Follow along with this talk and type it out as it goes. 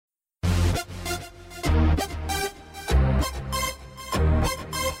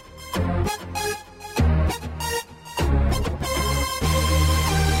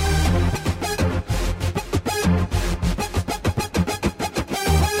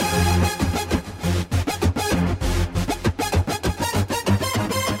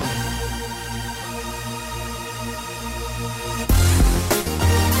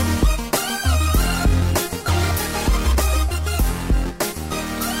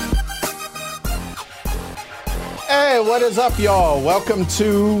Hey, what is up, y'all? Welcome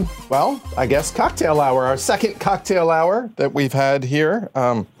to, well, I guess cocktail hour, our second cocktail hour that we've had here.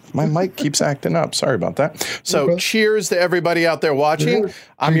 My mic keeps acting up. Sorry about that. So cheers to everybody out there watching.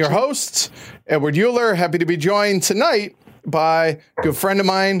 I'm your host, Edward Euler. Happy to be joined tonight by a good friend of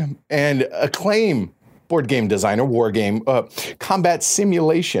mine and acclaimed board game designer, war game, combat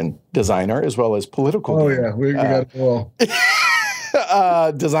simulation designer, as well as political game. We got it all.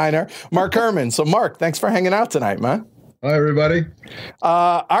 Designer, Mark Herman. So, Mark, thanks for hanging out tonight, man. Hi, everybody.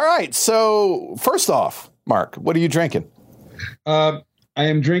 All right. So, first off, Mark, what are you drinking? I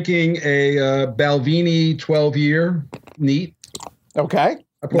am drinking a Balvenie 12-year neat. Okay.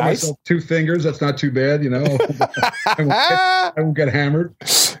 I put myself 2 fingers. That's not too bad, you know. I won't get hammered.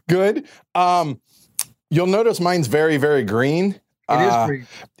 Good. You'll notice mine's very, very green. It is green.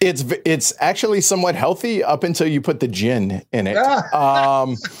 It's actually somewhat healthy up until you put the gin in it.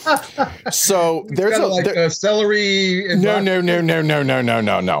 So there's a celery. And No.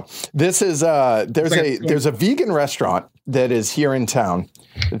 This is there's a vegan restaurant that is here in town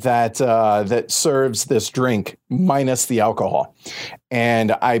that serves this drink minus the alcohol,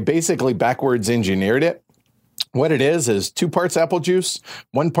 and I basically backwards engineered it. What it is 2 parts apple juice,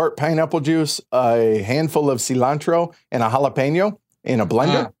 1 part pineapple juice, a handful of cilantro, and a jalapeno in a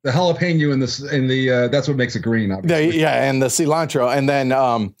blender. The jalapeno in the that's what makes it green. Obviously. And the cilantro, and then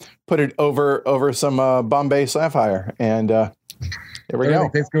put it over some Bombay Sapphire, and there we go.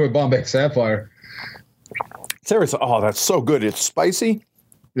 Tastes good with Bombay Sapphire. Seriously, oh, that's so good. It's spicy.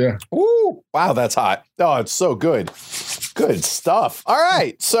 Yeah. Ooh, wow, that's hot. Oh, it's so good. Good stuff. All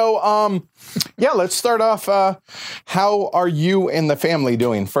right. So, let's start off. How are you and the family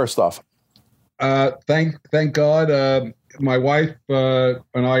doing? First off. Thank God. My wife and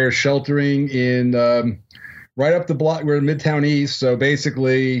I are sheltering in right up the block. We're in Midtown East. So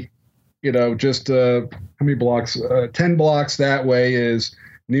basically, just how many blocks? 10 blocks that way is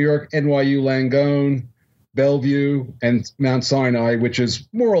New York, NYU Langone, Bellevue, and Mount Sinai, which is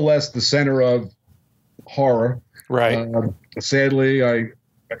more or less the center of horror. Right. Sadly,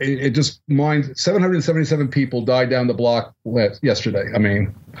 777 people died down the block yesterday. I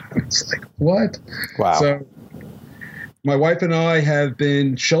mean, it's like, what? Wow. So my wife and I have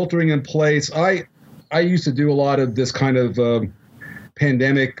been sheltering in place. I used to do a lot of this kind of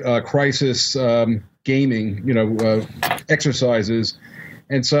pandemic crisis gaming, exercises.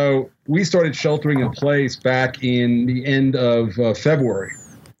 And so we started sheltering in place back in the end of February.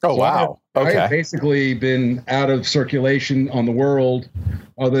 Oh, wow. Okay. I have basically been out of circulation on the world,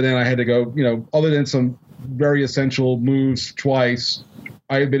 other than I had to go, other than some very essential moves twice.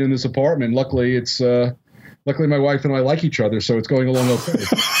 I have been in this apartment. Luckily, luckily my wife and I like each other, so it's going along okay.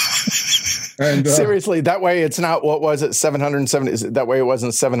 And seriously, that way it's not, what was it, 770? That way it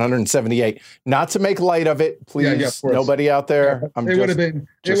wasn't 778. Not to make light of it, please. Nobody out there. It would have been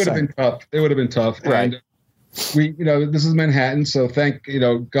tough. It would have been tough. Right. And we, this is Manhattan, so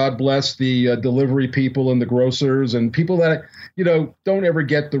God bless the delivery people and the grocers and people that, don't ever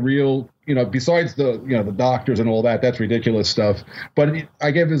get the real, besides the doctors and all that. That's ridiculous stuff. But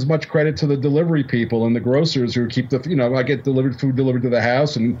I give as much credit to the delivery people and the grocers who keep the, I get food delivered to the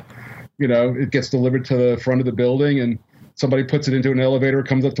house, and it gets delivered to the front of the building, and somebody puts it into an elevator,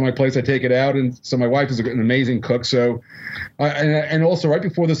 comes up to my place, I take it out. And so my wife is an amazing cook. So, and also right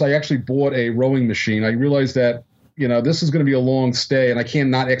before this, I actually bought a rowing machine. I realized that, this is going to be a long stay, and I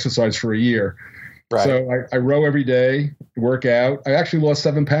cannot exercise for a year. Right. So I row every day, work out. I actually lost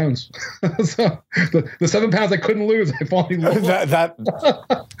 7 pounds. So the 7 pounds I couldn't lose, I finally lost.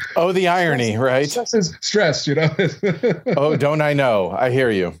 The irony, right? Stress, Oh, don't I know? I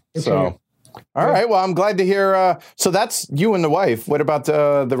hear you. All right. Well, I'm glad to hear. So that's you and the wife. What about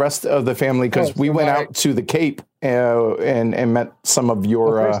the rest of the family? Because we went out to the Cape and met some of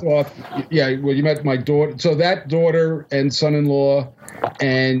your. Well, first off, you met my daughter. So that daughter and son-in-law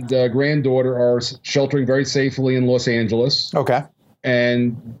and granddaughter are sheltering very safely in Los Angeles. Okay.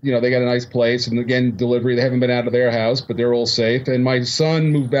 And, they got a nice place. And again, delivery, they haven't been out of their house, but they're all safe. And my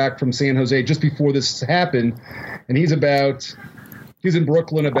son moved back from San Jose just before this happened. And he's in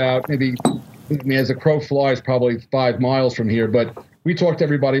Brooklyn about maybe, as a crow flies, probably 5 miles from here. But we talk to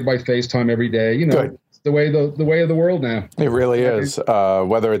everybody by FaceTime every day. Good. The way of the world now. It really is.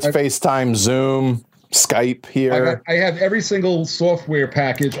 Whether it's FaceTime, Zoom, Skype here. I have every single software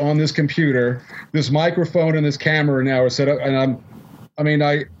package on this computer. This microphone and this camera now are set up, and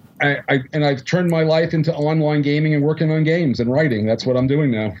I've turned my life into online gaming and working on games and writing. That's what I'm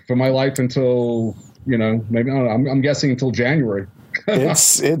doing now for my life until maybe I don't know. I'm guessing until January.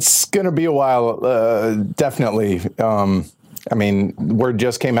 It's going to be a while, definitely. I mean, word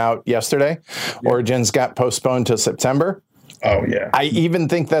just came out yesterday. Yeah. Origins got postponed to September. Oh, yeah. I even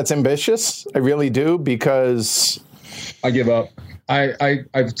think that's ambitious. I really do, because I give up. I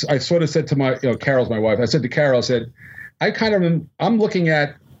sort of said to Carol's my wife. I said to Carol, I said, I'm looking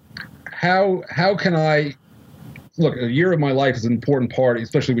at how can I look, a year of my life is an important part,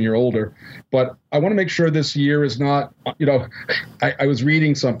 especially when you're older, but I want to make sure this year is not, I was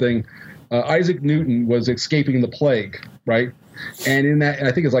reading something, Isaac Newton was escaping the plague, right? And in that,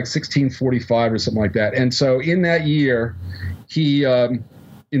 I think it's like 1645 or something like that. And so in that year, he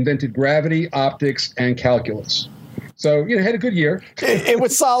invented gravity, optics, and calculus. So, had a good year. It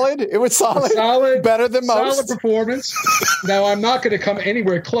was solid. It was solid. Solid. Better than most. Solid performance. Now, I'm not going to come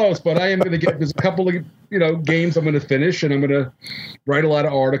anywhere close, but I am going to there's a couple of, games I'm going to finish, and I'm going to write a lot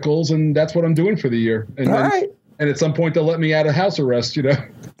of articles, and that's what I'm doing for the year. And all right. And at some point, they'll let me out of house arrest,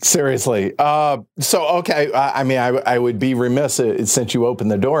 Seriously. Okay. I mean, I would be remiss since you opened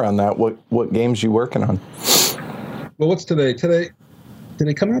the door on that. What games you working on? Well, what's today? Did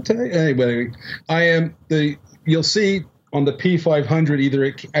it come out today? Anyway, you'll see on the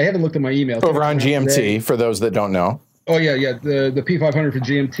P500 I haven't looked at my email. Over on GMT, today. For those that don't know. Oh, yeah. The P500 for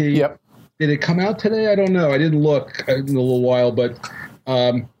GMT. Yep. Did it come out today? I don't know. I didn't look in a little while, but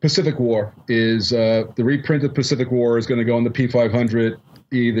Pacific War is the reprint of Pacific War is going to go on the P500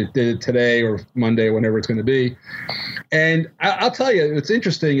 either today or Monday, whenever it's going to be. And I'll tell you, what's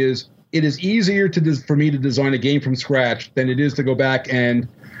interesting is it is easier for me to design a game from scratch than it is to go back and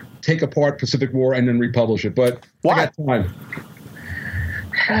take apart Pacific War and then republish it. But why? I got time.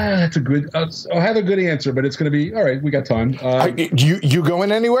 That's a good. I'll have a good answer, but it's going to be all right. We got time. You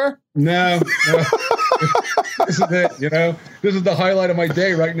going anywhere? No. This is it. This is the highlight of my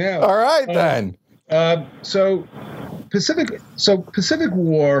day right now. All right then. So Pacific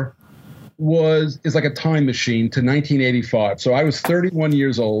War is like a time machine to 1985. So I was 31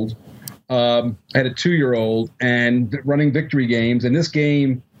 years old. I had a 2-year-old and running victory games, and this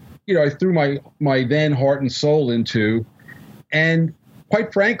game, I threw my then heart and soul into, and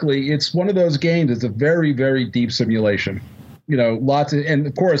quite frankly, it's one of those games. It's a very, very deep simulation. And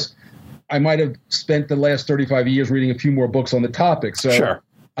of course, I might have spent the last 35 years reading a few more books on the topic. So sure.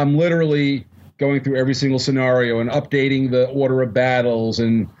 I'm literally going through every single scenario and updating the order of battles,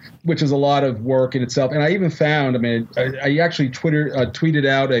 which is a lot of work in itself. And I even found, I actually tweeted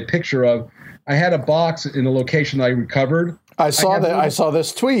out a picture of, I had a box in the location I recovered. I saw that. I saw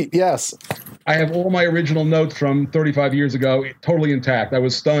this tweet. Yes. I have all my original notes from 35 years ago, totally intact. I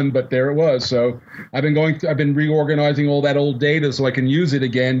was stunned, but there it was. So I've been reorganizing all that old data so I can use it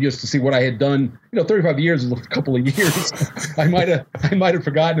again, just to see what I had done. 35 years is a couple of years. I might have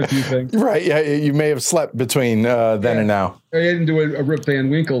forgotten a few things. Right. Yeah. You may have slept between then and now. I didn't do a Rip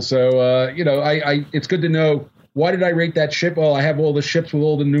Van Winkle. So, it's good to know. Why did I rate that ship? Well, I have all the ships with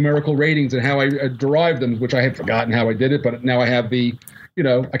all the numerical ratings and how I derived them, which I had forgotten how I did it. But now I have I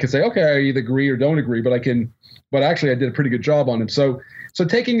can say, okay, I either agree or don't agree, but actually I did a pretty good job on them. So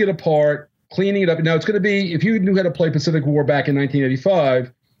taking it apart, cleaning it up. Now it's going to be, if you knew how to play Pacific War back in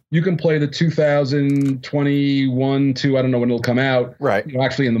 1985, you can play the 2021 to, I don't know when it'll come out. Right.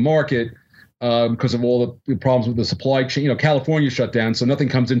 Actually in the market. Because of all the problems with the supply chain. California shut down, so nothing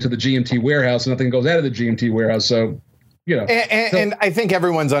comes into the GMT warehouse, and nothing goes out of the GMT warehouse. So, and I think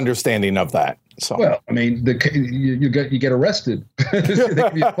everyone's understanding of that. So, well, you get arrested.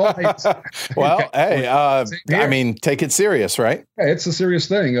 Well, hey, take it serious, right? Yeah, it's a serious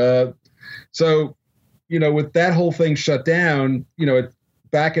thing. With that whole thing shut down, it's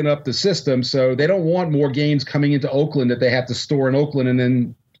backing up the system, so they don't want more games coming into Oakland that they have to store in Oakland, and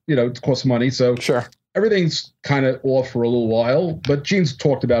then. It costs money. So sure. Everything's kind of off for a little while, but Gene's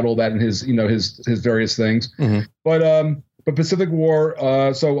talked about all that in his various things. Mm-hmm. But Pacific War,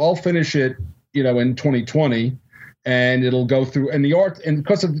 so I'll finish it, in 2020, and it'll go through, and the art, and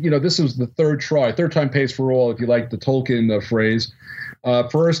because of, this was the third time pays for all, if you like the Tolkien phrase.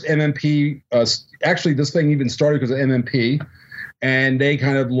 First MMP, actually this thing even started because of MMP, and they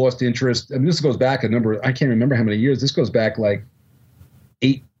kind of lost interest. And this goes back I can't remember how many years. This goes back like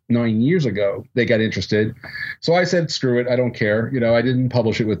 8-9 years ago, they got interested. So I said, screw it. I don't care. I didn't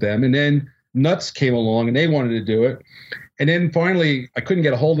publish it with them. And then Nuts came along and they wanted to do it. And then finally I couldn't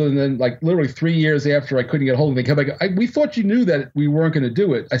get a hold of them. And then like literally 3 years after I couldn't get a hold of them, they come back. We thought you knew that we weren't going to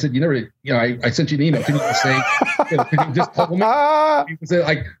do it. I said, I sent you an email. Couldn't you say, could you just tell me? I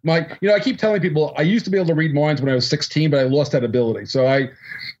keep telling people I used to be able to read minds when I was 16, but I lost that ability. So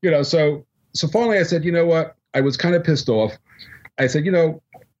so finally I said, you know what? I was kind of pissed off. I said,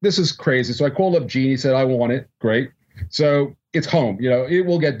 this is crazy. So I called up Gene. He said, I want it. Great. So it's home. It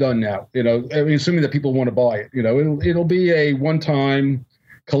will get done now. Assuming that people want to buy it. It'll be a one-time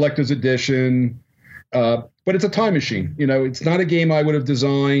collector's edition, but it's a time machine. It's not a game I would have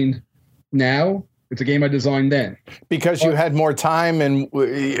designed now. It's a game I designed then. Because you had more time and...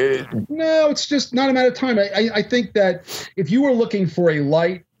 No, it's just not a matter of time. I think that if you were looking for a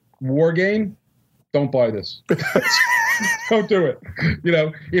light war game, don't buy this. Don't do it.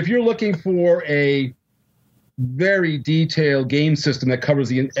 If you're looking for a very detailed game system that covers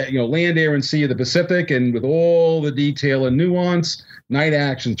the land, air, and sea of the Pacific, and with all the detail and nuance, night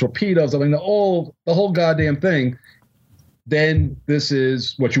action, torpedoes, the whole goddamn thing, then this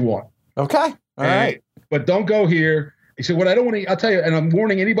is what you want. Okay. All right. But don't go here. So what I don't want to, I'll tell you, and I'm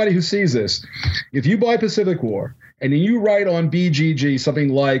warning anybody who sees this, if you buy Pacific War and then you write on BGG something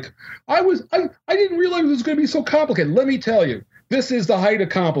like, I didn't realize it was going to be so complicated. Let me tell you, this is the height of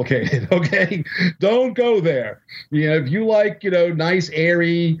complicated, okay? Don't go there. If you like, nice,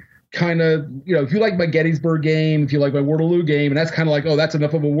 airy kind of, if you like my Gettysburg game, if you like my Waterloo game, and that's kind of like, oh, that's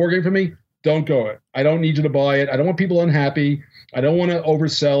enough of a war game for me, don't go it. I don't need you to buy it. I don't want people unhappy. I don't want to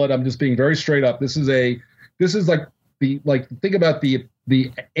oversell it. I'm just being very straight up. This is like think about the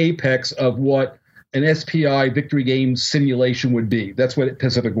apex of what an SPI victory game simulation would be. That's what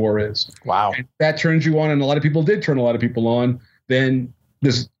Pacific War is. Wow. And that turns you on, and a lot of people did turn a lot of people on. Then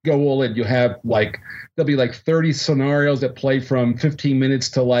just go all in. You have there'll be 30 scenarios that play from 15 minutes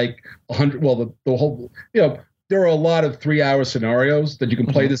to 100. Well, the whole, there are a lot of 3-hour scenarios that you can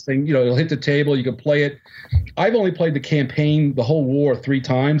play this thing. You'll hit the table, you can play it. I've only played the campaign, the whole war, 3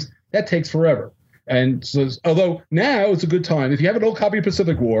 times. That takes forever. And so, although now it's a good time. If you have an old copy of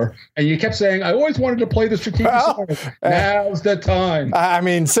Pacific War and you kept saying, I always wanted to play the strategic scenario, now's the time. I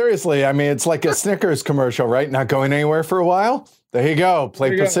mean, seriously, it's like a Snickers commercial, right? Not going anywhere for a while? There you go.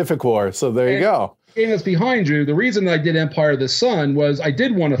 Play Pacific War. So there you go. The game that's behind you, the reason I did Empire of the Sun was I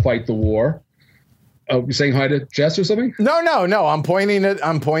did want to fight the war. Oh, you're saying hi to Jess or something? No. I'm pointing at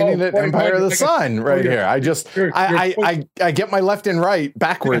Empire of the Sun right here. I just I get my left and right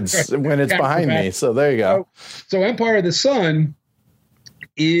backwards when it's behind me. So there you go. So Empire of the Sun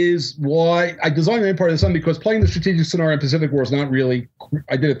is why I designed Empire of the Sun, because playing the strategic scenario in Pacific War is not really.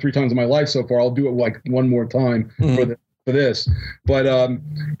 I did it 3 times in my life so far. I'll do it one more time for this, but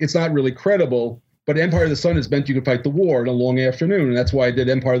it's not really credible. But Empire of the Sun has meant you can fight the war in a long afternoon, and that's why I did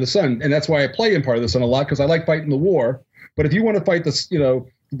Empire of the Sun, and that's why I play Empire of the Sun a lot, because I like fighting the war. But if you want to fight the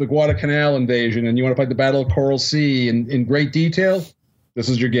Guadalcanal invasion, and you want to fight the Battle of Coral Sea in great detail, this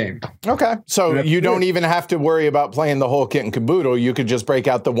is your game. Okay, so you don't even have to worry about playing the whole kit and caboodle. You could just break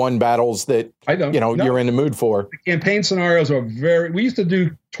out the one battles that you're in the mood for. The campaign scenarios are we used to do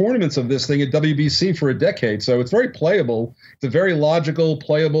tournaments of this thing at WBC for a decade, so it's very playable. It's a very logical,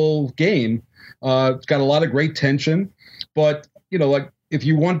 playable game. It's got a lot of great tension, but if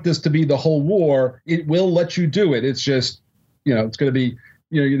you want this to be the whole war, it will let you do it. It's just, it's going to be,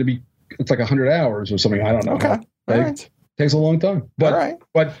 it's like 100 hours or something. I don't know. Okay. All right. Takes a long time.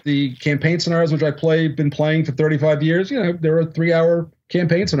 But the campaign scenarios, which been playing for 35 years, there are 3-hour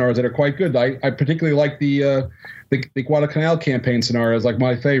campaign scenarios that are quite good. I particularly like the Guadalcanal campaign scenarios, like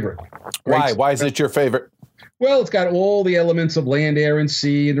my favorite. Why? Why is it your favorite? Well, it's got all the elements of land, air, and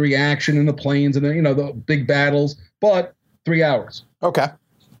sea, and the reaction, and the planes, and the big battles. But 3 hours. Okay,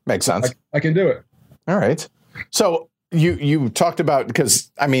 makes sense. I can do it. All right. So you talked about,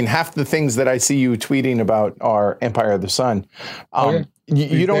 because half the things that I see you tweeting about are Empire of the Sun.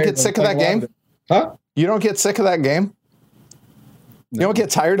 You don't get sick of that game? Huh? You don't get sick of that game? No. You don't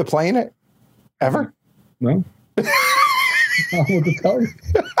get tired of playing it ever? No. I don't know what to tell you.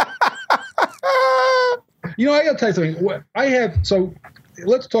 I got to tell you something. So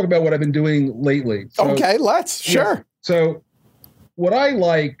let's talk about what I've been doing lately. Okay, let's. Sure. So what I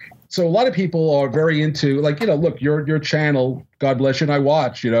like, so a lot of people are very into, look, your channel, God bless you, and I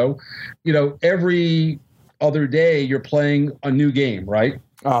watch, every other day you're playing a new game, right?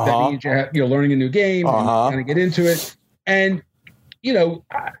 That means you're learning a new game, and you're going to get into it. And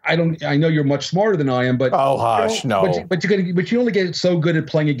I know you're much smarter than I am, but no. But you only get so good at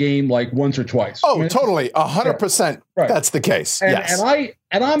playing a game once or twice. Oh, totally, 100%. Right. That's the case. Yes.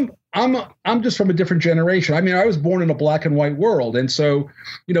 And I'm just from a different generation. I was born in a black and white world, and so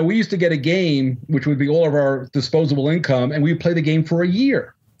we used to get a game which would be all of our disposable income, and we'd play the game for a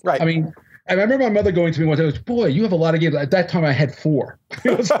year. Right. I remember my mother going to me one day, boy, you have a lot of games. At that time, I had 4.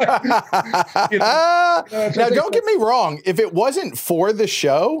 Now, don't get me wrong. If it wasn't for the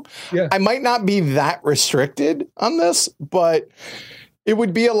show, I might not be that restricted on this, but it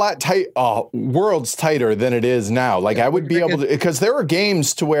would be a lot worlds tighter than it is now. I would be able to, because there are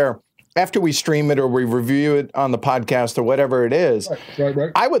games to where after we stream it or we review it on the podcast or whatever it is,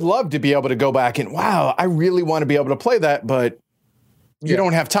 right. I would love to be able to go back and, wow, I really want to be able to play that, but you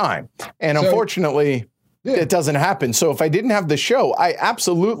don't have time. And unfortunately, it doesn't happen. So if I didn't have the show, I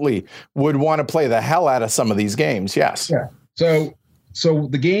absolutely would want to play the hell out of some of these games. Yes. Yeah. So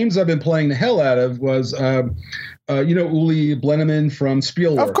the games I've been playing the hell out of was, Uli Blenneman from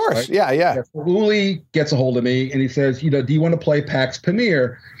Spielberg. Of course. Right? Yeah. So Uli gets a hold of me and he says, do you want to play PAX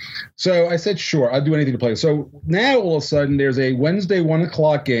Premier? So I said, sure, I'll do anything to play. So now all of a sudden there's a Wednesday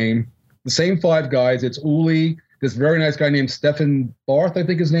 1:00 game, the same 5 guys. It's Uli, this very nice guy named Stefan Barth, I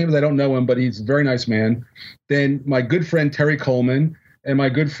think his name is. I don't know him, but he's a very nice man. Then my good friend Terry Coleman and my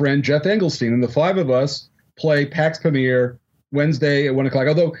good friend Jeff Engelstein. And the 5 of us play PAX Premier Wednesday at 1:00.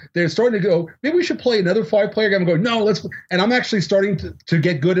 Although they're starting to go, maybe we should play another 5-player game. I'm going, no, let's. And I'm actually starting to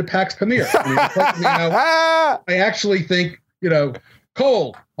get good at PAX Premier. I actually think,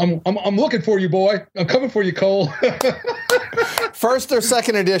 Cole, I'm looking for you, boy. I'm coming for you, Cole. First or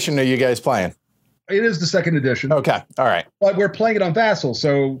second edition are you guys playing? It is the second edition. Okay. All right. But we're playing it on Vassal.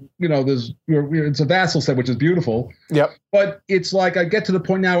 So, it's a Vassal set, which is beautiful. Yep. But it's like I get to the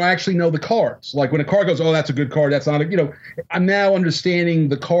point now I actually know the cards. Like when a card goes, oh, that's a good card. That's not I'm now understanding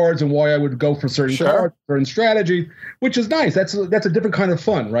the cards and why I would go for certain cards, certain strategy, which is nice. That's a different kind of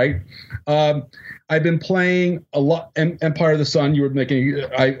fun, right? I've been playing a lot. Empire of the Sun,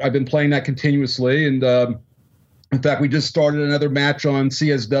 I've been playing that continuously. And, in fact, we just started another match on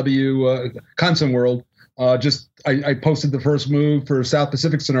CSW Consim World. I posted the first move for South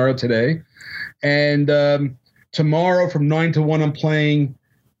Pacific Scenario today. And tomorrow from 9 to 1, I'm playing.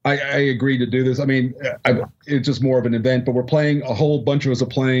 I agreed to do this. I mean, it's just more of an event, but we're playing. A whole bunch of us are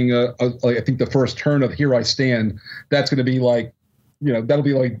playing, I think, the first turn of Here I Stand. That's going to be like, that'll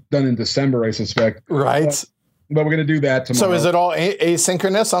be like done in December, I suspect. Right. But we're going to do that tomorrow. So is it all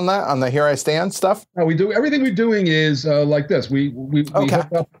asynchronous on the Here I Stand stuff? No, we do. Everything we're doing is like this. We hook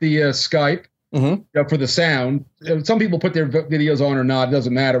up the Skype for the sound. Some people put their videos on or not. It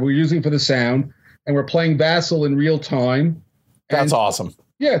doesn't matter. We're using it for the sound, and we're playing Vassal in real time. That's awesome.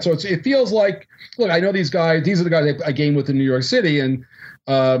 Yeah, so it feels like, look, I know these guys. These are the guys I game with in New York City, and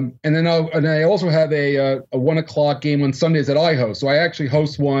then I also have a 1:00 game on Sundays that I host. So I actually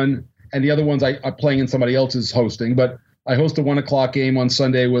host one. And the other ones I'm playing in somebody else's hosting. But I host a 1:00 game on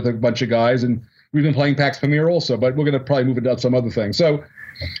Sunday with a bunch of guys. And we've been playing PAX Premier also. But we're going to probably move it to some other thing. So,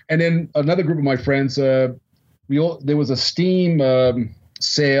 and then another group of my friends, there was a Steam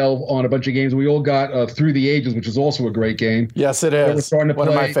sale on a bunch of games. We all got Through the Ages, which is also a great game. Yes, it is. One of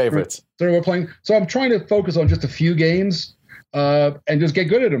my favorites. So we're playing. So I'm trying to focus on just a few games. And just get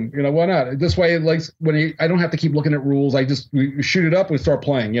good at them. Why not? This way, like I don't have to keep looking at rules. We shoot it up and start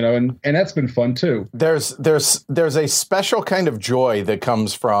playing. And that's been fun too. There's a special kind of joy that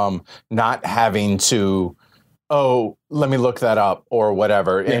comes from not having to, let me look that up or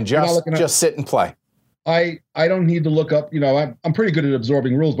whatever, and just sit and play. I don't need to look up. I'm pretty good at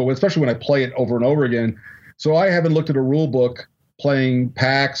absorbing rules, but especially when I play it over and over again. So I haven't looked at a rule book playing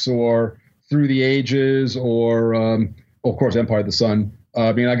PAX or Through the Ages or. Of course, Empire of the Sun.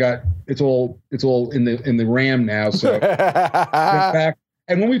 I mean, it's all in the RAM now. So,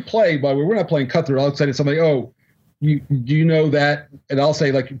 and when we play, by the way, we're not playing cutthroat. I'll say to somebody, "Oh, do you know that?" And I'll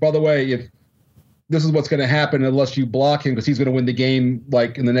say, like, by the way, if this is what's going to happen unless you block him because he's going to win the game,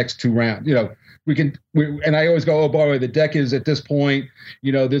 like in the next 2 rounds. And I always go, oh, by the way, the deck is at this point,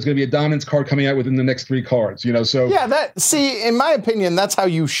 there's going to be a dominance card coming out within the next 3 cards, so. Yeah, in my opinion, that's how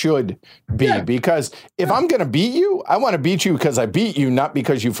you should be, because if I'm going to beat you, I want to beat you because I beat you, not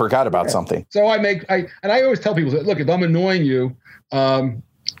because you forgot about something. So I always tell people, look, if I'm annoying you,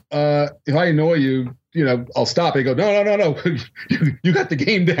 if I annoy you, I'll stop. They go, no. You got the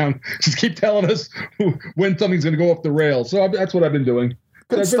game down. Just keep telling us when something's going to go off the rails. So that's what I've been doing.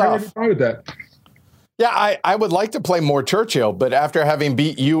 Good stuff. Fine with that. Yeah, I would like to play more Churchill, but after having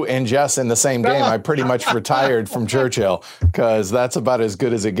beat you and Jess in the same game, I pretty much retired from Churchill because that's about as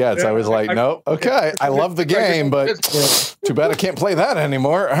good as it gets. I was like, no, okay, I love the game, but too bad I can't play that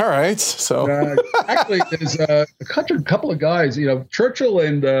anymore. All right, so actually, there's a couple of guys, Churchill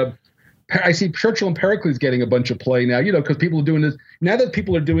and I see Churchill and Pericles getting a bunch of play now, because people are doing this now that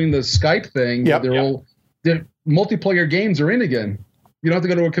people are doing the Skype thing. Their multiplayer games are in again. You don't have to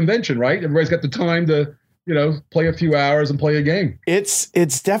go to a convention, right? Everybody's got the time to, play a few hours and play a game. It's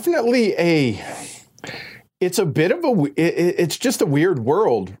definitely it's just a weird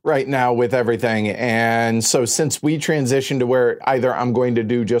world right now with everything. And so since we transitioned to where either I'm going to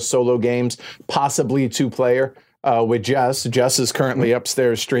do just solo games, possibly 2-player, with Jess. Jess is currently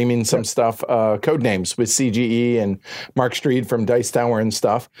upstairs streaming some stuff, Codenames with CGE and Mark Street from Dice Tower and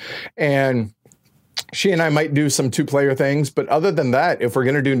stuff. And she and I might do some 2-player things. But other than that, if we're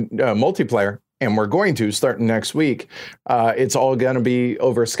going to do multiplayer, and we're going to starting next week, it's all going to be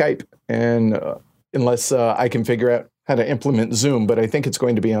over Skype. And unless I can figure out how to implement Zoom, but I think it's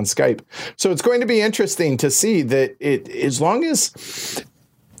going to be on Skype. So it's going to be interesting to see that as long as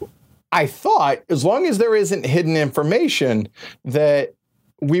there isn't hidden information, that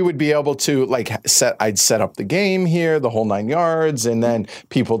we would be able to I'd set up the game here, the whole 9 yards, and then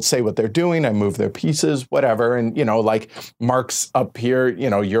people would say what they're doing. I move their pieces, whatever. And, Mark's up here,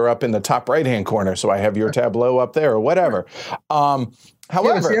 you're up in the top right-hand corner. So I have your tableau up there or whatever.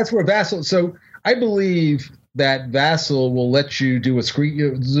 However, that's where Vassal. So I believe that Vassal will let you do a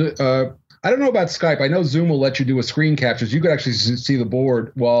screen. I don't know about Skype. I know Zoom will let you do a screen capture. So you could actually see the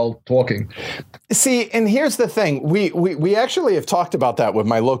board while talking. See, and here's the thing. We actually have talked about that with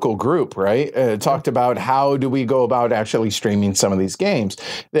my local group, right? Talked about how do we go about actually streaming some of these games.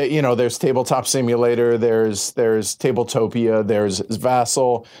 That, there's Tabletop Simulator, there's Tabletopia, there's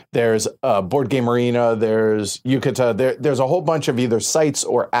Vassal, there's Board Game Arena, there's Yucata. There's a whole bunch of either sites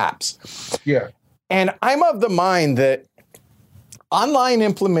or apps. Yeah. And I'm of the mind that online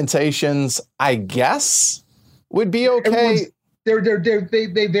implementations, I guess, would be okay.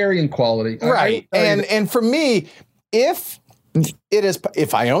 They vary in quality, right? And for me, if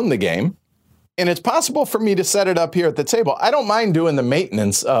I own the game, and it's possible for me to set it up here at the table, I don't mind doing the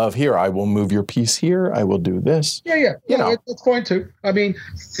maintenance of here. I will move your piece here. I will do this. Yeah. It's fine too. I mean,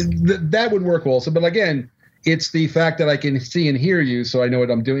 that would work also. But again, it's the fact that I can see and hear you, so I know what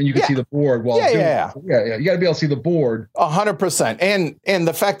I'm doing. You can see the board while doing it. Yeah. You got to be able to see the board. 100%. And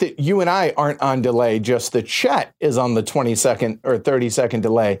the fact that you and I aren't on delay, just the chat is on the 20-second or 30-second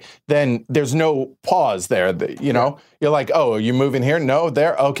delay, then there's no pause there. You're like, oh, are you moving here? No,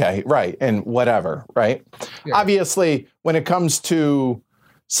 there? Okay, right. And whatever, right? Yeah. Obviously, when it comes to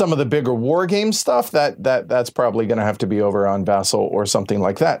some of the bigger war game stuff, that's probably going to have to be over on Vassal or something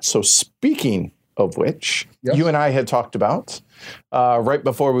like that. So speaking of which, you and I had talked about right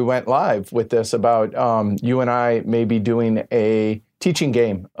before we went live with this about you and I maybe doing a teaching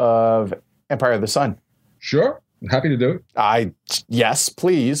game of Empire of the Sun. Sure. I'm happy to do it. Yes,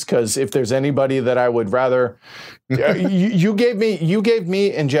 please. Because if there's anybody that I would rather, you gave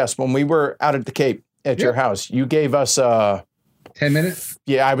me and Jess, when we were out at the Cape at your house, you gave us 10 minutes?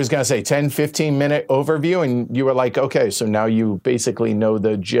 Yeah, I was going to say 10, 15-minute overview. And you were like, okay, so now you basically know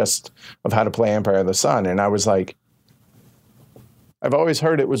the gist of how to play Empire of the Sun. And I was like, I've always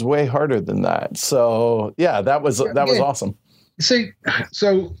heard it was way harder than that. So, yeah, that was awesome. See,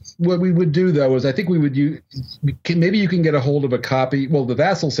 so what we would do, though, is I think we would maybe you can get a hold of a copy. Well, the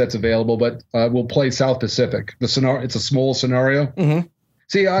Vassal set's available, but we'll play South Pacific. The scenario, it's a small scenario. Mm-hmm.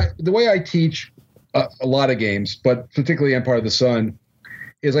 See, the way I teach a lot of games, but particularly Empire of the Sun,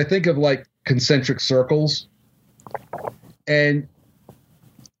 is I think of like concentric circles. And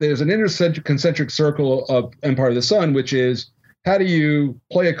there's an concentric circle of Empire of the Sun, which is how do you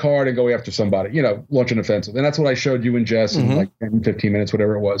play a card and go after somebody, launch an offensive. And that's what I showed you and Jess in like 10, 15 minutes,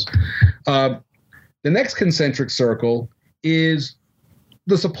 whatever it was. The next concentric circle is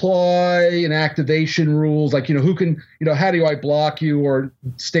the supply and activation rules, like, who can, how do I block you or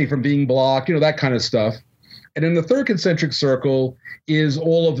stay from being blocked, that kind of stuff. And then the third concentric circle is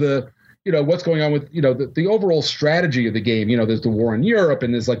all of the, what's going on with, the overall strategy of the game. There's the war in Europe,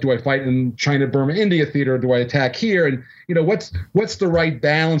 and there's like, do I fight in China, Burma, India theater, or do I attack here? And, what's the right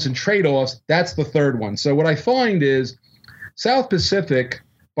balance and trade-offs? That's the third one. So what I find is South Pacific,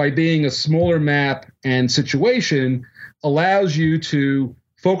 by being a smaller map and situation, allows you to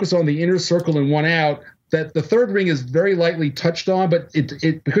focus on the inner circle and one out. That the third ring is very lightly touched on, but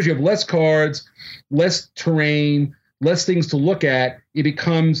it because you have less cards, less terrain, less things to look at, it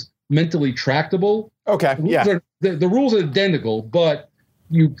becomes mentally tractable. Okay, The rules are identical, but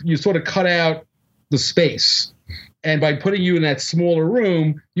you sort of cut out the space. And by putting you in that smaller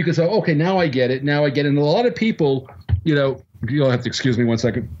room, you can say, okay, now I get it. And a lot of people, you'll have to excuse me 1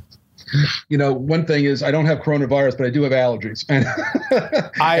 second. One thing is I don't have coronavirus, but I do have allergies. And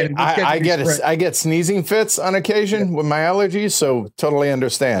I get sneezing fits on occasion with my allergies, so totally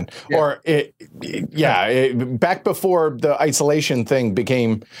understand. Yeah. Back before the isolation thing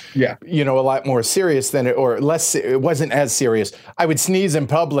became, a lot more serious than or less. It wasn't as serious. I would sneeze in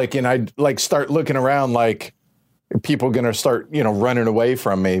public, and I'd start looking around like people going to start, running away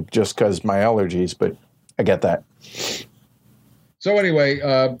from me just because my allergies. But I get that. So anyway,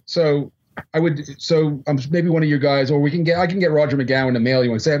 so I would. So maybe one of you guys, or I can get Roger McGowan to mail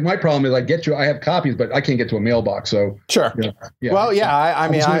you and say, my problem is I have copies, but I can't get to a mailbox. So sure. Yeah. Well, yeah. I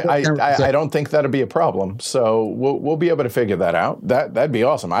mean, I don't think that'll be a problem. So we'll be able to figure that out. That'd be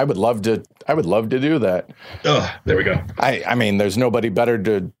awesome. I would love to do that. Oh, there we go. I mean, there's nobody better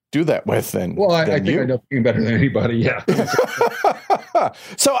to do that with than I think I know better than anybody. Yeah.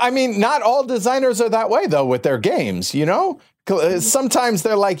 So I mean, not all designers are that way though with their games. You know, sometimes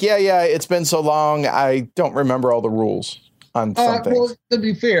they're like, yeah, it's been so long, I don't remember all the rules on some things. Well, to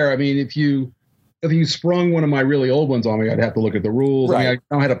be fair, I mean, if you sprung one of my really old ones on me, I'd have to look at the rules. Right. I mean,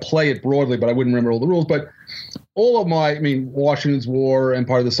 I know how to play it broadly, but I wouldn't remember all the rules. But all of Washington's War,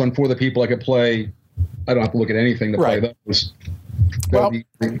 Empire of the Sun, for the people I could play, I don't have to look at anything to play those. Well,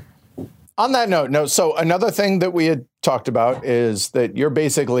 on that note, so another thing that we had talked about is that you're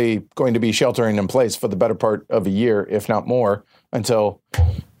basically going to be sheltering in place for the better part of a year, if not more, until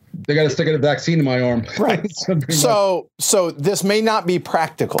they got to stick a vaccine in my arm. Right. So this may not be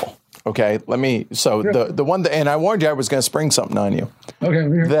practical. Okay. The one that, and I warned you I was going to spring something on you.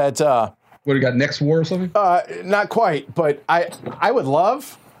 Okay. That, what do you got, Next War or something? Not quite, but I would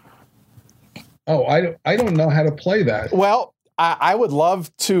love. Oh, I don't know how to play that. Well, I would love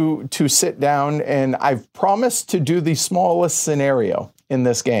to sit down, and I've promised to do the smallest scenario in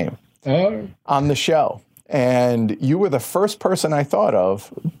this game on the show. And you were the first person I thought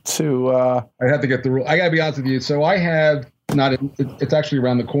of to. I have to get the rule. I got to be honest with you. So I have it's actually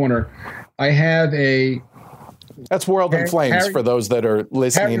around the corner. I have a. That's World in Flames for those that are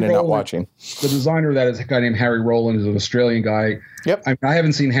listening and not watching. The designer of that is a guy named Harry Rowland, is an Australian guy. Yep. I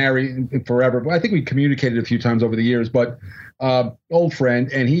haven't seen Harry in forever, but I think we communicated a few times over the years. But old friend,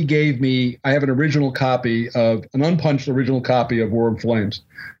 and he gave me. I have an unpunched original copy of World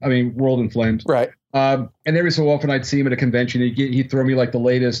in Flames. Right. And every so often I'd see him at a convention. He'd throw me like the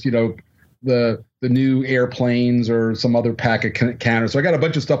latest, the new airplanes or some other pack of counters. So I got a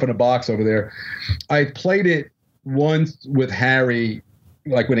bunch of stuff in a box over there. I played it once with Harry,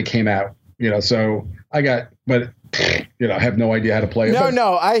 like when it came out, so I have no idea how to play it.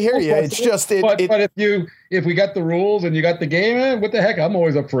 No, I hear you. It's just but if we got the rules and you got the game, what the heck? I'm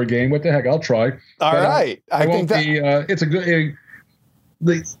always up for a game. What the heck? I'll try. All right. I think that it's a good.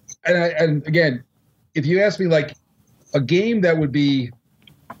 And again, if you ask me like a game that would be,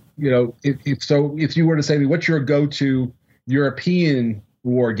 if you were to say to me, what's your go-to European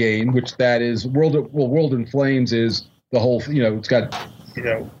war game, which that is World in Flames is the whole, it's got,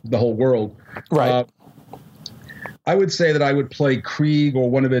 the whole world. Right. I would say that I would play Krieg or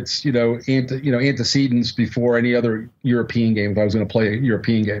one of its, antecedents before any other European game. If I was going to play a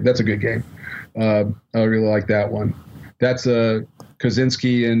European game, that's a good game. I really like that one. That's a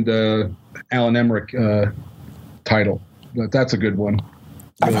Kaczynski and Alan Emmerich title. That's a good one.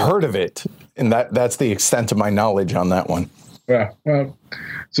 I've heard of it, and that's the extent of my knowledge on that one. Yeah.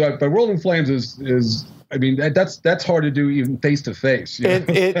 But World in Flames is that's hard to do even face to face.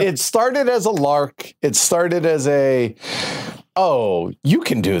 It started as a lark. It started as you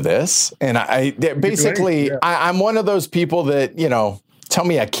can do this, and I'm one of those people that tell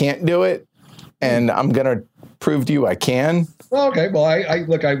me I can't do it, and I'm gonna prove to you I can. Well, okay. Well, I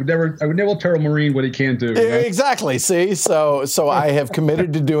would never tell a Marine what he can't do. Exactly. See, so I have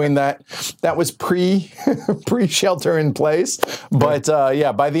committed to doing that. That was pre shelter in place, but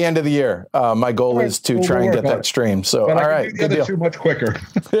by the end of the year, my goal is to try and get that stream. So, but all right, good deal. Too much quicker.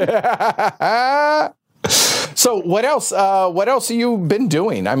 So what else? What else have you been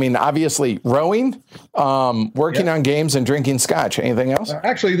doing? I mean, obviously rowing, working on games, and drinking scotch. Anything else?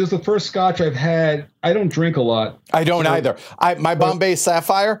 Actually, this is the first scotch I've had. I don't drink a lot. I don't either. My Bombay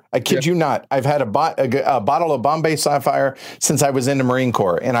Sapphire. I kid you not. I've had a bottle of Bombay Sapphire since I was in the Marine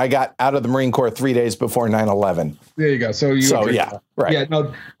Corps, and I got out of the Marine Corps 3 days before 9/11. There you go. So yeah, right. Yeah.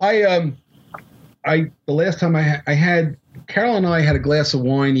 No, the last time I had Carol and I had a glass of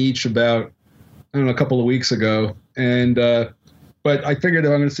wine each about. I don't know, a couple of weeks ago, and but I figured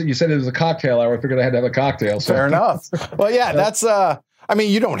if I'm going to. You said it was a cocktail hour. I figured I had to have a cocktail. So. Fair enough. Well, yeah, that's. I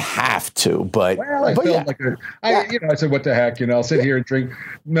mean, you don't have to, but. Well, I felt like I said, what the heck, I'll sit here and drink,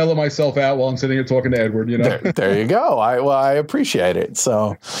 mellow myself out while I'm sitting here talking to Edward. There you go. I appreciate it.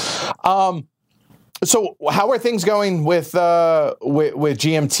 So, so how are things going with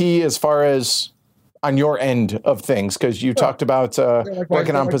GMT as far as? On your end of things, because you talked about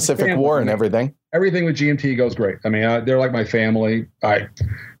working on Pacific War and everything. Everything with GMT goes great. I mean, they're like my family.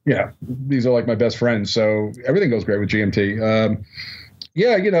 These are like my best friends. So everything goes great with GMT.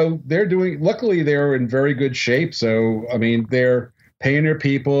 They're doing. Luckily, they're in very good shape. So I mean, they're paying their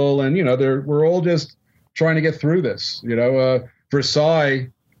people, and we're all just trying to get through this. Versailles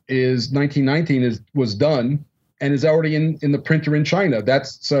is 1919 was done and is already in the printer in China.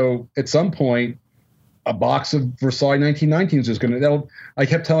 So at some point, a box of Versailles 1919 is just going to. I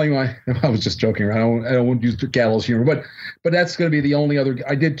kept telling I was just joking around. I don't want to use gallows humor, but that's going to be the only other.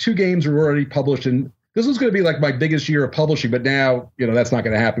 I did 2 games that were already published, and this was going to be like my biggest year of publishing. But now, that's not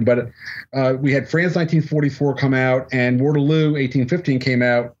going to happen. But we had France 1944 come out, and Waterloo 1815 came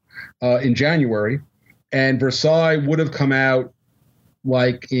out in January, and Versailles would have come out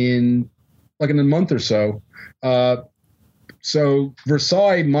in a month or so. So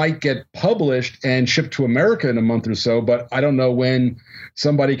Versailles might get published and shipped to America in a month or so, but I don't know when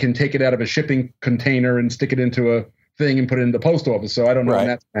somebody can take it out of a shipping container and stick it into a thing and put it in the post office. So I don't know when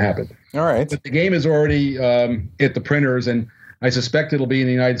that's going to happen. All right. But the game is already at the printers, and I suspect it'll be in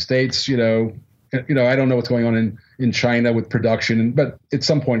the United States. I don't know what's going on in China with production, but at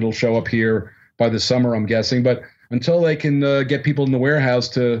some point it'll show up here by the summer, I'm guessing. But until they can get people in the warehouse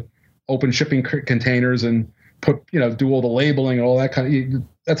to open shipping containers and do all the labeling and all that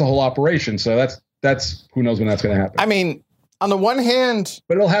that's a whole operation. So that's who knows when that's going to happen. I mean, on the one hand,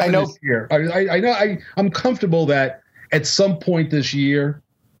 but it'll happen this year. I know I'm comfortable that at some point this year,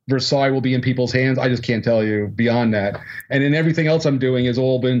 Versailles will be in people's hands. I just can't tell you beyond that. And then everything else I'm doing has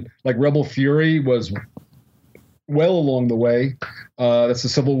all been like Rebel Fury was well along the way. That's the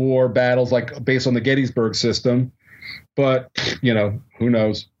Civil War battles, like based on the Gettysburg system. But, who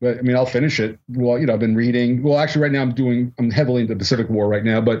knows? But I mean, I'll finish it. Well, I've been reading. Well, actually, right now I'm heavily into the Pacific War right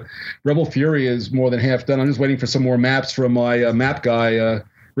now. But Rebel Fury is more than half done. I'm just waiting for some more maps from my map guy,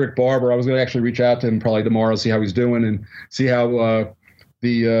 Rick Barber. I was going to actually reach out to him probably tomorrow, see how he's doing, and see how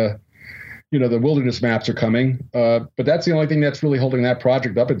the wilderness maps are coming. But that's the only thing that's really holding that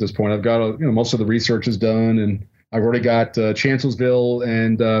project up at this point. I've got most of the research is done, and I've already got Chancellorsville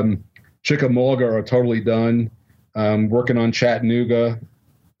and Chickamauga are totally done. Working on Chattanooga,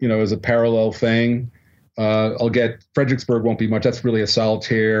 as a parallel thing. I'll get Fredericksburg won't be much. That's really a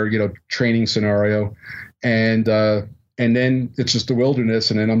solitaire, training scenario. And then it's just the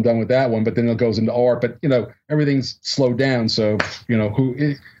wilderness, and then I'm done with that one. But then it goes into art. But, everything's slowed down. So,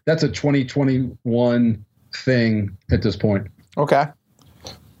 that's a 2021 thing at this point. Okay.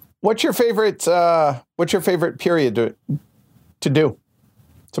 What's your favorite period to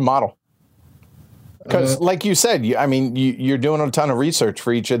model? Because, like you said, you're doing a ton of research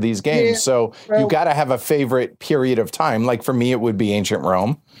for each of these games, so you got to have a favorite period of time. Like for me, it would be ancient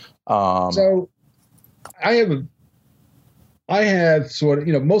Rome. So I have sort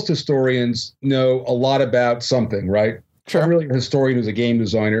of, most historians know a lot about something, right? Sure. I'm really a historian who's a game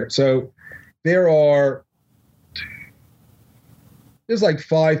designer. So there's like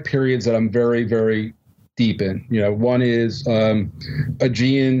 5 periods that I'm very, very deep in. One is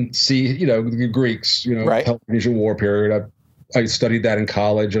Aegean Sea, the Greeks, right. Peloponnesian War period. I studied that in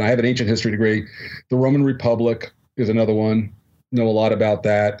college, and I have an ancient history degree. The Roman Republic is another one. Know a lot about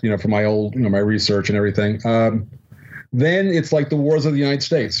that, from my old, my research and everything. Then it's like the wars of the United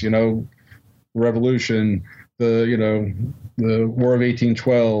States, Revolution, the War of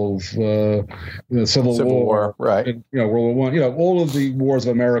 1812, the Civil War, right? And, World War I, all of the wars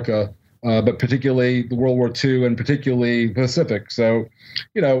of America. But particularly the World War II and particularly Pacific. So,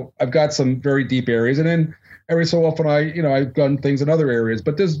 I've got some very deep areas, and then every so often I've done things in other areas.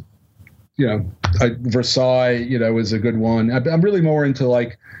 But there's, Versailles, is a good one. I'm really more into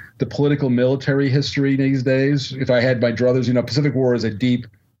like the political military history these days. If I had my druthers, Pacific War is a deep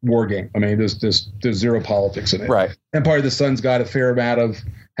war game. I mean, there's zero politics in it. Right. Empire of the Sun's got a fair amount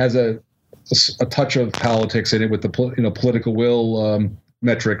has a touch of politics in it with the political will.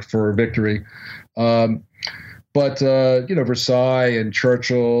 Metric for victory. But Versailles and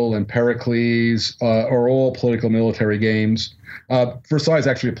Churchill and Pericles are all political military games. Versailles is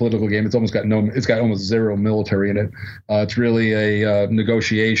actually a political game. It's got almost zero military in it. It's really a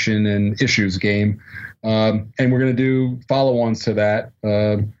negotiation and issues game. And we're going to do follow-ons to that.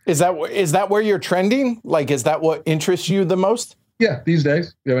 Is that where you're trending? Like, is that what interests you the most? Yeah, these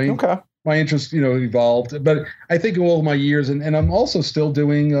days. Okay. My interest, evolved, but I think in all of my years, and I'm also still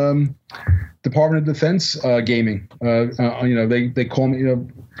doing Department of Defense gaming. They call me,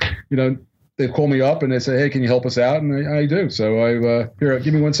 they call me up and they say, "Hey, can you help us out?" And I do. So here,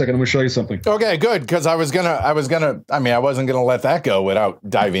 give me 1 second. I'm gonna show you something. Okay, good. Because I wasn't gonna let that go without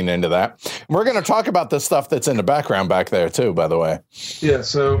diving into that. We're gonna talk about the stuff that's in the background back there too, by the way. Yeah.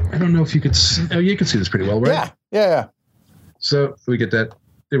 So I don't know if you could. You can see this pretty well, right? Yeah. So we get that.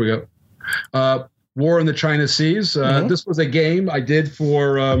 There we go. War in the China Seas. This was a game I did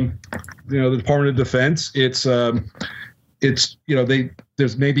for the Department of Defense. There's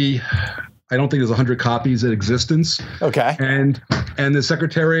maybe I don't think there's 100 copies in existence. Okay. And the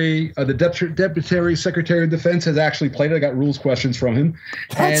secretary, the deputy secretary of defense has actually played it. I got rules questions from him.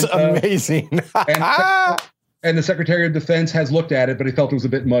 That's amazing. And the secretary of defense has looked at it, but he felt it was a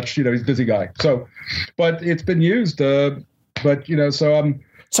bit much. He's a busy guy. So, but it's been used. So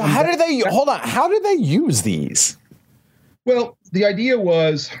how do they hold on? How do they use these? Well, the idea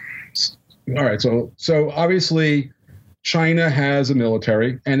was, all right. So obviously, China has a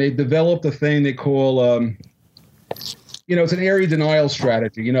military, and they developed a thing they call, it's an area denial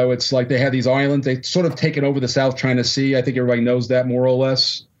strategy. It's like they have these islands. They sort of taken over the South China Sea. I think everybody knows that more or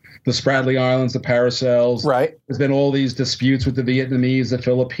less. The Spratly Islands, the Paracels. Right. There's been all these disputes with the Vietnamese, the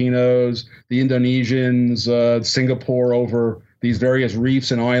Filipinos, the Indonesians, Singapore over these various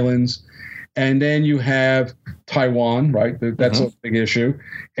reefs and islands. And then you have Taiwan, right? That's a big issue.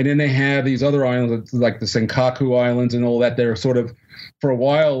 And then they have these other islands like the Senkaku Islands and all that. They're sort of, for a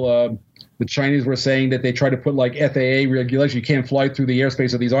while, the Chinese were saying that they tried to put like FAA regulation. You can't fly through the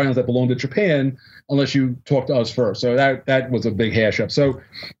airspace of these islands that belong to Japan unless you talk to us first. So that was a big hash up. So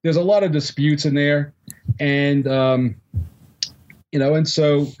there's a lot of disputes in there. And, and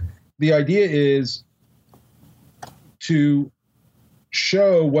so the idea is to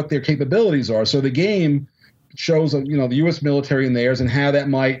show what their capabilities are. So the game shows, the U.S. military and theirs and how that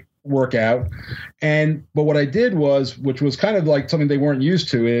might work out. But what I did was, which was kind of like something they weren't used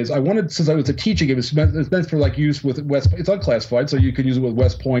to, is I wanted, since I was a teaching, it's meant for like use with West. It's unclassified, so you can use it with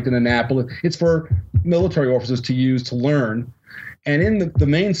West Point and Annapolis. It's for military officers to use to learn. And in the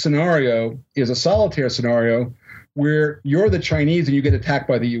main scenario is a solitaire scenario where you're the Chinese and you get attacked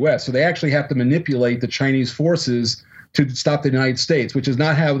by the U.S. So they actually have to manipulate the Chinese forces to stop the United States, which is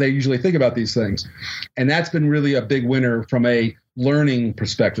not how they usually think about these things. And that's been really a big winner from a learning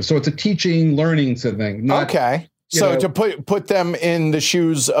perspective. So it's a teaching, learning thing. Okay. So to put them in the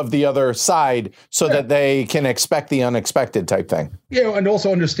shoes of the other side so that they can expect the unexpected type thing. And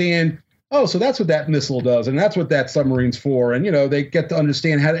also understand, so that's what that missile does, and that's what that submarine's for. And, they get to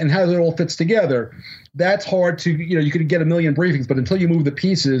understand how it all fits together. That's hard to, you could get a million briefings, but until you move the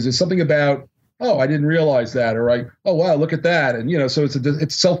pieces, it's something about, I didn't realize that, or wow, look at that. And, so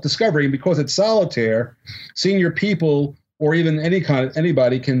it's self-discovery. And because it's solitaire, senior people or even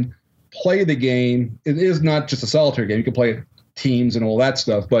anybody can play the game. It is not just a solitaire game. You can play it teams and all that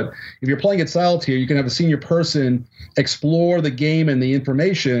stuff. But if you're playing it solitaire, you can have a senior person explore the game and the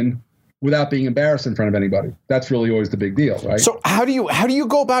information without being embarrassed in front of anybody. That's really always the big deal, right? So how do you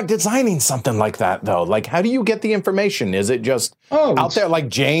go about designing something like that, though? Like, how do you get the information? Is it just out there like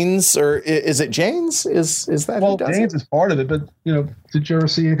Jane's, or is it Jane's? Is that well, Jane's is part of it, but did you ever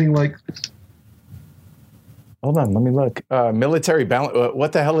see anything like? Hold on, let me look. Military balance.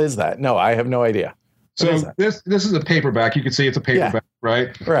 What the hell is that? No, I have no idea. So this is a paperback. You can see it's a paperback,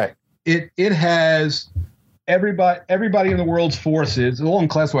 right? Right. It has everybody in the world's forces. It's all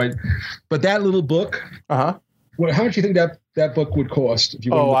unclassified. But that little book. How much do you think that book would cost? If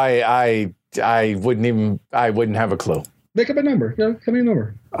you I wouldn't have a clue. Make up a number. Tell me a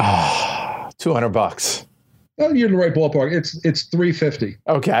number. $200. Well, you're in the right ballpark. It's $350.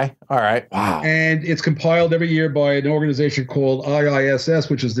 Okay. All right. Wow. And it's compiled every year by an organization called IISS,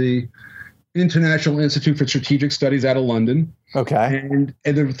 which is the International Institute for Strategic Studies out of London. Okay. And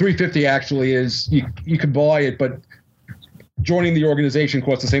the $350 actually is you can buy it, but joining the organization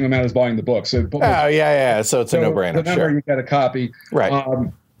costs the same amount as buying the book. So yeah. So it's a no-brainer. Remember, you got a copy. Right.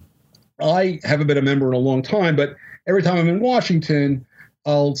 I haven't been a member in a long time, but every time I'm in Washington,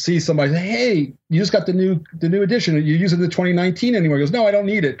 I'll see somebody say, "Hey, you just got the new edition. Are you using the 2019 anymore?" He goes, "No, I don't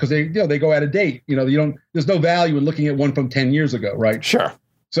need it because they go out of date. There's no value in looking at one from 10 years ago, right?" Sure.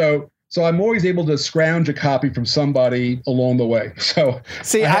 So I'm always able to scrounge a copy from somebody along the way. So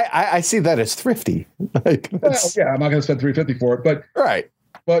see, I see that as thrifty. I'm not going to spend $350 for it, but right.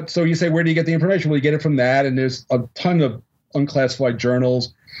 But so you say, where do you get the information? Well, you get it from that, and there's a ton of unclassified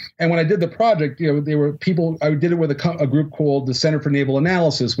journals. And when I did the project, there were people. I did it with a group called the Center for Naval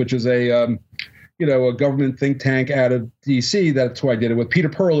Analysis, which is a government think tank out of D.C. That's who I did it with. Peter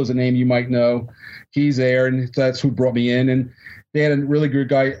Pearl is a name you might know. He's there, and that's who brought me in. And they had a really good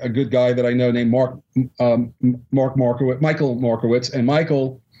guy that I know named Michael Markowitz. And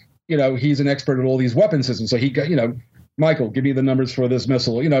Michael, he's an expert at all these weapon systems. So he got, Michael, give me the numbers for this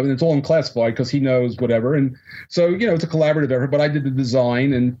missile, and it's all unclassified because he knows whatever. And so, it's a collaborative effort, but I did the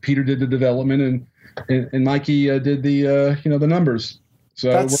design and Peter did the development and Mikey did the numbers.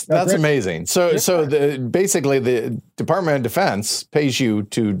 So that's amazing. So basically the Department of Defense pays you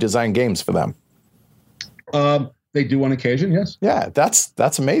to design games for them. They do on occasion. Yes. Yeah.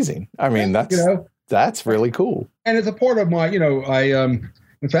 That's amazing. I mean, that's really cool. And it's a part of my,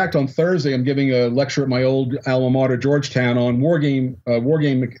 In fact, on Thursday, I'm giving a lecture at my old alma mater, Georgetown, on war game.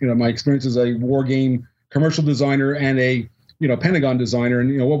 My experience as a war game commercial designer and a Pentagon designer,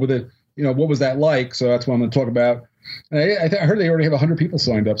 and what was that like? So that's what I'm going to talk about. And I heard they already have 100 people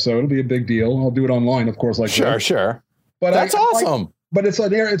signed up, so it'll be a big deal. I'll do it online, of course. Sure. But that's awesome. But it's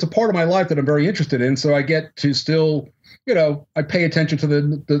a part of my life that I'm very interested in, so I get to still, I pay attention to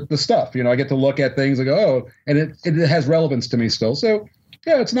the stuff. I get to look at things and go, oh, and it has relevance to me still. So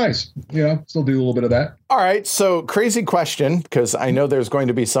yeah, it's nice. Still do a little bit of that. All right. So crazy question, because I know there's going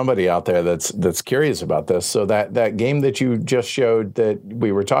to be somebody out there that's curious about this. So that game that you just showed that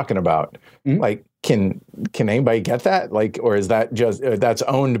we were talking about, like, can anybody get that? Like, or is that just that's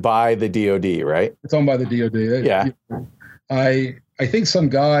owned by the DoD, right? It's owned by the DoD. Yeah. I think some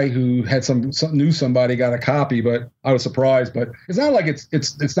guy who had knew somebody got a copy, but I was surprised. But it's not like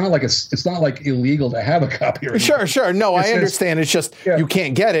it's not like illegal to have a copy. Or Sure. No, I understand. It's just you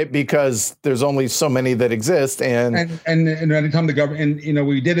can't get it because there's only so many that exist, and anytime the government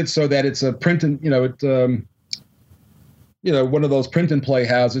we did it so that it's a print and one of those print and play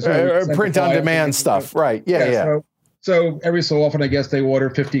houses, print on demand stuff, right? Yeah. So every so often, I guess they order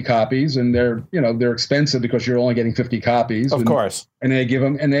 50 copies, and they're expensive because you're only getting 50 copies. Of course. And they give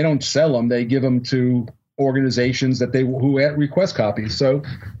them, and they don't sell them. They give them to organizations who request copies. So,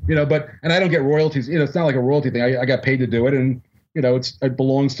 and I don't get royalties. It's not like a royalty thing. I got paid to do it, and it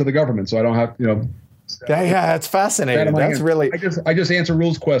belongs to the government. So I don't have Yeah, it's fascinating. That's really. I just answer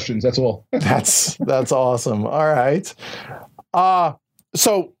rules questions. That's all. That's awesome. All right.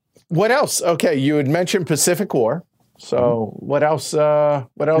 So what else? Okay, you had mentioned Pacific War. So what else? Rebel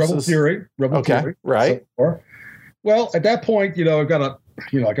Theory. Theory. Right. Well, at that point, I've got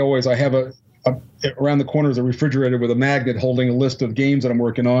like always, I have around the corner is a refrigerator with a magnet holding a list of games that I'm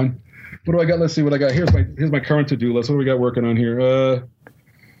working on. What do I got? Let's see what I got. Here's my current to-do list. What do we got working on here?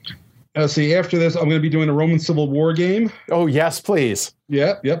 Let's see. After this, I'm going to be doing a Roman Civil War game. Oh yes, please.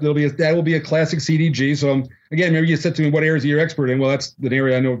 Yep. That will be a classic CDG. So again, maybe you said to me, what areas are you expert in? Well, that's an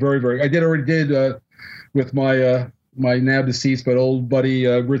area I know very, very. I already did with my now deceased but old buddy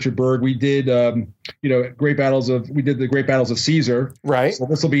Richard Berg. We did the Great Battles of Caesar. Right. So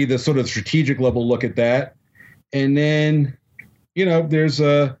this will be the sort of strategic level look at that. And then there's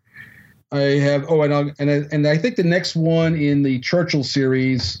I have and I think the next one in the Churchill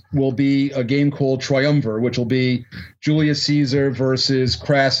series will be a game called Triumvir, which will be Julius Caesar versus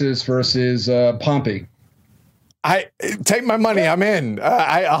Crassus versus Pompey. I take my money. I'm in.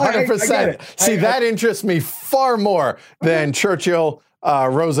 I 100%. See, that interests me far more than Churchill,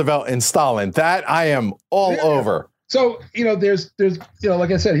 Roosevelt, and Stalin. That I am all over. So there's like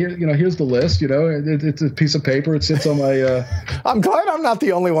I said, here's the list. It's a piece of paper. It sits on my. I'm glad I'm not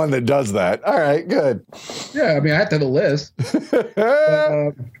the only one that does that. All right, good. Yeah, I mean, I have to have a list.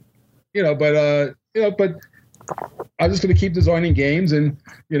 but I'm just going to keep designing games, and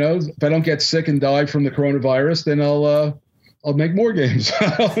if I don't get sick and die from the coronavirus, then I'll make more games.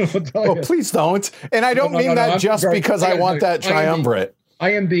 Oh, please don't. And I don't mean that just because I want that triumvirate.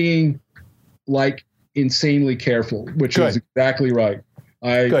 I am being like insanely careful, which is exactly right.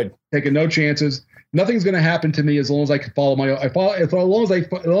 Taking no chances. Nothing's going to happen to me as long as I can follow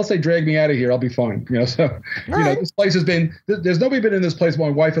unless they drag me out of here, I'll be fine. This place has been. There's nobody been in this place, my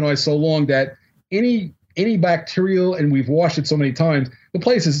wife and I, so long that any bacterial, and we've washed it so many times. The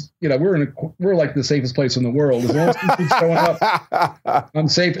place is, we're like the safest place in the world. As long as it keeps showing up, I'm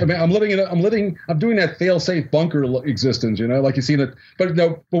safe. I mean, I'm doing that fail-safe bunker existence, like you see that.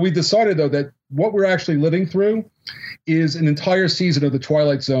 But we decided though that what we're actually living through is an entire season of The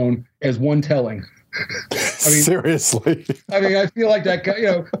Twilight Zone as one telling. I mean, seriously. I mean, I feel like that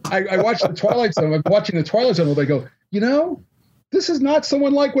guy, I watched The Twilight Zone. I'm watching The Twilight Zone, and they go, this is not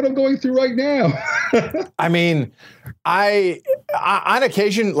someone like what I'm going through right now. I mean, I on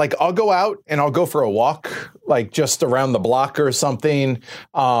occasion, like I'll go out and I'll go for a walk, like just around the block or something.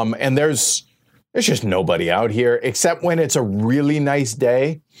 And there's just nobody out here except when it's a really nice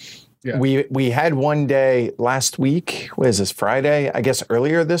day. Yeah. We had one day last week. What is this, Friday? I guess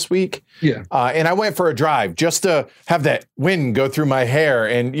earlier this week. Yeah. And I went for a drive just to have that wind go through my hair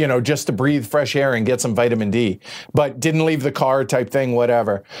and, just to breathe fresh air and get some vitamin D, but didn't leave the car type thing,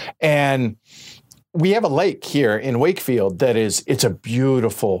 whatever. And we have a lake here in Wakefield it's a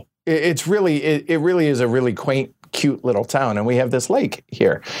beautiful, it really is a really quaint, cute little town, and we have this lake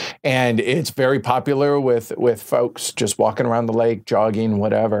here, and it's very popular with folks just walking around the lake, jogging,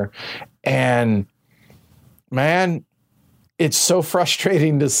 whatever. And man, it's so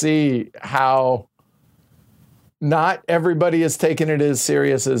frustrating to see how not everybody is taking it as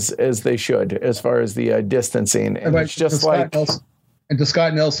serious as they should, as far as the distancing. And it's just like, And to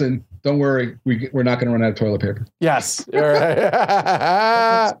Scott Nelson, don't worry, we're not going to run out of toilet paper. Yes. All right.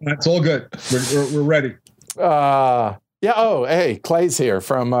 That's all good. We're ready. Yeah. Oh, hey, Clay's here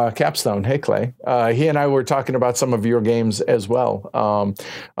from Capstone. Hey, Clay. He and I were talking about some of your games as well,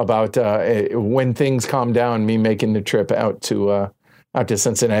 about when things calm down, me making the trip out to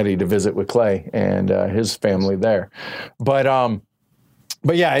Cincinnati to visit with Clay and his family there. But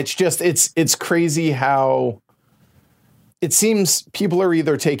yeah, it's crazy how it seems people are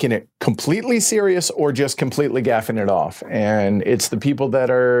either taking it completely serious or just completely gaffing it off. And it's the people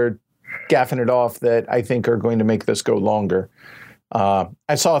that are gaffing it off that I think are going to make this go longer.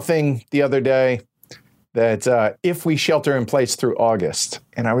 I saw a thing the other day that if we shelter in place through August,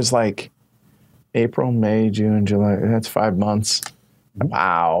 and I was like, April, May, June, July, that's 5 months.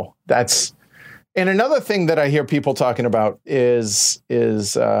 Wow. And another thing that I hear people talking about is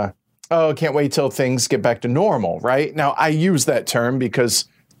can't wait till things get back to normal, right? Now, I use that term because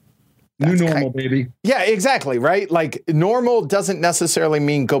new normal, baby. Yeah, exactly, right? Like normal doesn't necessarily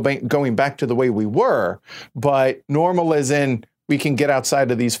mean going back to the way we were, but normal as in we can get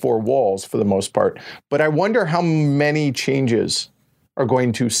outside of these four walls for the most part. But I wonder how many changes are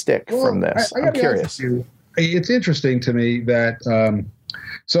going to stick from this. I'm curious. It's interesting to me that,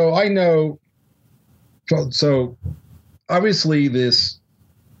 so I know, so obviously this,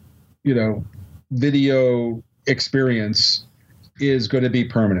 video experience is going to be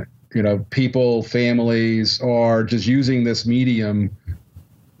permanent. People, families are just using this medium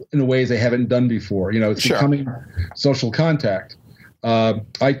in ways they haven't done before. It's becoming social contact.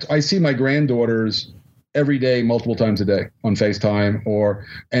 I see my granddaughters every day, multiple times a day on FaceTime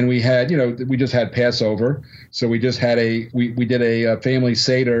and we had, we just had Passover. So we just had we did a family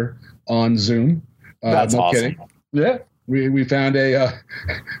Seder on Zoom. That's no awesome. Kidding. Yeah. We found a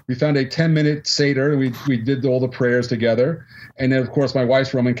 10-minute Seder. We did all the prayers together. And then of course my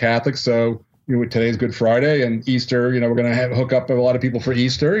wife's Roman Catholic. So, today's Good Friday and Easter, we're going to hook up a lot of people for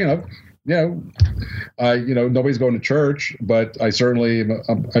Easter, nobody's going to church, but I certainly, we're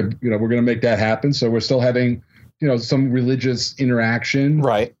going to make that happen. So we're still having, some religious interaction.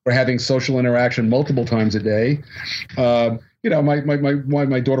 Right. We're having social interaction multiple times a day. My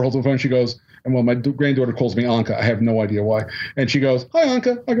daughter holds the phone. She goes, and my granddaughter calls me Anka. I have no idea why. And she goes, "Hi,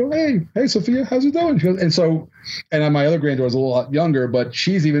 Anka." I go, Hey, Sophia, how's it going? She goes, and my other granddaughter's a little younger, but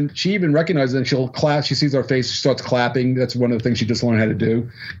she even recognizes it and she'll clap. She sees our face, she starts clapping. That's one of the things she just learned how to do,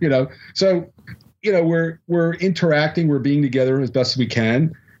 So, we're interacting, we're being together as best as we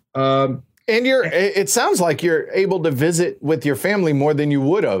can. And it sounds like you're able to visit with your family more than you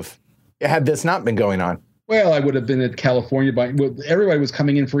would have had this not been going on. Well, I would have been in California, but everybody was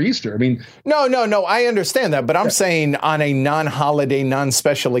coming in for Easter. I mean, no, I understand that, but I'm saying on a non-holiday,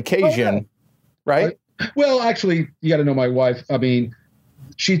 non-special occasion, right? Well, actually, you got to know my wife. I mean,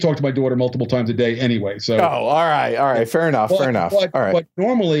 she talked to my daughter multiple times a day anyway. So, all right, fair enough. All right, but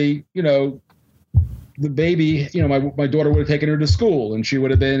normally, the baby, my daughter would have taken her to school and she would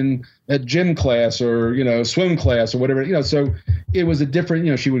have been at gym class or, swim class or whatever, so it was a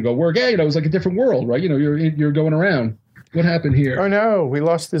different, she would go work. It was like a different world, right? You're going around. What happened here? Oh no, we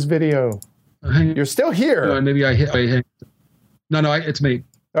lost this video. You're still here. No, maybe I hit. No, it's me.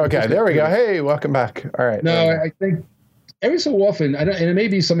 Okay, there we go. Hey, welcome back. All right. No, I think every so often, and it may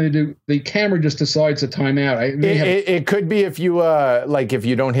be something to do, the camera just decides to time out. It could be if you if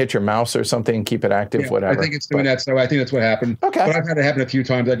you don't hit your mouse or something, keep it active, whatever. I think it's doing that, so I think that's what happened. Okay. But I've had it happen a few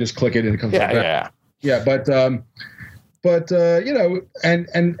times. I just click it and it comes back. Yeah, but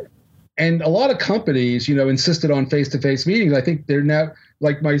and a lot of companies, insisted on face-to-face meetings. I think they're now,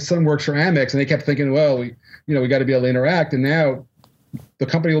 like my son works for Amex and they kept thinking, well, we got to be able to interact. And now the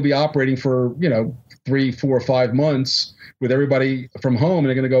company will be operating for, 3, 4, 5 months with everybody from home, and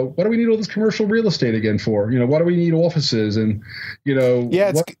they're going to go, what do we need all this commercial real estate again for? What do we need offices? And,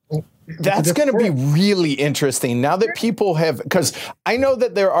 that's going to be really interesting now that people have, because I know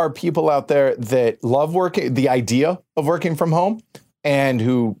that there are people out there that love the idea of working from home and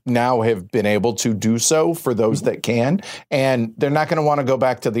who now have been able to do so for those that can, and they're not going to want to go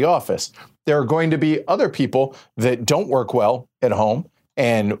back to the office. There are going to be other people that don't work well at home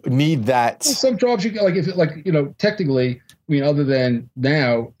and need that. Well, some jobs technically, other than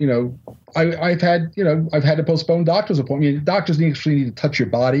now, I've had to postpone doctor's appointments. Doctors actually need to touch your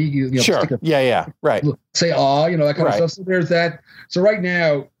body. Sure. Right. Say, that kind of stuff. So there's that. So right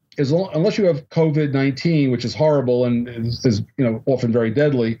now, unless you have COVID-19, which is horrible and is often very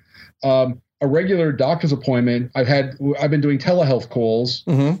deadly, a regular doctor's appointment, I've been doing telehealth calls.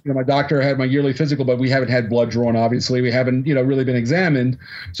 Mm-hmm. My doctor had my yearly physical, but we haven't had blood drawn. Obviously, we haven't really been examined.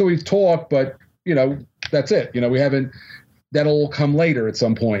 So we've talked, but that's it. We haven't. that'll come later at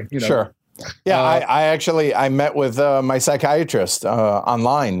some point. Sure. Yeah, I met with my psychiatrist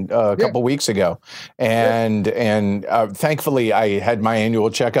online a couple weeks ago, and thankfully I had my annual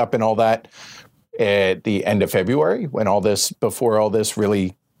checkup and all that at the end of February before all this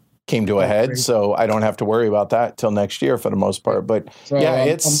really came to a head. Great. So I don't have to worry about that till next year for the most part. But so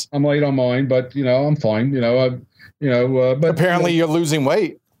I'm late on mine, but I'm fine. But apparently you're losing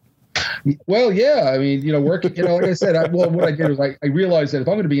weight. Well, yeah. I mean, work, like I said, what I did was I realized that if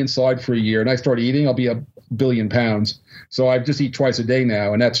I'm going to be inside for a year and I start eating, I'll be 1 billion pounds. So I just eat twice a day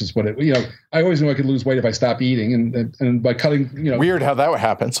now. And that's just what I always knew I could lose weight if I stopped eating and by cutting, Weird how that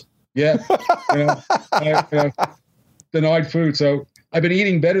happens. Yeah. I denied food. So I've been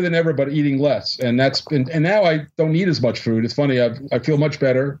eating better than ever, but eating less. And now I don't need as much food. It's funny. I feel much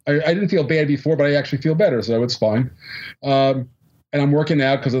better. I didn't feel bad before, but I actually feel better. So it's fine. And I'm working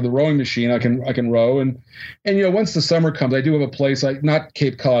out because of the rowing machine. I can row, and once the summer comes, I do have a place not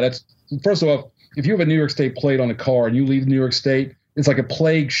Cape Cod. That's first of all, if you have a New York State plate on a car and you leave New York State, it's like a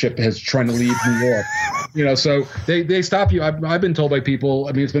plague ship trying to leave New York. So they stop you. I've been told by people.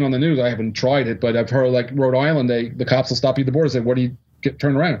 I mean, it's been on the news. I haven't tried it, but I've heard like Rhode Island, the cops will stop you at the border and say, "What do you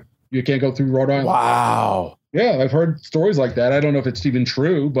turn around? You can't go through Rhode Island." Wow. Yeah, I've heard stories like that. I don't know if it's even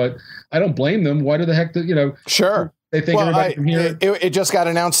true, but I don't blame them. Why do the heck Sure. They think everybody from here. It just got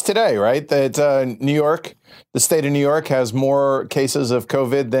announced today, right? That New York, the state of New York, has more cases of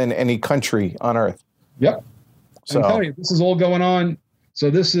COVID than any country on earth. Yep. So I'm telling you, this is all going on. So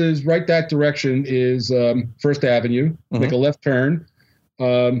this is right. That direction is First Avenue. Make a left turn.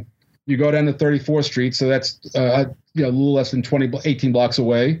 You go down to 34th Street. So that's a little less than 18 blocks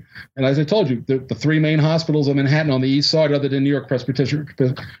away. And as I told you, the three main hospitals of Manhattan on the east side, other than New York Presbyterian,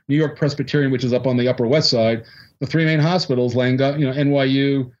 which is up on the Upper West Side. The three main hospitals,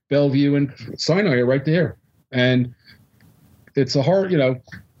 NYU, Bellevue, and Sinai are right there. And it's a hard,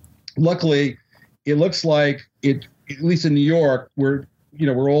 luckily it looks like it, at least in New York, we're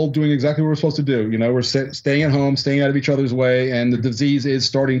all doing exactly what we're supposed to do. We're staying at home, staying out of each other's way. And the disease is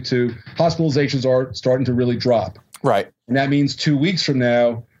hospitalizations are starting to really drop. Right. And that means 2 weeks from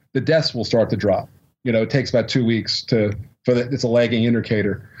now, the deaths will start to drop. It takes about 2 weeks it's a lagging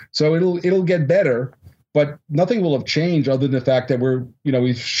indicator. So it'll get better. But nothing will have changed other than the fact that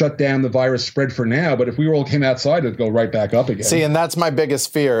we've shut down the virus spread for now. But if we all came outside, it'd go right back up again. See, and that's my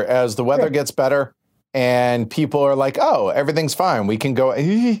biggest fear. As the weather gets better and people are like, oh, everything's fine, we can go.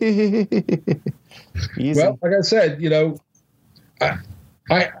 Easy. Well, like I said,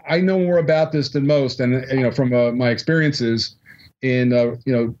 I know more about this than most. And, from my experiences in,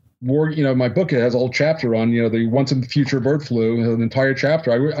 war, my book has a whole chapter on, the once and future bird flu, an entire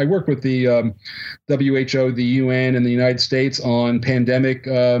chapter. I work with the WHO, the UN, and the United States on pandemic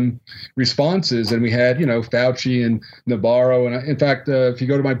responses. And we had, Fauci and Navarro. And in fact, if you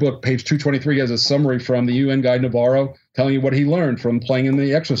go to my book, page 223 has a summary from the UN guy, Navarro, telling you what he learned from playing in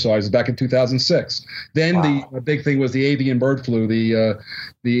the exercises back in 2006. Then the big thing was the avian bird flu, the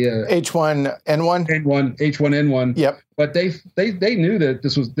H1N1. H1N1. Yep. But they knew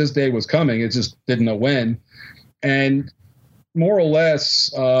that this day was coming. It just didn't know when. And more or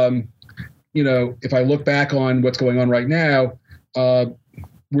less, if I look back on what's going on right now,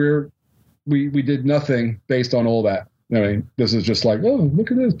 we did nothing based on all that. I mean, this is just like, oh,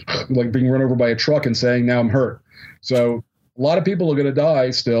 look at this, like being run over by a truck and saying, now I'm hurt. So a lot of people are going to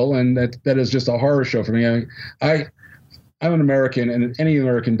die still, and that is just a horror show for me. I'm an American, and any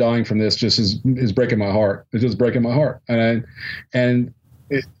American dying from this just is breaking my heart. It's just breaking my heart, and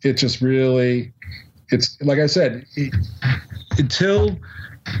it just really, it's like I said, until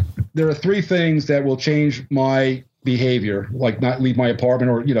there are three things that will change my behavior, like not leave my apartment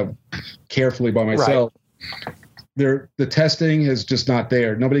or carefully by myself. Right. The testing is just not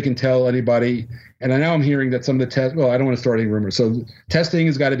there. Nobody can tell anybody. And I know I'm hearing that some of the tests, well, I don't want to start any rumors. So testing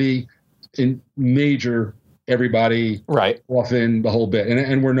has got to be in major, everybody, right, often the whole bit.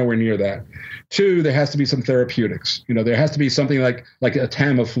 And we're nowhere near that. Two, there has to be some therapeutics. There has to be something like a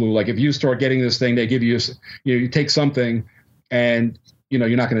Tamiflu. Like if you start getting this thing, they give you, you take something and, you're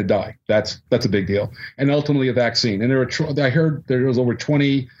not going to die. That's a big deal. And ultimately a vaccine. And I heard there was over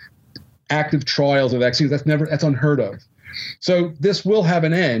 20 active trials of vaccines. That's unheard of. So this will have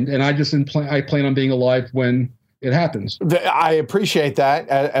an end, and I plan on being alive when it happens. I appreciate that.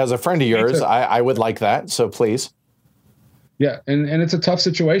 As a friend of yours, I would like that. So please. Yeah, and it's a tough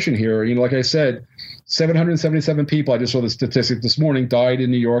situation here. Like I said, 777 people, I just saw the statistic this morning, died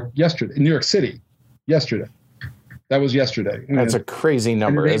in New York City yesterday. That was yesterday. That's a crazy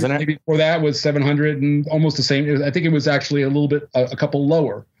number, isn't it? Maybe before that was 700 and almost the same. I think it was actually a little bit, a couple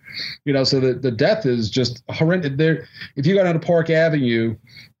lower. So the death is just horrendous. There, if you go down to Park Avenue,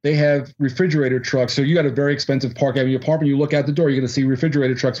 they have refrigerator trucks. So you got a very expensive Park Avenue apartment. You look out the door, you're going to see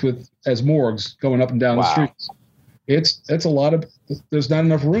refrigerator trucks as morgues going up and down the streets. It's a lot of. There's not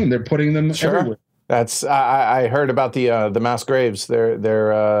enough room. They're putting them everywhere. That's I heard about the mass graves. They're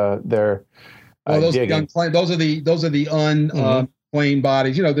those are the unclaimed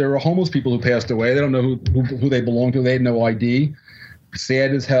bodies. There are homeless people who passed away. They don't know who they belong to. They had no ID.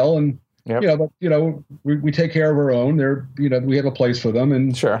 Sad as hell. And we take care of our own. We have a place for them.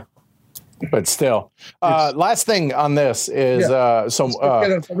 And sure. But still, last thing on this is let's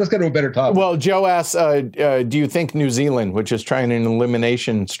get to a better topic. Well, Joe asks, do you think New Zealand, which is trying an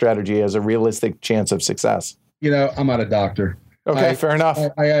elimination strategy, has a realistic chance of success? I'm not a doctor. Okay, fair enough.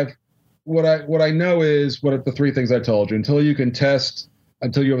 I have what I know is what the three things I told you. Until you can test,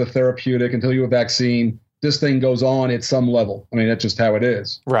 until you have a therapeutic, until you have a vaccine, this thing goes on at some level. I mean, that's just how it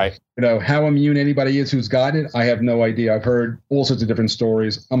is. Right. How immune anybody is who's gotten it, I have no idea. I've heard all sorts of different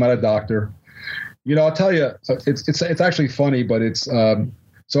stories. I'm not a doctor. I'll tell you, it's actually funny, but it's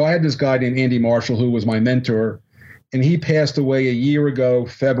so I had this guy named Andy Marshall who was my mentor, and he passed away a year ago,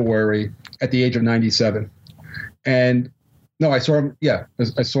 February, at the age of 97. And no, I saw him. Yeah,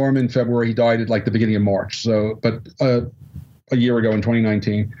 I saw him in February. He died at like the beginning of March. So, but a year ago in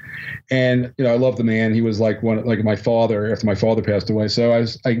 2019. And, I love the man. He was like my father after my father passed away. So I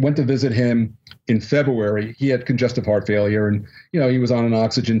went to visit him in February. He had congestive heart failure, and, he was on an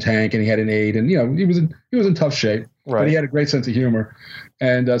oxygen tank, and he had an aid, and, he was in tough shape, right. But he had a great sense of humor.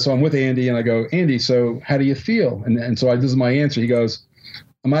 And so I'm with Andy, and I go, Andy, so how do you feel? And so this is my answer. He goes,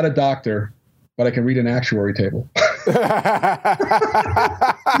 I'm not a doctor, but I can read an actuary table.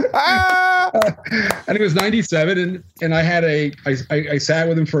 And he was 97, and I sat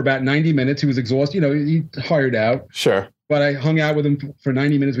with him for about 90 minutes. He was exhausted. He hired out. Sure. But I hung out with him for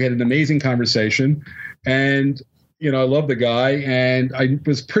 90 minutes. We had an amazing conversation, and I love the guy, and I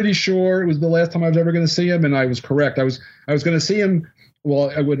was pretty sure it was the last time I was ever going to see him, and I was correct. I was going to see him.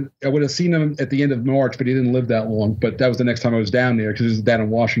 Well, I would have seen him at the end of March, but he didn't live that long. But that was the next time I was down there because he was down in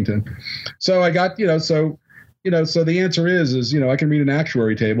Washington. So I got so the answer is I can read an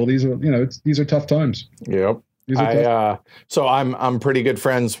actuary table. These are tough times. Yep. So I'm pretty good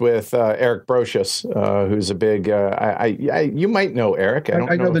friends with Eric Brocious, who's a big. You might know Eric.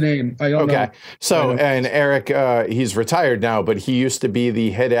 I know the name. I don't know. So and Eric, he's retired now, but he used to be the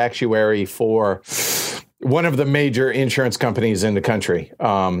head actuary for one of the major insurance companies in the country,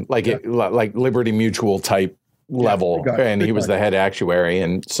 like Liberty Mutual type level, and he was the head actuary.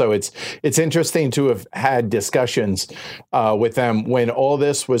 And so it's interesting to have had discussions with them when all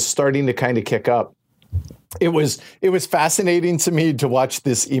this was starting to kind of kick up. It was fascinating to me to watch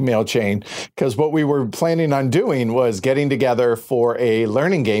this email chain, because what we were planning on doing was getting together for a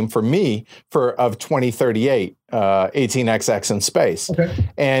learning game for me of 2038, 18XX in space. Okay.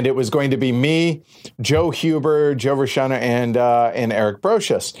 And it was going to be me, Joe Huber, Joe Rashana, and Eric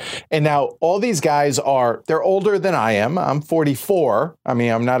Brocious. And now all these guys they're older than I am. I'm 44. I mean,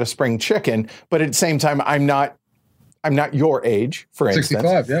 I'm not a spring chicken, but at the same time, I'm not your age, for instance.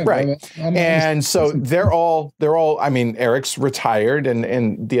 65, yeah. Right. And so they're all, I mean, Eric's retired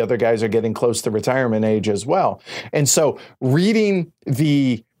and the other guys are getting close to retirement age as well. And so reading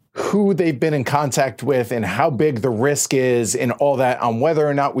who they've been in contact with and how big the risk is and all that on whether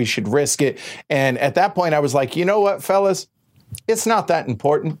or not we should risk it. And at that point, I was like, you know what, fellas, it's not that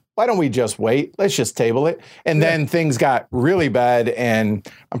important. Why don't we just wait? Let's just table it. And then things got really bad, and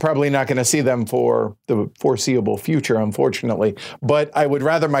I'm probably not going to see them for the foreseeable future, unfortunately. But I would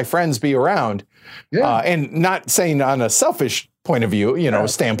rather my friends be around, and not saying on a selfish point of view,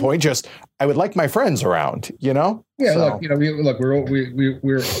 standpoint, just I would like my friends around, Yeah, so. Look,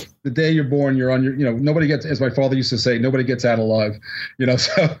 we're the day you're born, you're on your, nobody gets, as my father used to say, nobody gets out alive,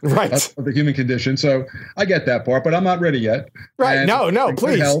 so right. That's the human condition. So I get that part, but I'm not ready yet. Right. And no,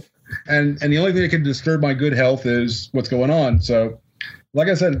 please. Health, and the only thing that can disturb my good health is what's going on. So like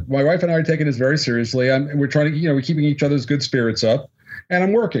I said, my wife and I are taking this very seriously. We're trying to, we're keeping each other's good spirits up. And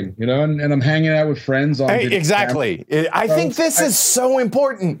I'm working, and I'm hanging out with friends on. Exactly. I think this is so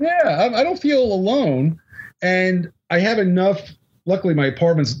important. Yeah, I don't feel alone, and I have enough. Luckily, my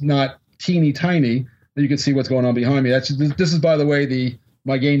apartment's not teeny tiny that you can see what's going on behind me. This is, by the way,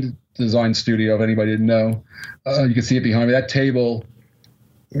 my game design studio. If anybody didn't know, you can see it behind me. That table.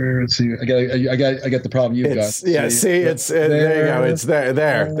 Let's see. I get the problem you've got. Yeah. See, it's there you go. It's there.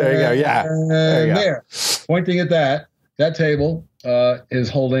 There you go. Yeah. There you go. There. Pointing at that table. Is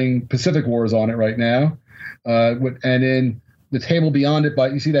holding Pacific Wars on it right now. And then the table beyond it,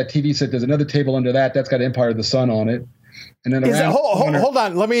 you see that TV set, there's another table under that. That's got Empire of the Sun on it. And then hold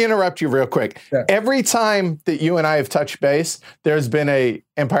on. Let me interrupt you real quick. Yeah. Every time that you and I have touched base, there's been a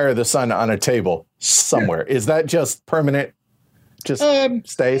Empire of the Sun on a table somewhere. Yeah. Is that just permanent? Just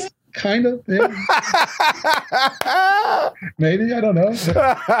stays? Kind of. Yeah. Maybe. I don't know.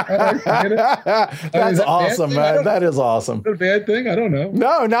 That's awesome, man. That is awesome. Is it a bad thing? I don't know.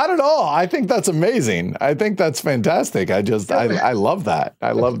 No, not at all. I think that's amazing. I think that's fantastic. I love that.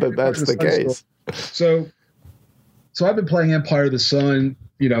 I love that that's the case. So I've been playing Empire of the Sun,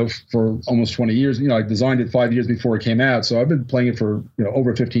 for almost 20 years. I designed it 5 years before it came out. So I've been playing it for,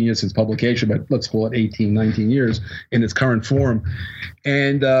 over 15 years since publication, but let's call it 18, 19 years in its current form.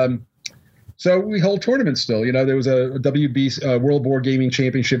 And so we hold tournaments still. There was a WB World Board Gaming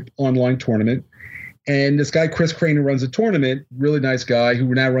Championship online tournament. And this guy, Chris Crane, who runs the tournament, really nice guy who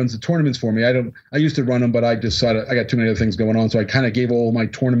now runs the tournaments for me. I used to run them, but I decided I got too many other things going on. So I kind of gave all my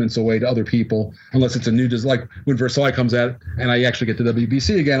tournaments away to other people, unless it's a new, like when Versailles comes out and I actually get the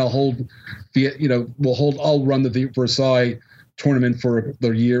WBC again, I'll run the Versailles tournament for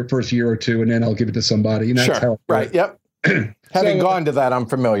the first year or two, and then I'll give it to somebody. And that's sure. Right. Yep. Having gone to that, I'm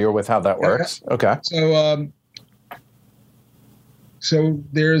familiar with how that works. Okay. So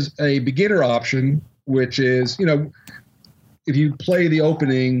there's a beginner option, which is, if you play the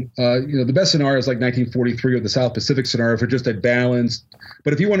opening, the best scenario is like 1943 or the South Pacific scenario for just a balanced.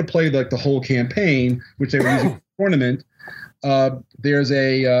 But if you want to play like the whole campaign, which they were using for the tournament, there's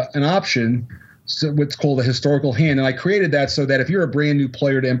an option, what's called a historical hand. And I created that so that if you're a brand new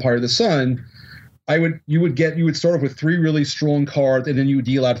player to Empire of the Sun, you would start off with 3 really strong cards, and then you would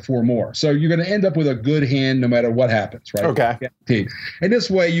deal out 4 more. So you're going to end up with a good hand no matter what happens, right? Okay. And this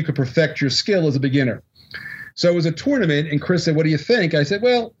way you could perfect your skill as a beginner. So it was a tournament, and Chris said, "What do you think?" I said,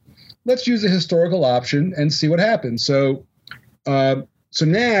 "Well, let's use the historical option and see what happens." So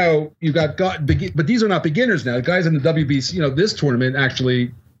now you've got but these are not beginners now. The guys in the WBC, this tournament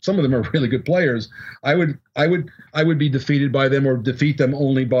actually. Some of them are really good players. I would be defeated by them or defeat them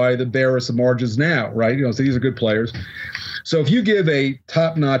only by the barest of margins now, right? So these are good players. So if you give a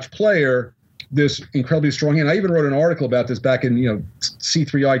top-notch player this incredibly strong hand, I even wrote an article about this back in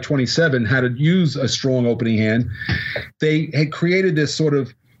C3I 27, how to use a strong opening hand. They had created this sort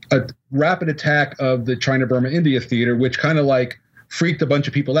of a rapid attack of the China-Burma-India theater, which kind of like freaked a bunch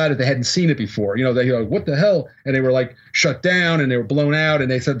of people out if they hadn't seen it before. They go, "What the hell?" And they were like shut down and they were blown out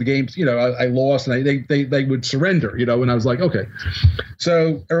and they said the game's, I lost, and they would surrender, and I was like, okay.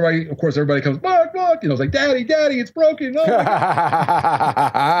 So everybody comes, "Mark," I was like, Daddy, it's broken. Oh,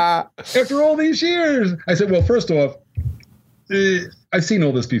 after all these years. I said, well, first off, I've seen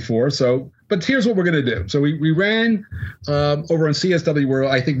all this before, but here's what we're going to do. So we ran over on CSW, where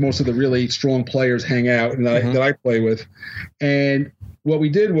I think most of the really strong players hang out and that I play with. And what we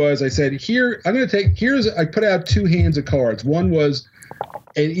did was I said, I put out 2 hands of cards. One was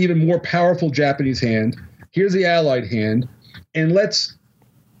an even more powerful Japanese hand. Here's the Allied hand. And let's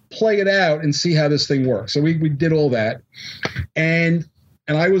play it out and see how this thing works. So we did all that. And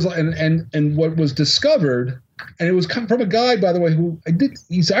I was, and what was discovered, and it was from a guy, by the way,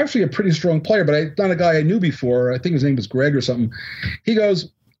 he's actually a pretty strong player, but not a guy I knew before. I think his name was Greg or something. He goes,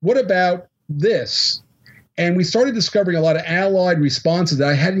 "What about this?" And we started discovering a lot of allied responses that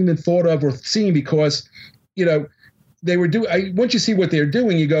I hadn't even thought of or seen, because, they were once you see what they're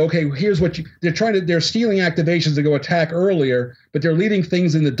doing, you go, okay, here's what they're stealing activations to go attack earlier, but they're leaving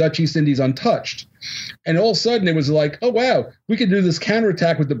things in the Dutch East Indies untouched. And all of a sudden it was like, oh, wow, we could do this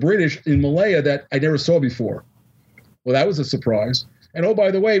counterattack with the British in Malaya that I never saw before. Well, that was a surprise. And oh,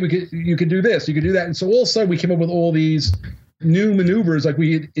 by the way, you could do this, you could do that. And so all of a sudden we came up with all these new maneuvers, like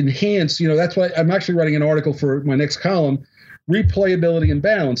we enhanced, that's why I'm actually writing an article for my next column, replayability and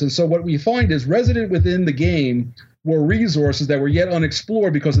balance. And so what we find is resident within the game were resources that were yet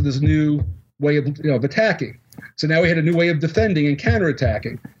unexplored because of this new way of attacking. So now we had a new way of defending and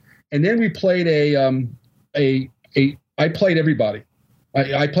counterattacking. And then we played I played everybody.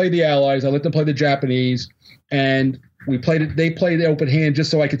 I played the Allies, I let them play the Japanese, and they played the open hand just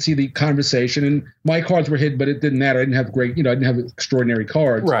so I could see the conversation. And my cards were hidden, but it didn't matter. I didn't have I didn't have extraordinary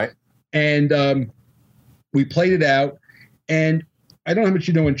cards. Right. And we played it out. And I don't know how much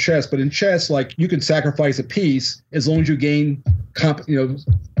you know in chess, but in chess, like, you can sacrifice a piece as long as you gain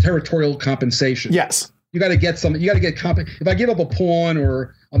territorial compensation. Yes. You got to get something. You got to get if I give up a pawn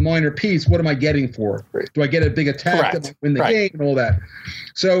or a minor piece, what am I getting for? Do I get a big attack that might win the game and all that?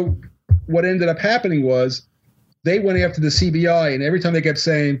 So what ended up happening was they went after the CBI, and every time they kept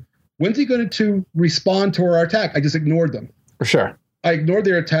saying, "When's he going to respond to our attack?" I just ignored them. For sure. I ignored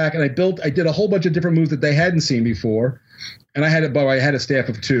their attack, and I did a whole bunch of different moves that they hadn't seen before. And I had a staff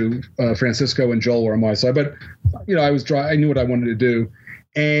of two, Francisco and Joel were on my side. But I knew what I wanted to do.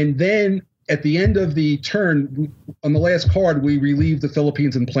 And then at the end of the turn, on the last card, we relieved the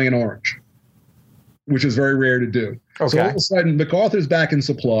Philippines in plain orange, which is very rare to do. Okay. So all of a sudden, MacArthur's back in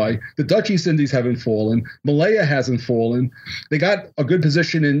supply. The Dutch East Indies haven't fallen. Malaya hasn't fallen. They got a good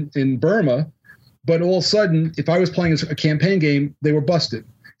position in Burma. But all of a sudden, if I was playing a campaign game, they were busted.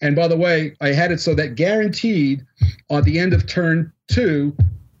 And by the way, I had it so that guaranteed at the end of turn 2,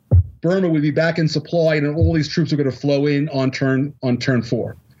 Burma would be back in supply, and all these troops were going to flow in on turn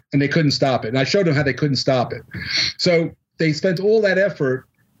 4. And they couldn't stop it. And I showed them how they couldn't stop it. So they spent all that effort,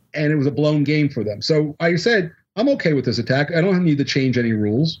 and it was a blown game for them. So I said, I'm okay with this attack. I don't need to change any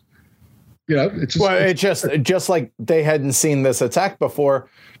rules. It's just like they hadn't seen this attack before.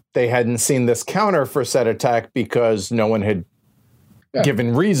 They hadn't seen this counter for said attack because no one had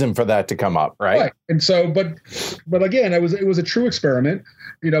given reason for that to come up, right? And so, but again, it was a true experiment.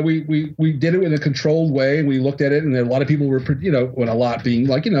 We did it in a controlled way, and we looked at it, and a lot of people were, when a lot being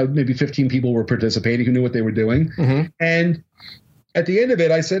like, maybe 15 people were participating who knew what they were doing. Mm-hmm. And at the end of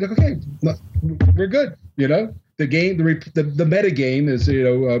it, I said, okay, we're good. The game, the meta game, as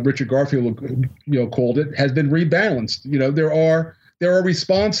Richard Garfield called it, has been rebalanced. There are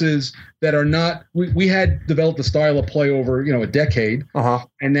responses that are not. We had developed a style of play over a decade,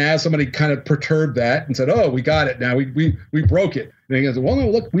 and now somebody kind of perturbed that and said, "Oh, we got it now. We broke it." And he goes, "Well, no,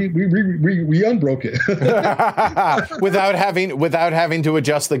 look, we unbroke it without having to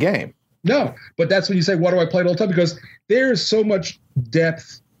adjust the game." No, but that's when you say, "Why do I play it all the time?" Because there is so much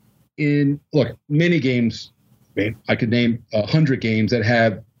depth in mini games. I could name 100 games that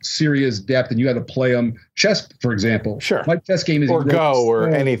have serious depth, and you had to play them. Chess, for example. Sure. My chess game is or Go or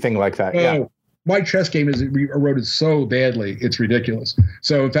anything like that. Yeah. My chess game is eroded so badly, it's ridiculous.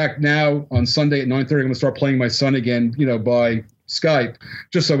 So in fact, now on Sunday at 9:30, I'm going to start playing my son again, by Skype,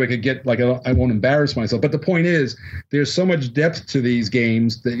 just so we could get I won't embarrass myself. But the point is, there's so much depth to these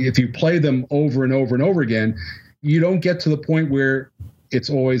games that if you play them over and over and over again, you don't get to the point where it's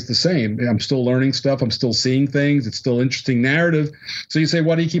always the same. I'm still learning stuff. I'm still seeing things. It's still interesting narrative. So you say,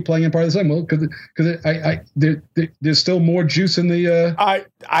 why do you keep playing Empire of the Sun? Well, because there's still more juice in the.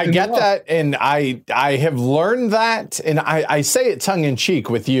 I get that, and I have learned that, and I say it tongue in cheek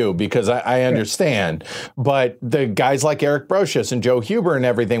with you because I understand. Yeah. But the guys like Eric Brocious and Joe Huber and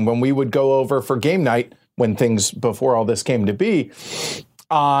everything, when we would go over for game night, before all this came to be,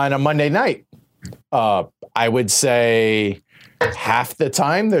 on a Monday night, I would say half the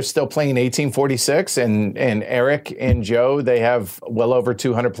time they're still playing 1846, and Eric and Joe, they have well over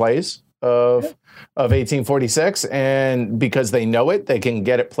 200 plays of 1846, and because they know it, they can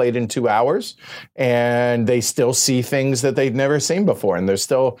get it played in 2 hours, and they still see things that they've never seen before, and there's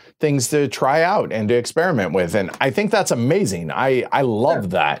still things to try out and to experiment with, and I think that's amazing. I love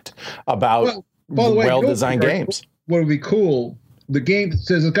that about well-designed games. What would be cool, the game,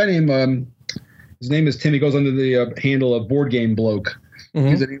 there's a guy named his name is Tim. He goes under the handle of Board Game Bloke. Mm-hmm.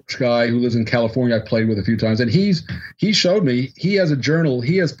 He's an English guy who lives in California. I've played with a few times, and he showed me he has a journal.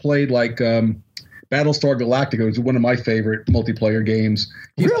 He has played Battlestar Galactica, which is one of my favorite multiplayer games.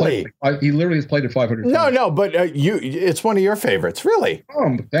 He literally has played it 500 times. No, but it's one of your favorites, really.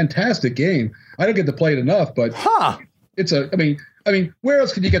 Oh, fantastic game. I don't get to play it enough, but it's I mean, where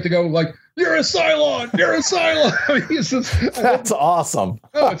else could you get to go? You're a Cylon. You're a Cylon. It's just, that's awesome.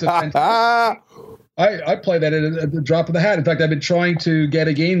 Oh, it's a fantastic. I play that at the drop of the hat. In fact, I've been trying to get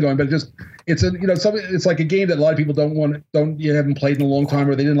a game going, but it's like a game that a lot of people haven't played in a long time,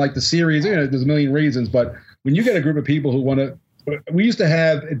 or they didn't like the series. There's a million reasons, but when you get a group of people who want to, we used to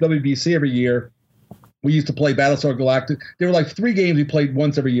have at WBC every year. We used to play Battlestar Galactica. There were 3 games we played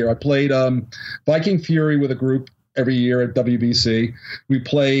once every year. I played Viking Fury with a group every year at WBC. We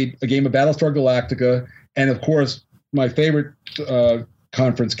played a game of Battlestar Galactica, and of course, my favorite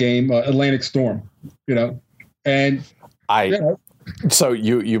conference game, Atlantic Storm. And so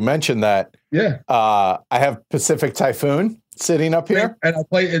you mentioned that. Yeah. I have Pacific Typhoon sitting up here, and I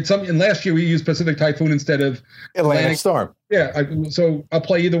play and last year we used Pacific Typhoon instead of Atlantic Storm. Yeah. So I'll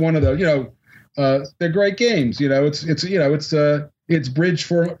play either one of those. They're great games. It's bridge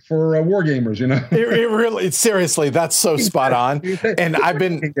for war gamers, It really, seriously, that's so spot on. And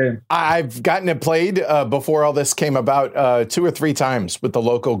I've gotten it played before all this came about 2 or 3 times with the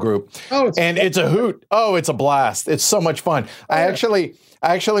local group. It's a hoot. Oh, it's a blast. It's so much fun. I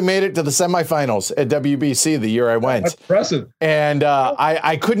actually made it to the semifinals at WBC the year I went. That's impressive. And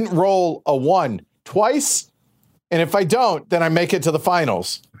I couldn't roll a 1 twice. And if I don't, then I make it to the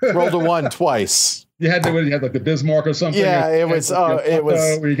finals. Rolled a 1 twice. You had like the Bismarck or something. Yeah, it was. It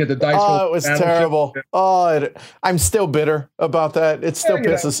was where you get the dice. Oh, it was terrible. I'm still bitter about that. It still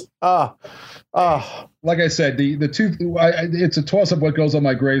pisses. Like I said, the two. It's a toss up. What goes on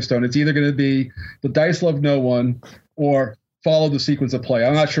my gravestone? It's either going to be the dice love no one or follow the sequence of play.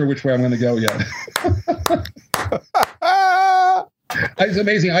 I'm not sure which way I'm going to go yet. It's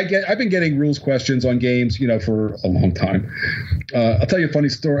amazing. I've been getting rules questions on games, for a long time. I'll tell you a funny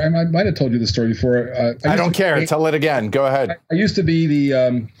story. I might have told you this story before. I don't care. Tell it again. Go ahead. I used to be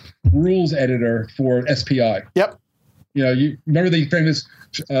the rules editor for SPI. Yep. You remember the famous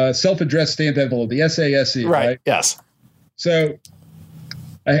self-addressed stamped envelope, the SASE, right? Yes. So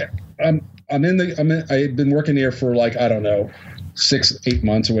I've been working there for 6-8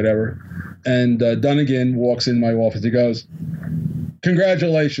 months or whatever. And Dunnigan walks in my office. He goes,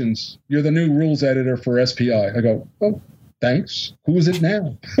 "Congratulations, you're the new rules editor for SPI." I go, "Oh, thanks. Who is it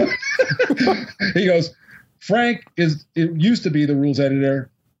now?" He goes, "Frank used to be the rules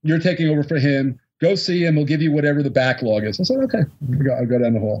editor. You're taking over for him. Go see him. He'll give you whatever the backlog is." I said, "Okay." I'll go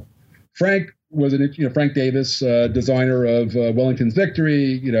down the hall. Frank was Frank Davis, designer of Wellington's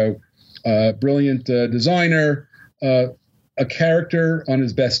Victory. Brilliant designer. A character on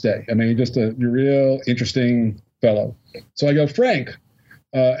his best day. I mean, just a real interesting fellow. So I go, "Frank,"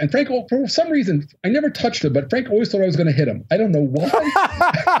 and Frank, for some reason, I never touched him, but Frank always thought I was going to hit him. I don't know why.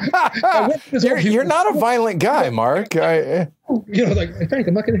 You're not a violent guy, Mark. Frank,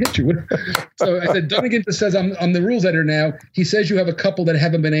 I'm not going to hit you. So I said, "Dunnigan just says I'm the rules editor now. He says you have a couple that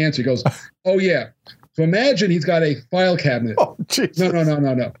haven't been answered." He goes, "Oh yeah." So imagine he's got a file cabinet. Oh, Jesus.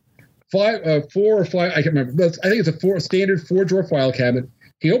 No. 4 or 5, I can't remember. I think it's a standard 4-drawer file cabinet.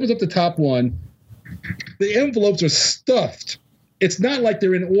 He opens up the top one. The envelopes are stuffed. It's not like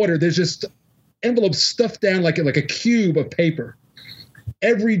they're in order. There's just envelopes stuffed down like a cube of paper.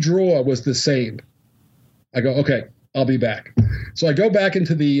 Every drawer was the same. I go, "Okay, I'll be back." So I go back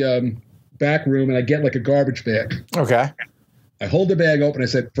into the back room and I get a garbage bag. Okay. I hold the bag open. I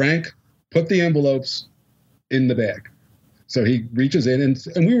said, "Frank, put the envelopes in the bag." So he reaches in and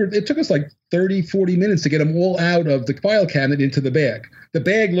it took us 30, 40 minutes to get them all out of the file cabinet into the bag. The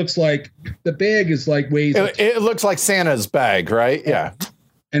bag weighs. It looks like Santa's bag, right? Yeah.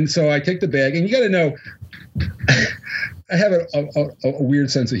 And so I take the bag, and you got to know, I have a weird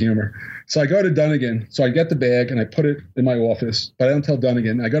sense of humor. So I go to Dunnigan. So I get the bag and I put it in my office, but I don't tell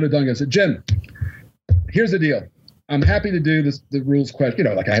Dunnigan. I go to Dunnigan. I said, "Jim, here's the deal. I'm happy to do the rules question.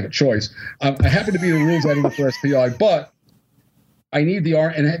 I have a choice. I'm happy to be the rules editor for SPI, but I need the R."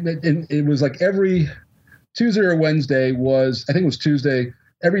 And it was every Tuesday or Wednesday I think it was Tuesday.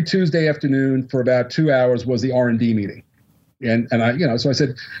 Every Tuesday afternoon for about 2 hours was the R&D meeting, and so I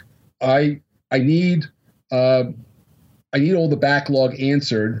said, I need all the backlog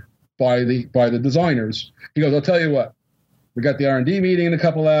answered by the designers. He goes, "I'll tell you what, we got the R&D meeting in a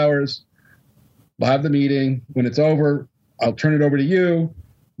couple hours. We'll have the meeting. When it's over, I'll turn it over to you.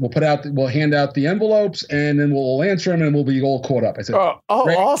 We'll hand out the envelopes, and then we'll all answer them, and we'll be all caught up." I said, "Oh,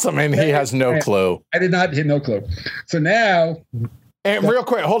 awesome!" And he has no clue. I did not hit no clue. So now, and real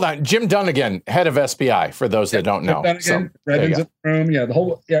quick, hold on, Jim Dunnigan, head of SPI, for those that don't know. Dunnigan, Redmond's in the room. Yeah, the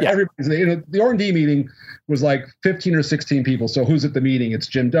whole everybody's. The R&D meeting was 15 or 16 people. So who's at the meeting? It's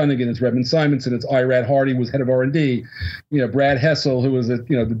Jim Dunnigan, it's Redmond Simonson, it's Irad Hardy, who was head of R&D. Brad Hessel, who was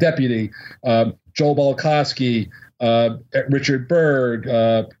the deputy. Joel Balakowski. Richard Berg,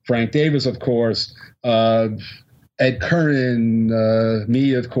 Frank Davis, of course, Ed Kernan,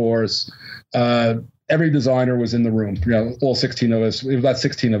 me, of course. Every designer was in the room. All 16 of us. It was about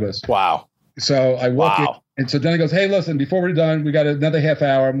 16 of us. Wow. So I walk in, and so then he goes, "Hey, listen, before we're done, we got another half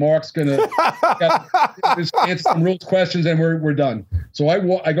hour. Mark's gonna just answer some rules questions, and we're done." So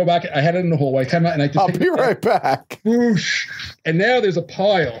I go back. I had it in the hallway. I come out, and I'll be right back. Whoosh, and now there's a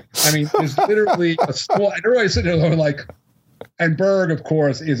pile. I mean, there's literally a small. And everybody's sitting there going and Berg, of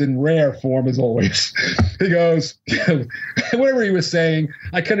course, is in rare form as always. He goes, whatever he was saying,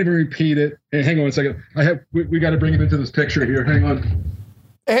 I couldn't even repeat it. And hang on a second. We got to bring him into this picture here. Hang on.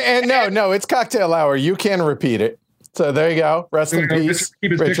 And no, it's cocktail hour. You can repeat it. So there you go. Rest in peace,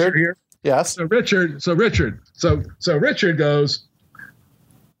 keep his picture here. Yes. So Richard goes,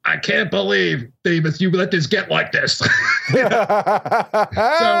 "I can't believe, Davis, you let this get like this."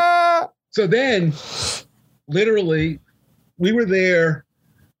 so then, literally, we were there.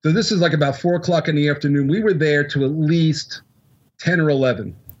 So this is about 4:00 in the afternoon. We were there to at least 10 or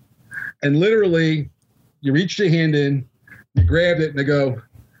 11. And literally, you reached your hand in, you grabbed it, and they go,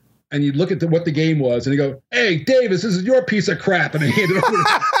 and you look at what the game was, and you go, "Hey, Davis, this is your piece of crap," and I hand it over. And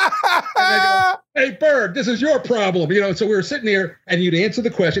I go, hey, Berg, this is your problem. So we were sitting there, and you'd answer the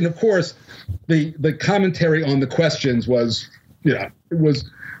question. Of course, the commentary on the questions was, it was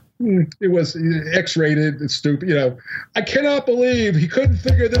X-rated, it's stupid. I cannot believe he couldn't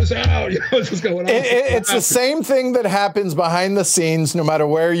figure this out. What's just going on? It's the same thing that happens behind the scenes, no matter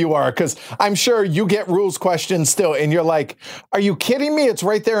where you are. Because I'm sure you get rules questions still, and you're like, "Are you kidding me? It's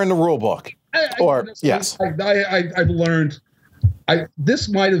right there in the rule book." Yes, I've learned. This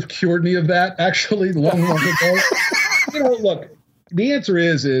might have cured me of that actually long ago. Look, the answer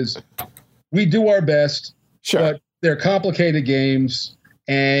is we do our best, sure, but they're complicated games.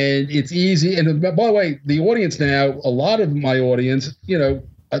 And it's easy. And by the way, the audience now, a lot of my audience,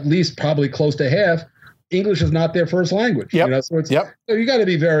 at least probably close to half, English is not their first language. Yep. So you got to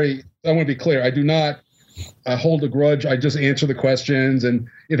be I want to be clear. I do not hold a grudge. I just answer the questions. And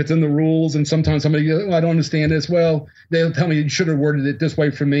if it's in the rules and sometimes somebody goes, I don't understand this. Well, they'll tell me you should have worded it this way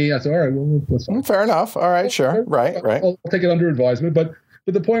for me. I say, all right, well, that's fine. Fair enough. All right, sure. Right. I'll take it under advisement. But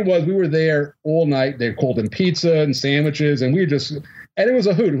the point was we were there all night. They called in pizza and sandwiches. And and it was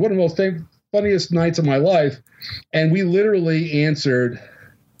a hoot. One of the most funniest nights of my life. And we literally answered,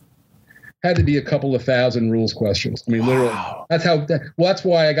 had to be a couple of thousand rules questions. I mean, literally. That's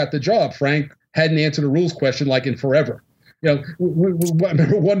why I got the job. Frank hadn't answered a rules question like in forever. I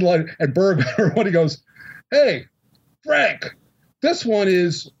remember one line at Berg, when he goes, "Hey, Frank, this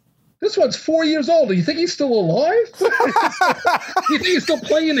one's 4 years old. Do you think he's still alive? Do you think he's still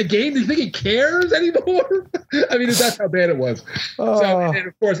playing the game? Do you think he cares anymore?" I mean, that's how bad it was. So, and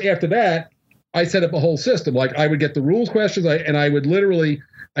of course, after that, I set up a whole system. Like I would get the rules questions, and I would literally,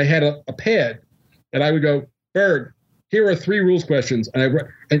 I had a pad, and I would go, "Berg, here are 3 rules questions, and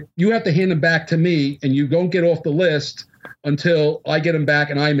you have to hand them back to me, and you don't get off the list until I get them back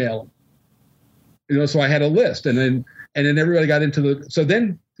and I mail them." So I had a list, and then everybody got into so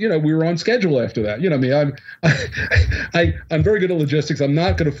then, we were on schedule after that. I'm very good at logistics. I'm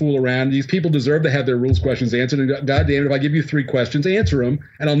not going to fool around. These people deserve to have their rules questions answered. And goddamn, if I give you 3 questions, answer them,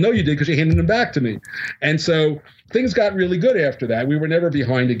 and I'll know you did because you handed them back to me. And so things got really good after that. We were never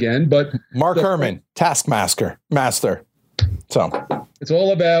behind again. But Mark Herman, taskmaster. So it's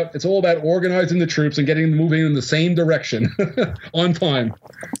all about organizing the troops and getting them moving in the same direction on time.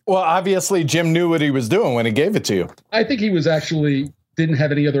 Well, obviously, Jim knew what he was doing when he gave it to you. I think he was didn't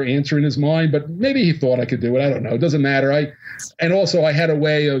have any other answer in his mind, but maybe he thought I could do it. I don't know. It doesn't matter. I had a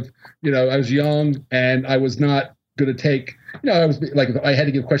way of, I was young and I was not going to take, I was like, if I had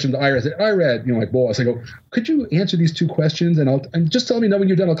to give questions to Ira, I said, Ira, my boss, I go, "Could you answer these 2 questions? And just tell me when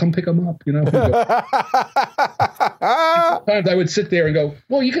you're done, I'll come pick them up, Sometimes I would sit there and go,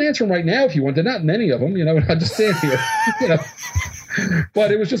 "Well, you can answer them right now if you want. They're not many of them, and I just stand here,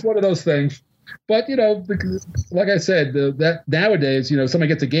 But it was just one of those things. But, like I said, that nowadays, somebody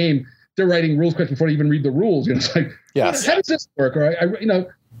gets a game, they're writing rules questions before they even read the rules. It's like, yes. How does this work? Or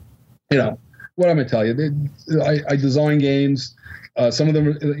what I'm going to tell you, I design games. Some of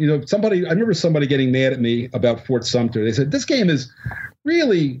them, I remember somebody getting mad at me about Fort Sumter. They said, this game is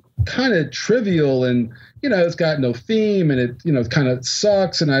really kind of trivial and, it's got no theme and it kind of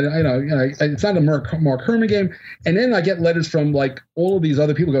sucks. And it's not a Mark Herman game. And then I get letters from like all of these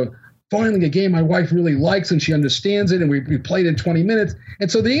other people go, "Finally a game my wife really likes and she understands it. And we played in 20 minutes.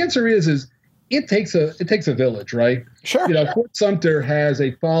 And so the answer is it takes a village, right? Sure. Fort Sumter has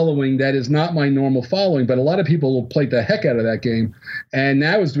a following that is not my normal following, but a lot of people will play the heck out of that game. And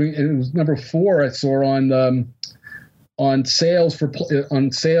now it was number 4 I saw on sales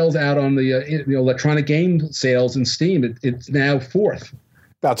out on the electronic game sales in Steam. It's now 4th.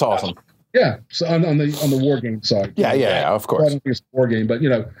 That's awesome. Yeah, so on the war game side. Yeah, of course. I don't think it's a war game, but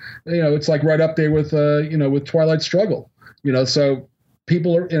it's like right up there with with Twilight Struggle. So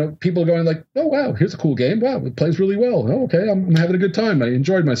people are going like, "Oh wow, here's a cool game. Wow, it plays really well. Oh, okay, I'm having a good time. I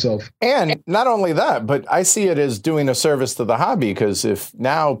enjoyed myself." And not only that, but I see it as doing a service to the hobby, because if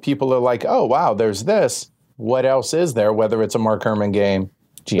now people are like, "Oh wow, there's this. What else is there?" Whether it's a Mark Herman game,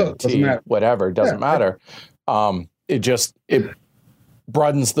 GMT, whatever, doesn't matter. It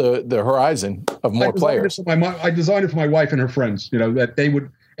broadens the horizon of more players. I designed it for my wife and her friends, that they would,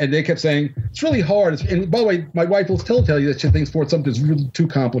 and they kept saying, "It's really hard." And by the way, my wife will still tell you that she thinks Fort Sumter is really too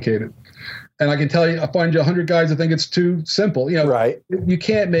complicated. And I can tell you, I find you 100 guys that think it's too simple. Right. You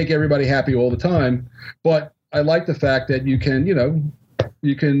can't make everybody happy all the time, but I like the fact that you can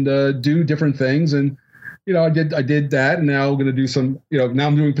do different things. And, I did that, and now I'm going to do some, now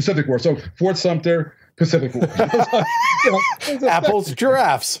I'm doing Pacific War. So Fort Sumter, Pacific War. Apples,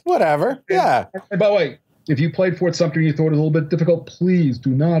 giraffes, whatever. Yeah. And by the way, if you played Fort Sumter and you thought it was a little bit difficult, please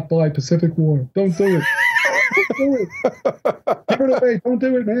do not buy Pacific War. Don't do it. do it. Give it away. Don't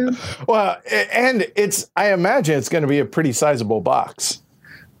do it, man. Well, and I imagine it's going to be a pretty sizable box.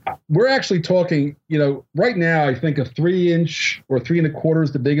 We're actually talking, right now, I think a 3-inch or 3 1/4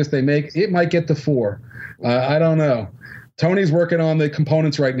 is the biggest they make. It might get to 4. I don't know. Tony's working on the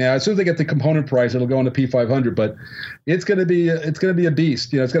components right now. As soon as they get the component price, it'll go on the P500. But it's going to be a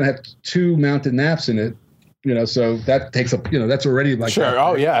beast. It's going to have 2 mounted naps in it. So that takes up. That's already like sure.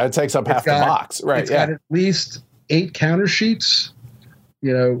 Oh yeah, it takes up half the box. Right. It's got at least 8 counter sheets.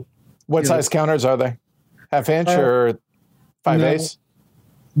 What size counters are they? 1/2 inch or 5/8?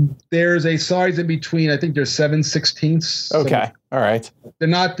 There's a size in between. I think they're 7/16. Okay. All right. They're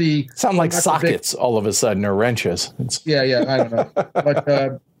not the sound like sockets all of a sudden or wrenches. Yeah. I don't know, but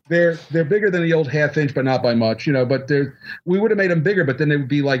they're bigger than the old 1/2 inch, but not by much. But we would have made them bigger, but then it would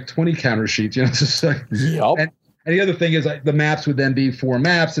be like 20 counter sheets. Just like, yep. And the other thing is the maps would then be 4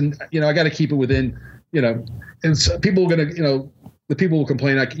 maps, and I got to keep it within. And so people are gonna the people will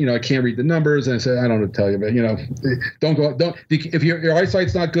complain, I can't read the numbers, and I said, I don't know what to tell you, but if your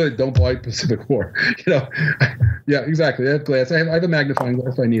eyesight's not good, don't buy Pacific War. Yeah, exactly. I have glass. I have a magnifying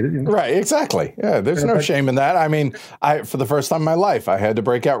glass if I need it. Right, exactly. Yeah, there's no shame in that. I mean, for the first time in my life, I had to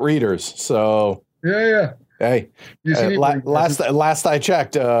break out readers. So yeah. Hey, last I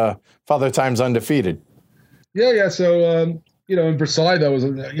checked, Father Time's undefeated. Yeah. So in Versailles, though,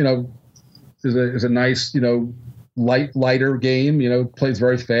 is a nice lighter game, plays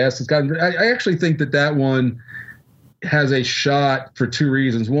very fast. I actually think that one has a shot for 2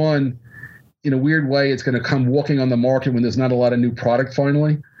 reasons. One, in a weird way, it's going to come walking on the market when there's not a lot of new product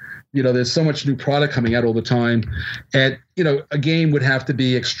finally. There's so much new product coming out all the time. And, a game would have to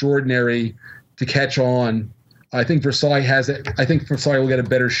be extraordinary to catch on. I think Versailles has it. I think Versailles will get a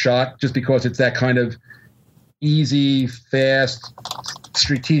better shot just because it's that kind of easy, fast,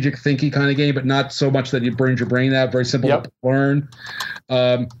 strategic thinky kind of game, but not so much that it burns your brain out. Very simple to learn.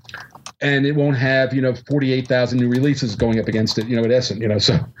 And it won't have, 48,000 new releases going up against it, at Essen,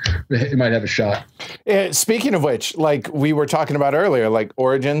 so it might have a shot. Speaking of which, like we were talking about earlier, like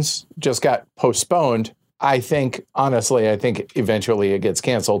Origins just got postponed. I think eventually it gets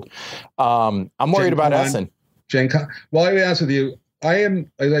canceled. I'm worried about Essen. Gen Con. Well, I'll be honest with you.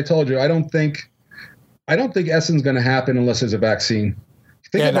 As I told you, I don't think Essen's going to happen unless there's a vaccine.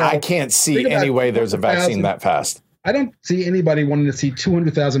 I can't see any way there's a vaccine that fast. I don't see anybody wanting to see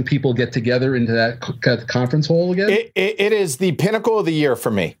 200,000 people get together into that conference hall again. It is the pinnacle of the year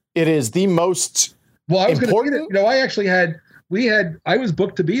for me. It is the most important. I was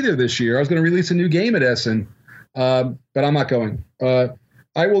booked to be there this year. I was going to release a new game at Essen, but I'm not going. I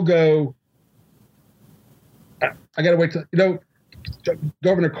will go. I got to wait till,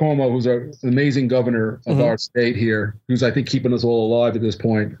 Governor Cuomo, who's an amazing governor of our state here, who's I think keeping us all alive at this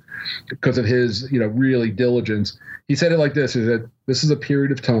point because of his, really diligence. He said it like this: "Is that this is a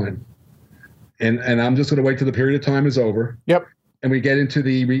period of time, and I'm just going to wait till the period of time is over." Yep. And we get into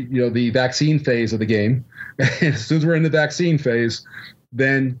the vaccine phase of the game. And as soon as we're in the vaccine phase,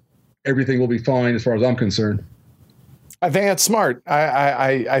 then everything will be fine as far as I'm concerned. I think that's smart.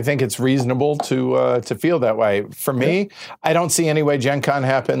 I think it's reasonable to feel that way. For me, I don't see any way Gen Con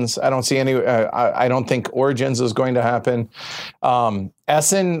happens. I don't see any. I don't think Origins is going to happen.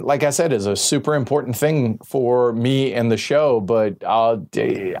 Essen, like I said, is a super important thing for me and the show, but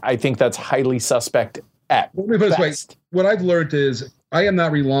I think that's highly suspect at Let me put it this way. What I've learned is I am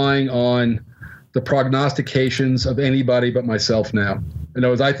not relying on the prognostications of anybody but myself now.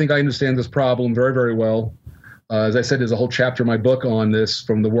 I think I understand this problem very, very well. As I said, there's a whole chapter in my book on this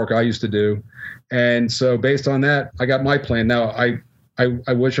from the work I used to do. And so based on that, I got my plan. Now,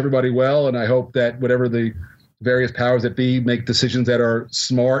 I wish everybody well, and I hope that whatever the various powers that be make decisions that are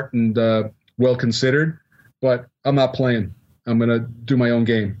smart and well considered. But I'm not playing. I'm going to do my own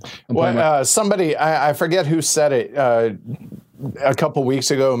game. Somebody, I forget who said it a couple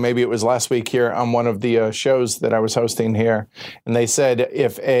weeks ago, maybe it was last week here on one of the shows that I was hosting here. And they said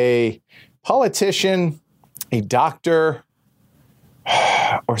if a politician, a doctor,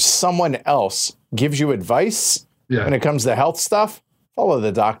 or someone else gives you advice when it comes to health stuff, follow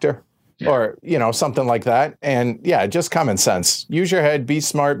the doctor or, something like that. And just common sense. Use your head, be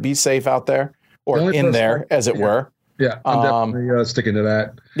smart, be safe out there or in there, as it were. Yeah, I'm definitely sticking to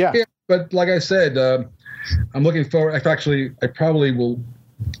that. Yeah. But like I said, I'm looking forward. I probably will.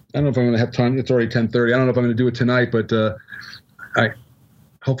 I don't know if I'm going to have time. It's already 10:30. I don't know if I'm going to do it tonight, but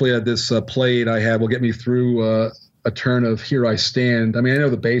hopefully this played I have will get me through a turn of Here I Stand. I mean, I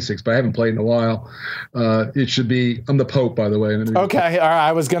know the basics, but I haven't played in a while. It should be. I'm the Pope, by the way. Okay, all right.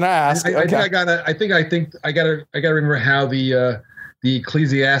 I was going to ask. I think I gotta remember how the the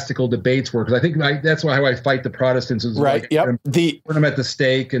ecclesiastical debates were, because I think that's how I fight the Protestants. Is right. Like, yep. Put them at the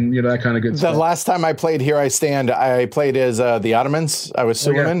stake and that kind of good stuff. The last time I played Here I Stand, I played as the Ottomans. I was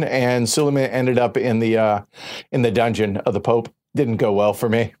Suleiman, and Suleiman ended up in the dungeon of the Pope. Didn't go well for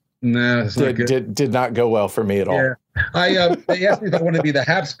me. No, it's not good. Did not go well for me at all. Yeah. They asked me if I wanted to be the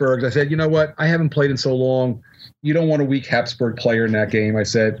Habsburgs. I said, you know what? I haven't played in so long. You don't want a weak Habsburg player in that game. I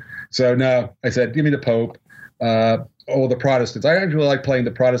said, so no. I said, give me the Pope. The Protestants. I actually like playing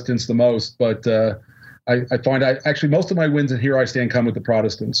the Protestants the most, but I find actually most of my wins in Here I Stand come with the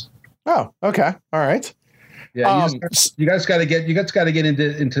Protestants. Oh, okay, all right. Yeah, you guys got to get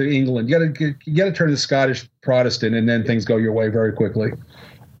into England. You got to turn the Scottish Protestant, and then things go your way very quickly.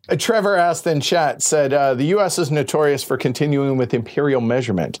 Trevor asked in chat, said, the U.S. is notorious for continuing with imperial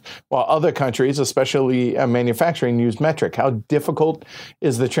measurement, while other countries, especially manufacturing, use metric. How difficult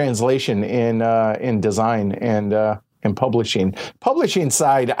is the translation in design and publishing? Publishing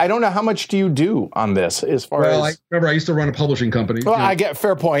side, I don't know, how much do you do on this as far as... I used to run a publishing company. Well, I get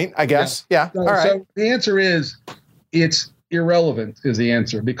fair point, I guess. Yeah. All right. So the answer is it's irrelevant is the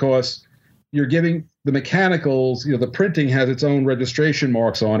answer, because you're giving the mechanicals, the printing has its own registration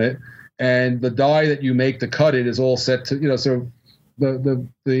marks on it, and the die that you make to cut it is all set to, so the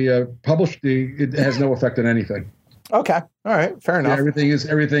it has no effect on anything. Okay. All right. Fair enough.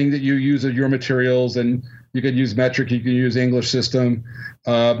 Everything that you use are your materials, and you could use metric, you can use English system.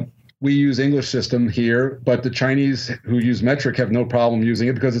 We use English system here, but the Chinese who use metric have no problem using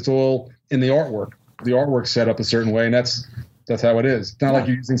it because it's all in the artwork. The artwork's set up a certain way, and that's how it is. It's not like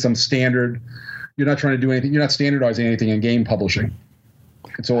you're using some standard. You're not trying to do anything. You're not standardizing anything in game publishing.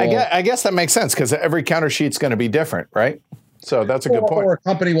 It's all. I guess that makes sense because every counter sheet's going to be different, right? So that's a good point. Or a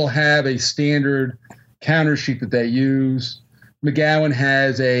company will have a standard counter sheet that they use. McGowan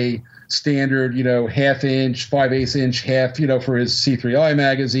has a standard, 1/2 inch, 5/8 inch, half, for his C3I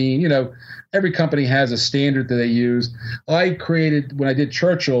magazine. Every company has a standard that they use. I created, when I did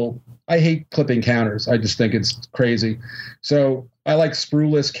Churchill, I hate clipping counters. I just think it's crazy. So I like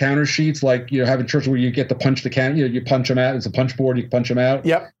sprue-less counter sheets, like having Churchill where you get to punch the counter. You punch them out. It's a punch board. You punch them out.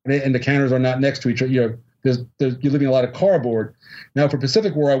 Yep. And the counters are not next to each other. You're leaving a lot of cardboard. Now for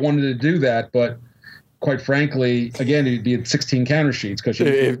Pacific War, I wanted to do that, but quite frankly, again, it'd be 16 counter sheets because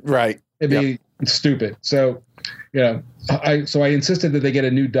right. It'd be stupid. So, I insisted that they get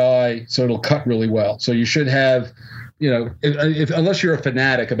a new die so it'll cut really well. So you should have, unless you're a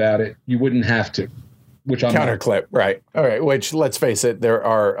fanatic about it, you wouldn't have to. Which I'm counter clip, right? All right. Which, let's face it, there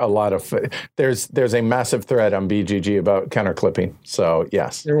are a lot of there's a massive thread on BGG about counter clipping. So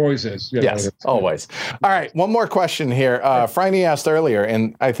yes, there always is. Yes, always. All right. One more question here. Franny asked earlier,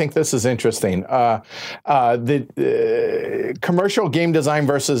 and I think this is interesting. The commercial game design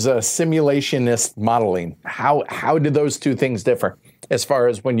versus simulationist modeling. How do those two things differ as far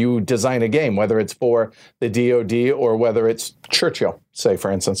as when you design a game, whether it's for the DoD or whether it's Churchill, say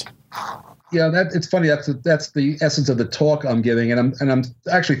for instance? Yeah, it's funny. That's the essence of the talk I'm giving, and I'm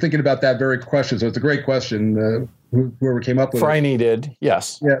actually thinking about that very question. So it's a great question. Whoever came up with Franny did,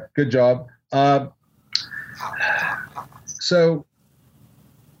 yes. Yeah, good job. So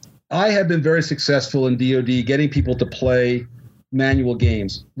I have been very successful in DoD getting people to play manual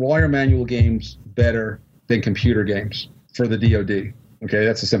games. Why are manual games better than computer games for the DoD? Okay,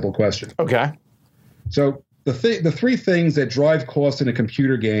 that's a simple question. Okay. So the three things that drive cost in a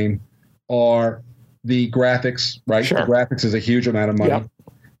computer game are the graphics, right? Sure. The graphics is a huge amount of money. Yep.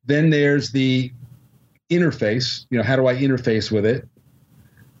 Then there's the interface. How do I interface with it?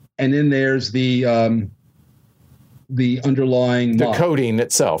 And then there's the underlying coding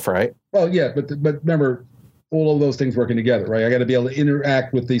itself, right? Well, yeah, but remember, all of those things working together, right? I got to be able to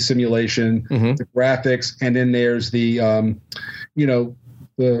interact with the simulation, the graphics, and then there's the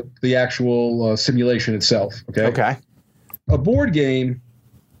the actual simulation itself. Okay. Okay. A board game.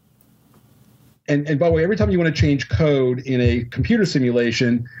 And by the way, every time you want to change code in a computer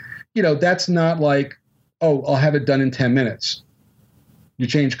simulation, that's not like, oh, I'll have it done in 10 minutes. You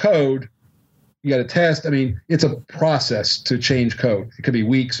change code, you got to test. I mean, it's a process to change code. It could be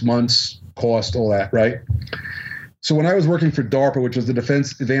weeks, months, cost, all that, right? So when I was working for DARPA, which was the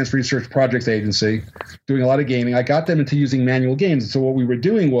Defense Advanced Research Projects Agency, doing a lot of gaming, I got them into using manual games. And so what we were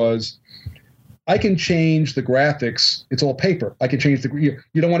doing was, I can change the graphics. It's all paper. I can change you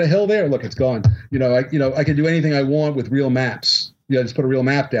don't want a hill there? Look, it's gone. I can do anything I want with real maps. Just put a real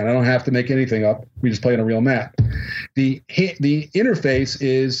map down. I don't have to make anything up. We just play on a real map. The interface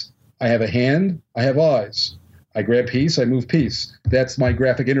is I have a hand, I have eyes. I grab piece, I move piece. That's my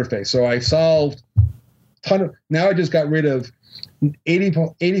graphic interface. So I solved now I just got rid of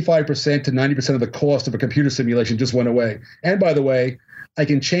 85% to 90% of the cost of a computer simulation just went away. And by the way, I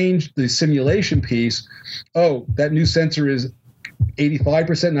can change the simulation piece. Oh, that new sensor is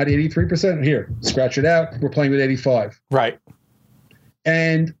 85%, not 83%. Here, scratch it out. We're playing with 85. Right.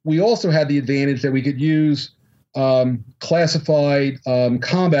 And we also had the advantage that we could use classified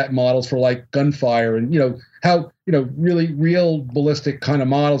combat models for like gunfire and, how, really real ballistic kind of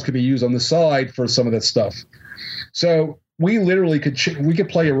models could be used on the side for some of that stuff. So we literally could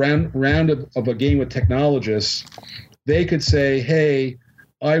play a round of a game with technologists. They could say, hey,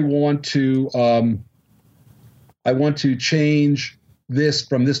 I want to change this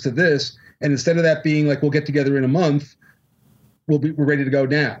from this to this. And instead of that being like, we'll get together in a month, we're ready to go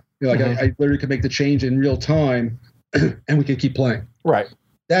now. I literally could make the change in real time and we could keep playing. Right.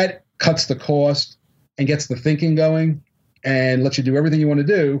 That cuts the cost and gets the thinking going and lets you do everything you want to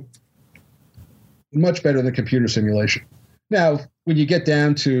do much better than computer simulation. Now, when you get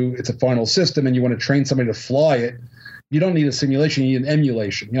down to it's a final system and you want to train somebody to fly it, you don't need a simulation, you need an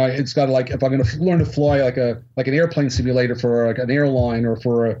emulation. It's got to if I'm going to learn to fly like an airplane simulator for like an airline or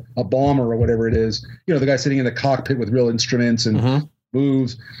for a bomber or whatever it is, the guy sitting in the cockpit with real instruments and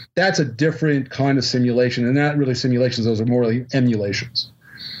moves, that's a different kind of simulation. And not really simulations, those are more like emulations.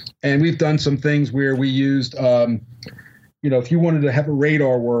 And we've done some things where we used, if you wanted to have a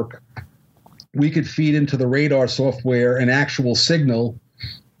radar work, we could feed into the radar software an actual signal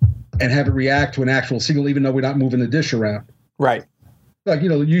and have it react to an actual signal, even though we're not moving the dish around. Right. Like,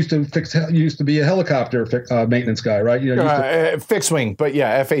 used to be a helicopter maintenance guy, right? Fixed wing, but yeah,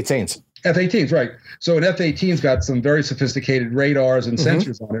 F-18s. F-18s, right. So an F-18's got some very sophisticated radars and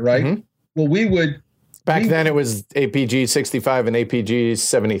sensors on it, right? Well, we would... Back then it was APG-65 and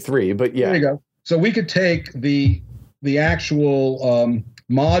APG-73, but yeah. There you go. So we could take the actual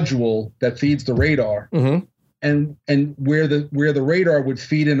module that feeds the radar and where the radar would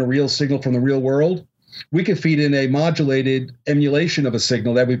feed in a real signal from the real world, we could feed in a modulated emulation of a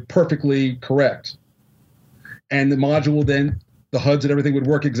signal that would be perfectly correct. And the module then, the HUDs and everything would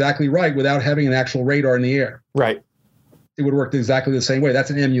work exactly right without having an actual radar in the air. Right. It would work exactly the same way. That's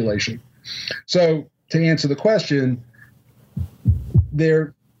an emulation. So to answer the question,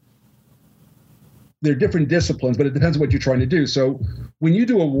 they're different disciplines, but it depends on what you're trying to do. So when you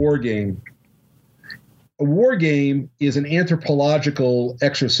do a war game is an anthropological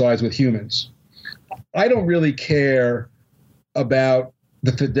exercise with humans. I don't really care about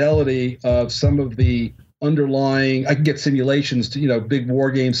the fidelity of some of the underlying, I can get simulations to, big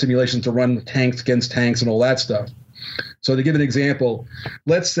war game simulations to run tanks against tanks and all that stuff. So to give an example,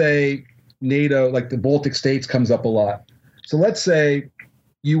 let's say NATO, like the Baltic states comes up a lot. So let's say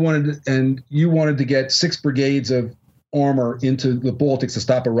you wanted to get 6 brigades of armor into the Baltics to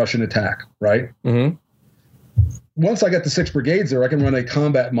stop a Russian attack, right? Mm-hmm. Once I get the 6 brigades there, I can run a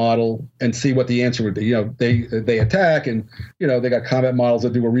combat model and see what the answer would be. They attack and, they got combat models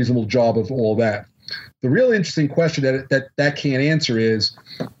that do a reasonable job of all that. The real interesting question that can't answer is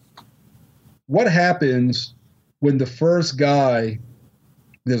what happens when the first guy,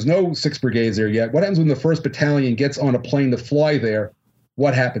 there's no 6 brigades there yet. What happens when the first battalion gets on a plane to fly there?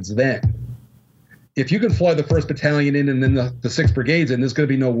 What happens then? If you can fly the first battalion in and then the 6 brigades in, there's going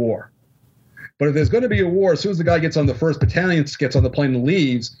to be no war. But if there's going to be a war, as soon as the guy gets on the first battalion, gets on the plane and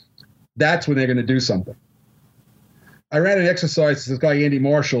leaves, that's when they're going to do something. I ran an exercise with this guy, Andy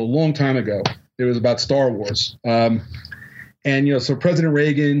Marshall, a long time ago. It was about Star Wars. So President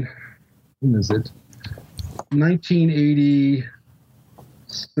Reagan, when is it?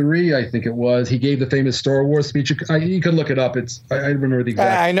 1983, I think it was. He gave the famous Star Wars speech. You can look it up. I remember the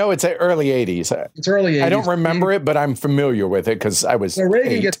exact. I know it's early 80s. It's early 80s. I don't remember it, but I'm familiar with it because I was. So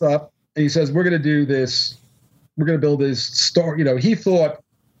Reagan gets up and he says, "We're going to do this. We're going to build this star." He thought,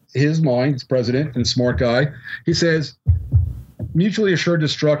 his mind, he's president and smart guy. He says, mutually assured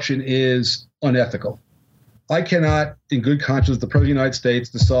destruction is unethical. I cannot, in good conscience, the President of the United States,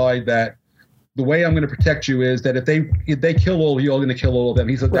 decide that the way I'm going to protect you is that if they kill all of you, I'm going to kill all of them.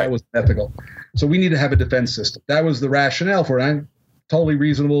 He said that was ethical. So we need to have a defense system. That was the rationale for it. Totally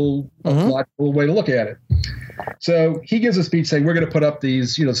reasonable, logical way to look at it. So he gives a speech saying we're going to put up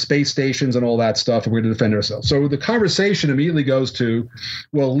these, space stations and all that stuff, and we're going to defend ourselves. So the conversation immediately goes to,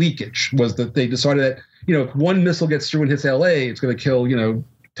 well, leakage was that they decided that, if one missile gets through and hits LA, it's going to kill,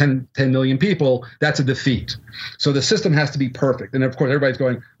 10 million people. That's a defeat. So the system has to be perfect. And of course, everybody's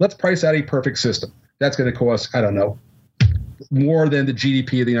going, let's price out a perfect system. That's going to cost, I don't know, more than the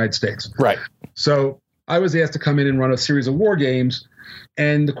GDP of the United States. Right. So I was asked to come in and run a series of war games.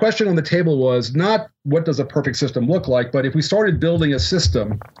 And the question on the table was not what does a perfect system look like, but if we started building a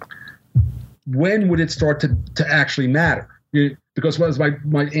system, when would it start to actually matter? Because what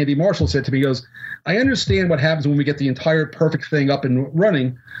my Andy Marshall said to me, he goes, I understand what happens when we get the entire perfect thing up and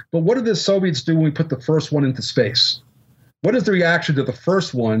running, but what did the Soviets do when we put the first one into space? What is the reaction to the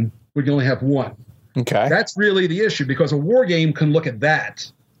first one when you only have one? Okay. That's really the issue, because a war game can look at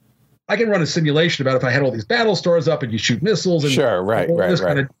that. I can run a simulation about if I had all these battle stars up and you shoot missiles and sure, right.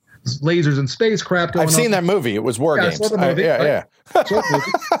 kind of lasers and spacecraft going I've seen that movie. It was War Games. I saw the movie. Yeah.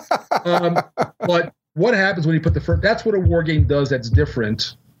 But what happens when you put the first? That's what a war game does. That's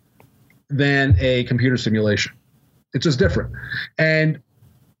different than a computer simulation. It's just different. And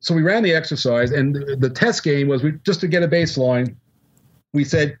so we ran the exercise, and the test game was just to get a baseline. We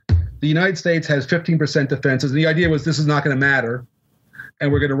said the United States has 15% defenses, and the idea was this is not going to matter,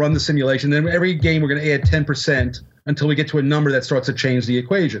 and we're going to run the simulation. Then every game we're going to add 10% until we get to a number that starts to change the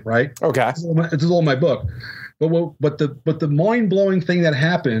equation. Right? Okay. It's all in my book. But the mind-blowing thing that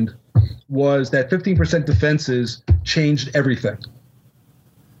happened was that 15% defenses changed everything.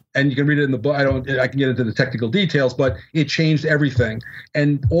 And you can read it in the book. I can get into the technical details, but it changed everything.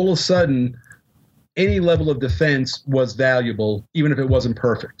 And all of a sudden, any level of defense was valuable, even if it wasn't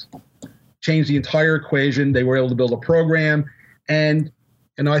perfect. Changed the entire equation. They were able to build a program, and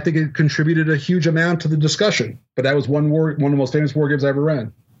I think it contributed a huge amount to the discussion. But that was one of the most famous war games I ever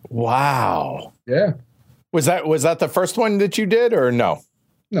ran. Wow. Yeah. Was that the first one that you did, or no?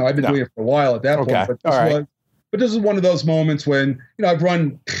 No, I've been doing it for a while at that point. But this is one of those moments when, I've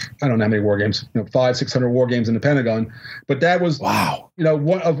run, I don't know how many war games, 500-600 war games in the Pentagon, but that was, wow.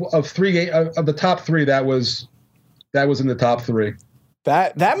 One of the top three, that was in the top three.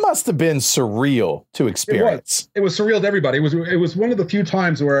 That must have been surreal to experience. It was surreal to everybody. It was one of the few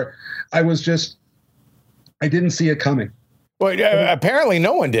times where I didn't see it coming. Well, apparently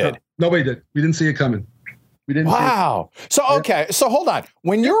no one did. No, nobody did. We didn't see it coming. We didn't. Wow. So, okay. So hold on.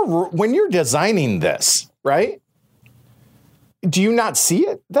 When you're designing this, right? Do you not see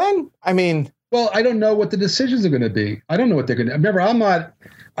it then? I mean, well, I don't know what the decisions are going to be. I don't know what they're going to. Remember, I'm not.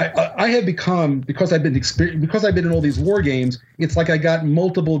 I have become, because I've been in all these war games. It's like I got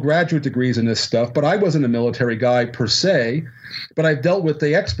multiple graduate degrees in this stuff, but I wasn't a military guy per se. But I've dealt with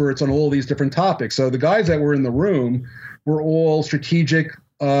the experts on all these different topics. So the guys that were in the room were all strategic,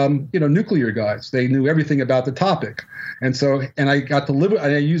 nuclear guys. They knew everything about the topic. And so, and I got to live,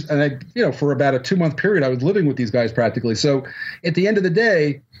 for about a 2-month period, I was living with these guys practically. So at the end of the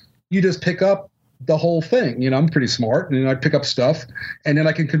day, you just pick up the whole thing. I'm pretty smart, and I pick up stuff, and then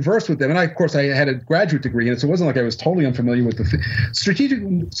I can converse with them. And of course, I had a graduate degree in it, so it wasn't like I was totally unfamiliar with the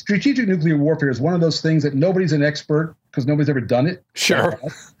strategic nuclear warfare is one of those things that nobody's an expert because nobody's ever done it. Sure.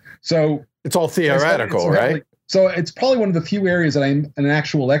 So it's all theoretical, right? So it's probably one of the few areas that I'm an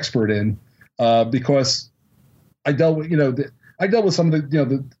actual expert in, because I dealt with some of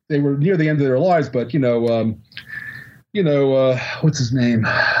the, they were near the end of their lives, but what's his name?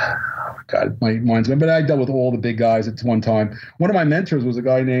 Oh, God, my mind's gone. But I dealt with all the big guys at one time. One of my mentors was a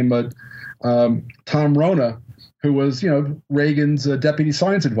guy named Tom Rona, who was, Reagan's deputy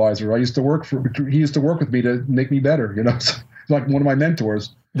science advisor. He used to work with me to make me better. So, like one of my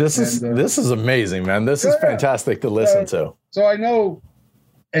mentors. This is amazing, man. This is fantastic to listen to. So I know,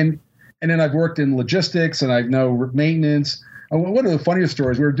 and then I've worked in logistics, and I know maintenance. One of the funniest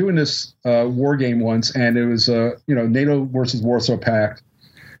stories, we were doing this war game once, and it was NATO versus Warsaw Pact,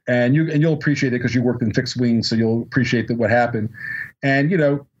 and you'll appreciate it because you worked in fixed wing, so you'll appreciate what happened. And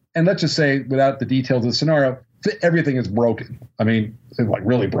and let's just say, without the details of the scenario, everything is broken. I mean, it's like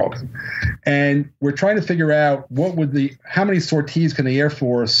really broken. And we're trying to figure out how many sorties can the Air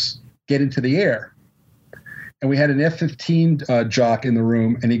Force get into the air? And we had an F-15 jock in the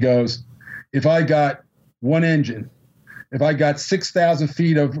room, and he goes, if I got one engine, if I got 6,000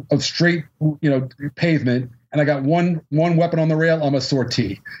 feet of straight, pavement, and I got one weapon on the rail, I'm a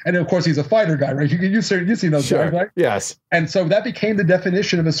sortie. And of course, he's a fighter guy, right? You've seen those guys, right? Yes. And so that became the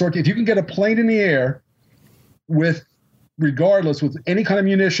definition of a sortie. If you can get a plane in the air regardless with any kind of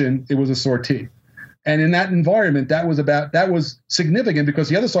munition, it was a sortie. And in that environment, that was significant because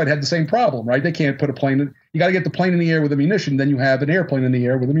the other side had the same problem, right? They can't put a plane in. You got to get the plane in the air with a munition, then you have an airplane in the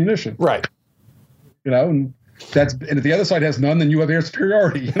air with a munition. Right. And if the other side has none, then you have air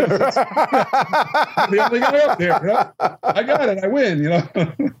superiority. The only guy up there. I got it. I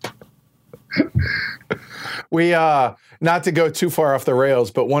win. We not to go too far off the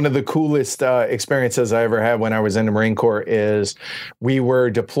rails, but one of the coolest experiences I ever had when I was in the Marine Corps is we were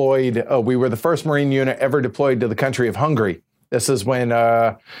deployed. We were the first Marine unit ever deployed to the country of Hungary. This is when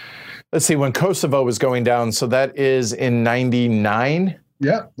when Kosovo was going down. So that is in 99.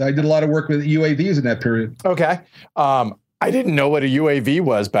 Yeah, I did a lot of work with UAVs in that period. Okay. I didn't know what a UAV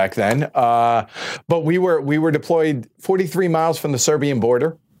was back then, but we were deployed 43 miles from the Serbian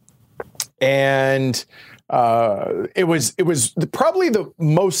border, and it was probably the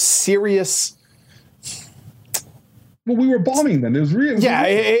most serious. Well, we were bombing them. It was real. Yeah,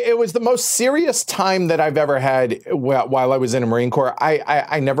 it was the most serious time that I've ever had while I was in the Marine Corps.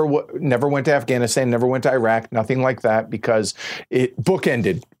 I never went to Afghanistan, never went to Iraq, nothing like that, because it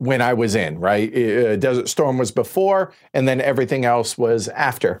bookended when I was in, right? Desert Storm was before, and then everything else was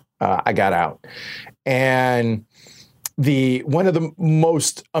after I got out. And one of the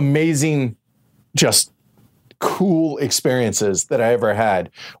most amazing, just cool experiences that I ever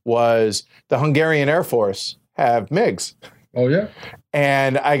had was the Hungarian Air Force have MiGs. Oh, yeah.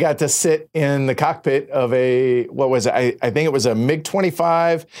 And I got to sit in the cockpit of I think it was a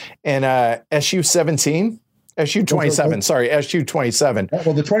MiG-25 and a Su-17. Su-27, sorry, Su-27.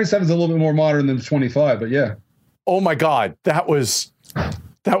 Well, the 27 is a little bit more modern than the 25, but yeah. Oh, my God.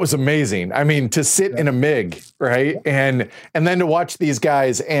 That was amazing. I mean, to sit in a MiG, right? And then to watch these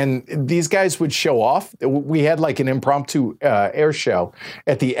guys, and these guys would show off. We had like an impromptu air show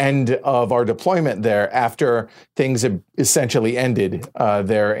at the end of our deployment there after things had essentially ended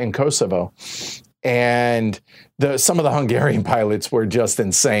there in Kosovo. And some of the Hungarian pilots were just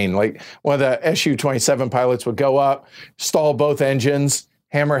insane. Like one of the Su-27 pilots would go up, stall both engines,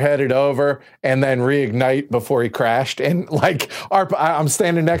 hammerhead it over, and then reignite before he crashed. And like I'm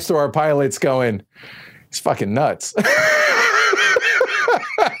standing next to our pilots going, he's fucking nuts.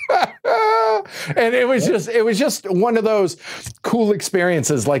 And it was just one of those cool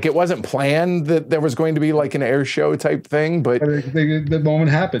experiences. Like it wasn't planned that there was going to be like an air show type thing, but the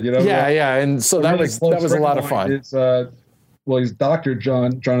moment happened, you know? Yeah. And so that was a lot of fun. He's Dr.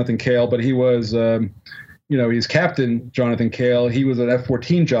 Jonathan Cale, but he was, he's Captain Jonathan Cale. He was an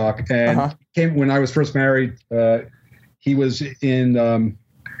F-14 jock, and when I was first married. He was in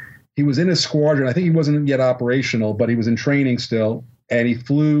a squadron. I think he wasn't yet operational, but he was in training still. And he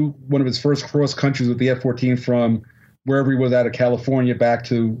flew one of his first cross countries with the F-14 from wherever he was out of California back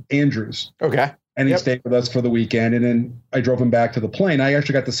to Andrews. Okay. And he stayed with us for the weekend. And then I drove him back to the plane. I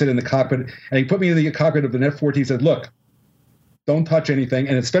actually got to sit in the cockpit, and he put me in the cockpit of an F-14. He said, "Look, don't touch anything,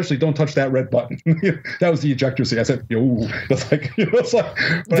 and especially don't touch that red button." That was the ejector seat. I said, "Yo, that's like, it's like."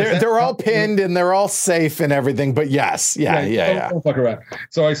 They're all pinned and they're all safe and everything. But yes, yeah. Don't fuck around.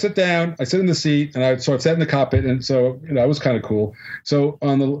 So I sit down, I sit in the seat, and I've sat in the cockpit, and so it was kind of cool. So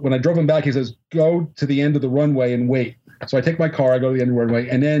when I drove him back, he says, "Go to the end of the runway and wait." So I take my car, I go to the end of the runway,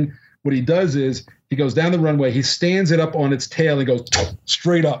 and then what he does is he goes down the runway, he stands it up on its tail, and goes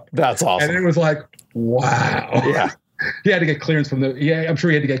straight up. That's awesome. And it was like, wow. Yeah. He had to get clearance from I'm sure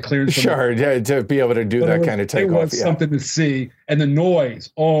he had to get clearance from to be able to do that kind of takeoff. It was something to see. And the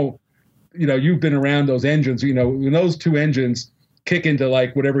noise, you've been around those engines, when those two engines kick into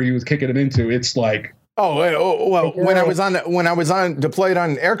like whatever he was kicking them into, it's like, when I was deployed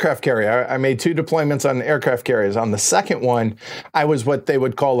on aircraft carrier, I made 2 deployments on aircraft carriers. On the second one, I was what they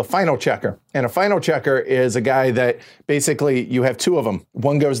would call a final checker. And a final checker is a guy that basically you have 2 of them.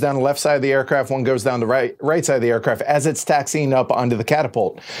 One goes down the left side of the aircraft, one goes down the right side of the aircraft as it's taxiing up onto the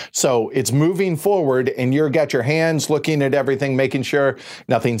catapult. So it's moving forward, and you've got your hands looking at everything, making sure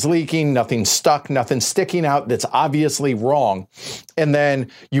nothing's leaking, nothing's stuck, nothing's sticking out that's obviously wrong. And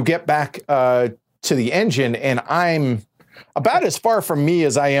then you get back to the engine, and I'm about as far from me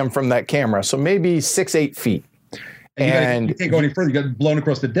as I am from that camera. So maybe 6-8 feet. And you can't go any further. You got blown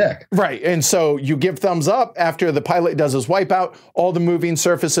across the deck. Right. And so you give thumbs up after the pilot does his wipeout. All the moving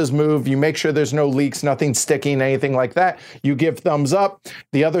surfaces move. You make sure there's no leaks, nothing sticking, anything like that. You give thumbs up.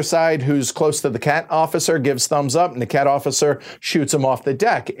 The other side, who's close to the CAT officer, gives thumbs up, and the CAT officer shoots him off the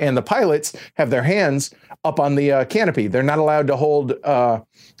deck. And the pilots have their hands up on the canopy. They're not allowed to hold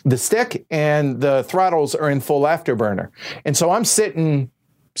the stick, and the throttles are in full afterburner. And so I'm sitting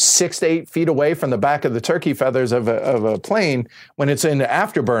 6 to 8 feet away from the back of the turkey feathers of a plane when it's in the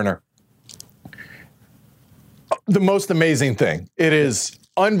afterburner. The most amazing thing. It is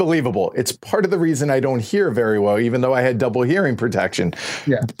unbelievable. It's part of the reason I don't hear very well, even though I had double hearing protection.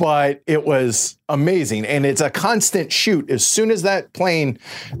 Yeah. But it was amazing. And it's a constant shoot. As soon as that plane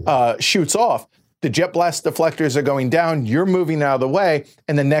shoots off, the jet blast deflectors are going down, you're moving out of the way,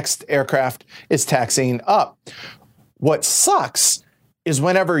 and the next aircraft is taxiing up. What sucks is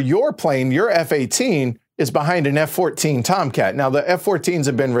whenever your plane, your F-18, is behind an F-14 Tomcat. Now, the F-14s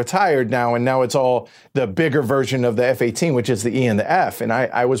have been retired now, and now it's all the bigger version of the F-18, which is the E and the F. And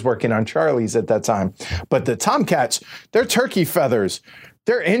I was working on Charlies at that time. But the Tomcats, their turkey feathers,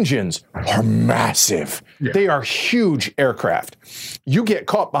 their engines are massive. Yeah. They are huge aircraft. You get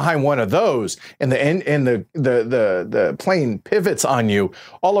caught behind one of those and the plane pivots on you.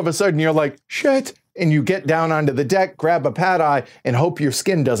 All of a sudden you're like, shit. And you get down onto the deck, grab a pad eye, and hope your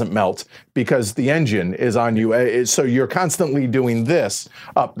skin doesn't melt because the engine is on you. So you're constantly doing this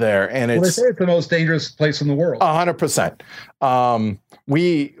up there, and they say it's the most dangerous place in the world. 100%.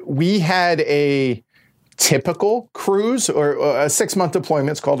 We had a typical cruise or a 6-month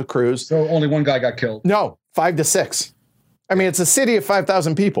deployment. It's called a cruise. So only one guy got killed. No, 5 to 6. I mean, it's a city of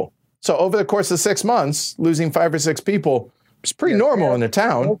 5,000 people. So over the course of 6 months, losing 5 or 6 people is pretty normal in a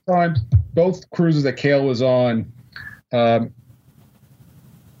town. Both cruises that Cale was on,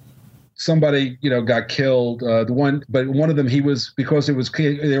 somebody got killed. One of them, because they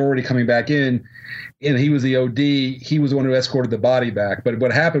were already coming back in, and he was the OD. He was the one who escorted the body back. But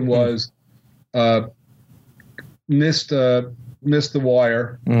what happened was, missed the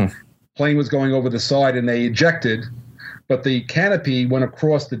wire. Plane was going over the side, and they ejected, but the canopy went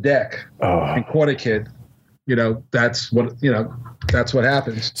across the deck and caught a kid. That's what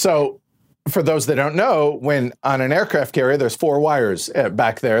happens. So, for those that don't know, when on an aircraft carrier, there's 4 wires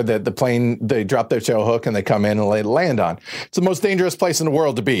back there that the plane, they drop their tail hook and they come in and land on. It's the most dangerous place in the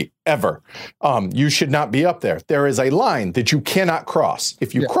world to be, ever. You should not be up there. There is a line that you cannot cross.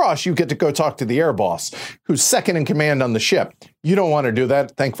 If you cross, you get to go talk to the air boss, who's second in command on the ship. You don't want to do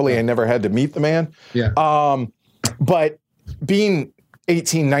that. Thankfully, I never had to meet the man. Yeah. But being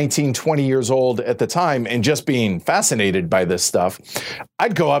 18, 19, 20 years old at the time and just being fascinated by this stuff,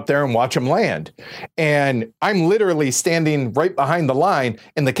 I'd go up there and watch them land. And I'm literally standing right behind the line,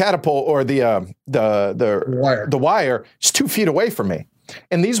 and the catapult or the wire is 2 feet away from me.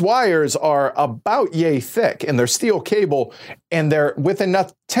 And these wires are about yay thick, and they're steel cable, and they're with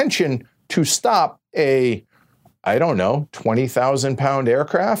enough tension to stop a, 20,000 pound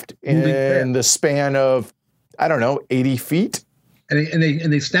aircraft in the span of, 80 feet. And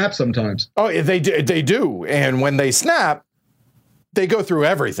they snap sometimes. Oh, they do. And when they snap, they go through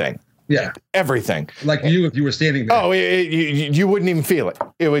everything. Yeah. Everything. Like you, if you were standing there. Oh, you wouldn't even feel it.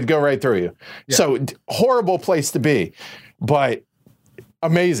 It would go right through you. Yeah. So horrible place to be, but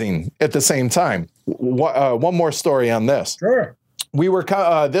amazing at the same time. One more story on this. Sure. We were,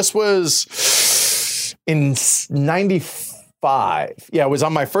 this was in 95. Yeah, it was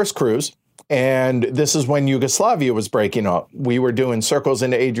on my first cruise. And this is when Yugoslavia was breaking up. We were doing circles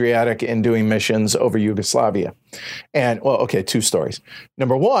into Adriatic and doing missions over Yugoslavia. And, 2 stories.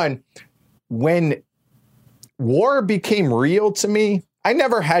 Number one, when war became real to me, I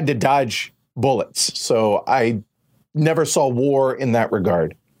never had to dodge bullets. So I never saw war in that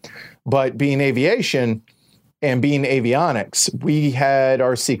regard. But being aviation and being avionics, we had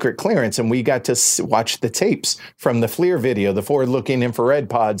our secret clearance, and we got to watch the tapes from the FLIR video, the forward-looking infrared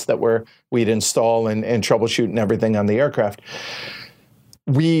pods that we'd install and troubleshoot and everything on the aircraft.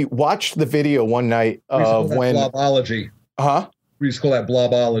 We watched the video one night of when blobology. We used to call that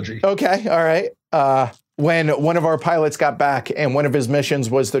blobology. Okay, all right. When one of our pilots got back, and one of his missions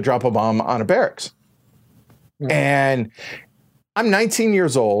was to drop a bomb on a barracks. And I'm 19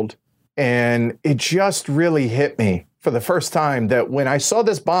 years old. And it just really hit me for the first time that when I saw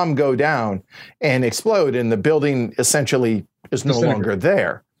this bomb go down and explode and the building essentially is no longer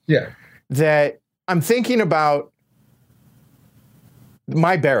there, that I'm thinking about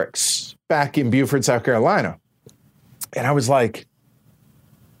my barracks back in Beaufort, South Carolina. And I was like,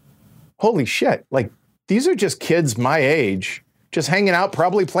 holy shit, like these are just kids my age, just hanging out,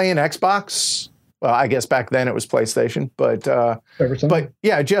 probably playing Xbox. Well, I guess back then it was PlayStation, but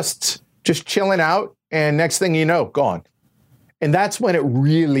yeah, just chilling out. And next thing you know, gone. And that's when it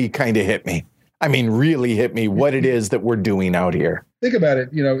really kind of hit me. I mean, really hit me what it is that we're doing out here. Think about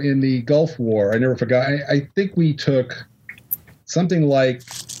it, in the Gulf War, I never forgot. I think we took something like,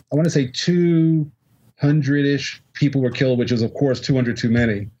 I want to say 200-ish people were killed, which is, of course, 200 too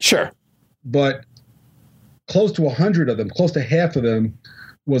many. Sure. But close to 100 of them, close to half of them,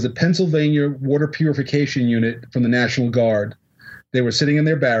 was a Pennsylvania water purification unit from the National Guard. They were sitting in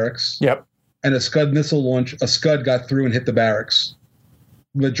their barracks. Yep. And a Scud got through and hit the barracks.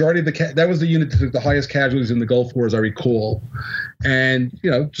 Majority of that was the unit that took the highest casualties in the Gulf War, as I recall. And,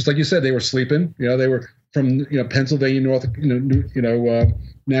 just like you said, they were sleeping. They were from, Pennsylvania,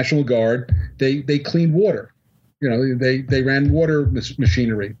 National Guard. They cleaned water. They ran water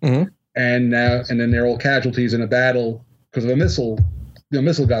machinery. Mm-hmm. And then they're all casualties in a battle because of a missile. The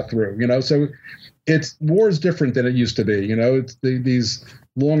missile got through, so war is different than it used to be. It's these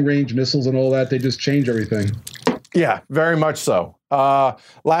long range missiles and all that. They just change everything. Yeah, very much so.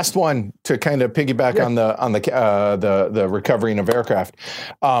 Last one to kind of piggyback on the recovering of aircraft.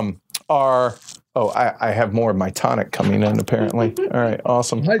 I have more of my tonic coming in apparently. All right,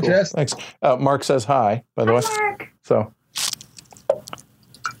 awesome. Hi, cool. Jess. Thanks. Mark says hi, by the way. Mark. So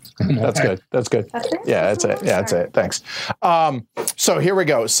that's good. That's good. That's it? Yeah, that's it. Yeah, that's it. Thanks. So here we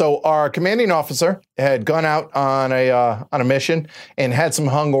go. So our commanding officer had gone out on a mission and had some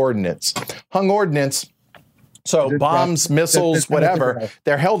hung ordnance. So bombs, missiles, whatever,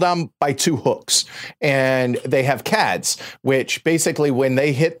 they're held on by two hooks, and they have CADs, which basically when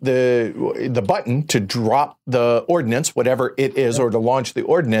they hit the button to drop the ordnance, whatever it is, or to launch the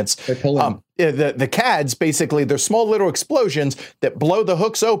ordnance, they pull in. The CADs, basically, they're small little explosions that blow the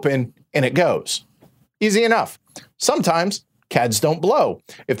hooks open and it goes. Easy enough. Sometimes CADs don't blow.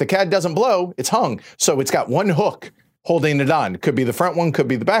 If the CAD doesn't blow, it's hung. So it's got one hook holding it on. Could be the front one, could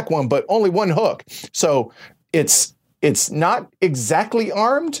be the back one, but only one hook. So it's not exactly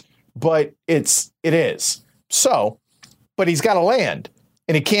armed, but it is. So, but he's got to land,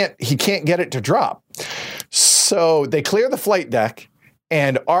 and he can't get it to drop. So they clear the flight deck,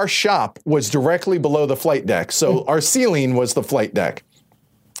 and our shop was directly below the flight deck. So our ceiling was the flight deck.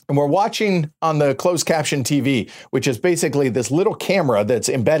 And we're watching on the closed caption TV, which is basically this little camera that's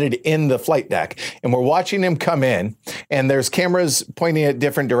embedded in the flight deck. And we're watching him come in, and there's cameras pointing at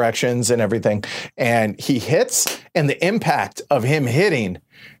different directions and everything. And he hits, and the impact of him hitting,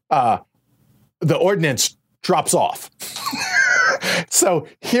 the ordnance drops off. So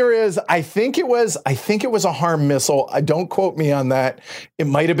here is, I think it was a HARM missile. Don't quote me on that. It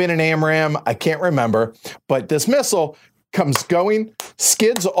might have been an AMRAAM. I can't remember. But this missile comes going,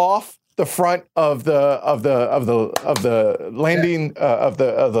 skids off the front of the landing of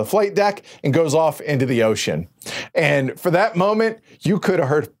the flight deck and goes off into the ocean. And for that moment, you could have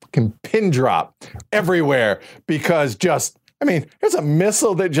heard pin drop everywhere because there's a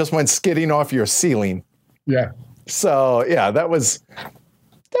missile that just went skidding off your ceiling. Yeah. So yeah, that was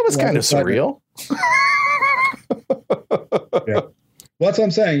kind of surreal. Yeah. Well, that's what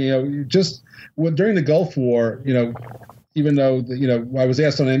I'm saying. During the Gulf War, even though I was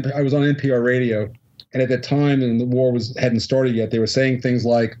asked I was on NPR radio, and at the time, and the war hadn't started yet, they were saying things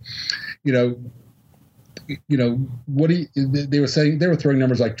like, what do they were saying? They were throwing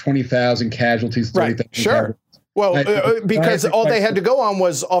numbers like 20,000 casualties. 30,000 right. Sure. casualties. Well, because all they had to go on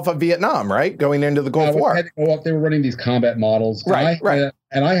was off of Vietnam, right? Going into the Gulf War. Had to go up. They were running these combat models. Right.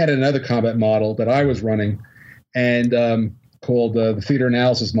 And I had another combat model that I was running, and called the theater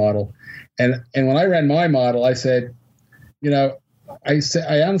analysis model. And when I ran my model, I said, I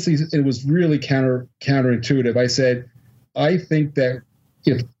honestly, it was really counterintuitive. I said, I think that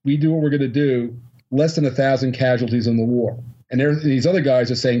if we do what we're going to do, less than 1,000 casualties in the war. And these other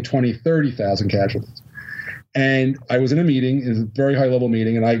guys are saying 20, 30,000 casualties. And I was in a meeting, it was a very high level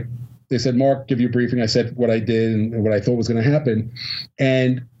meeting, and they said, Mark, give you a briefing. I said what I did and what I thought was going to happen.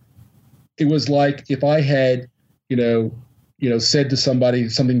 And it was like if I had, said to somebody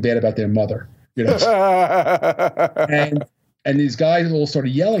something bad about their mother, and these guys all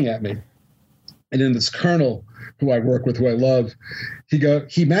started yelling at me. And then this colonel who I work with, who I love,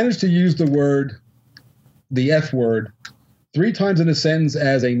 he managed to use the F word 3 times in a sentence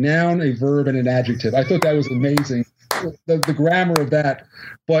as a noun, a verb, and an adjective. I thought that was amazing, the grammar of that.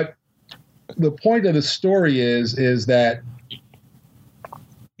 But the point of the story is that,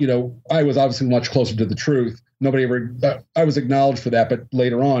 I was obviously much closer to the truth. Nobody ever, I was acknowledged for that, but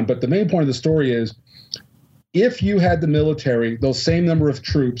later on. But the main point of the story is, if you had the military, those same number of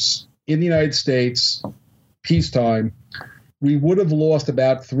troops in the United States, peacetime, we would have lost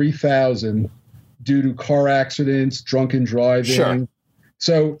about 3,000 due to car accidents, drunken driving. Sure.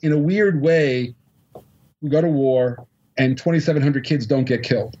 So in a weird way, we go to war and 2,700 kids don't get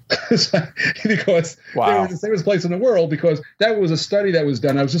killed because they were the safest place in the world, because that was a study that was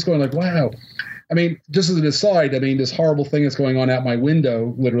done. I was just going like, wow. I mean, just as an aside, this horrible thing that's going on out my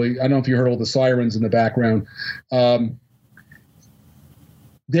window, literally, I don't know if you heard all the sirens in the background.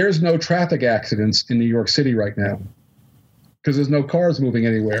 There's no traffic accidents in New York City right now because there's no cars moving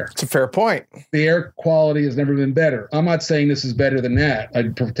anywhere. It's a fair point. The air quality has never been better. I'm not saying this is better than that.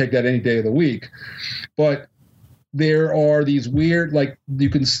 I'd take that any day of the week. But there are these weird, like you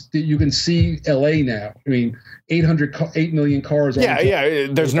can see LA now. 8 million cars. Yeah.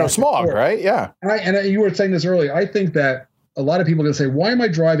 There's no smog, right? Yeah. And you were saying this earlier. I think that a lot of people are going to say, why am I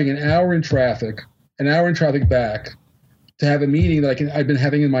driving an hour in traffic back to have a meeting that I've been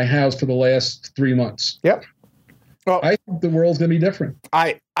having in my house for the last 3 months? Yep. Well, I think the world's going to be different.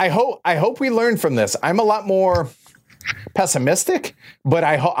 I hope we learn from this. I'm a lot more pessimistic, but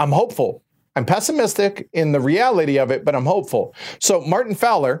I'm hopeful. I'm pessimistic in the reality of it, but I'm hopeful. So Martin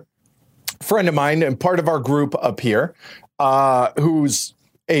Fowler, friend of mine and part of our group up here, who's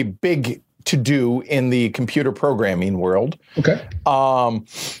a big to-do in the computer programming world. Okay.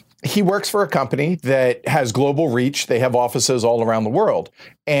 He works for a company that has global reach. They have offices all around the world.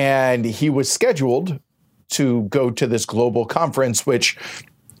 And he was scheduled to go to this global conference, which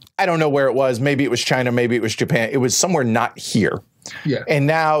I don't know where it was. Maybe it was China, maybe it was Japan. It was somewhere not here. Yeah. And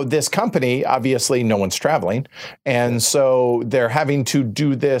now this company, obviously no one's traveling. And so they're having to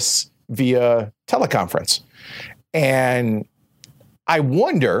do this via teleconference. And I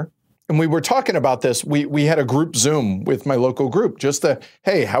wonder, and we were talking about this, we had a group Zoom with my local group, just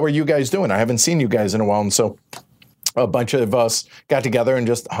hey, how are you guys doing? I haven't seen you guys in a while. And so a bunch of us got together and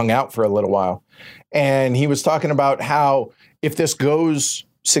just hung out for a little while. And he was talking about how if this goes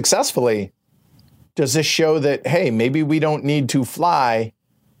successfully, does this show that, hey, maybe we don't need to fly,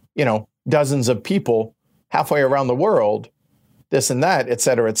 dozens of people halfway around the world, this and that, et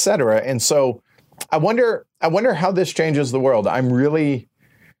cetera, et cetera. And so I wonder how this changes the world. I'm really...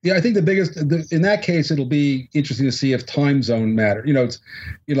 Yeah, I think in that case, it'll be interesting to see if time zone matter.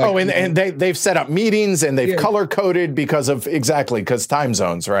 And they've set up meetings and they've color coded because time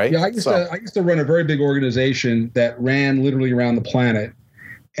zones, right? Yeah, I used to run a very big organization that ran literally around the planet,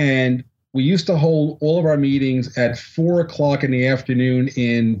 and we used to hold all of our meetings at 4:00 in the afternoon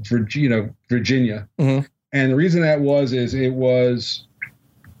in Virginia. Mm-hmm. And the reason that is it was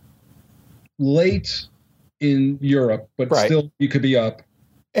late in Europe, but still you could be up.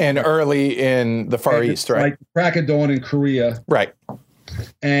 And early in the Far East, right? Like crack of dawn in Korea. Right.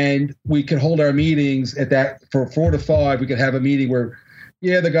 And we could hold our meetings at that for 4 to 5. We could have a meeting where,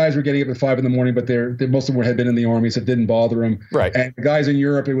 the guys were getting up at 5 in the morning, but most of them had been in the army, so it didn't bother them. Right. And the guys in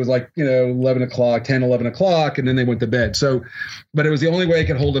Europe, it was like, 11 o'clock, 10, 11 o'clock, and then they went to bed. So, but it was the only way I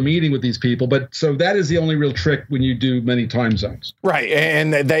could hold a meeting with these people. But so that is the only real trick when you do many time zones. Right.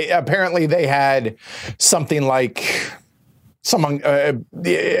 And they had something like...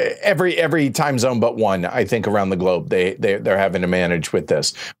 every time zone but one, I think, around the globe, they're having to manage with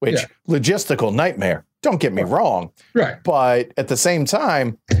this, which logistical nightmare. Don't get me wrong, right? But at the same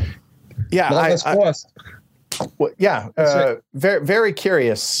time, very very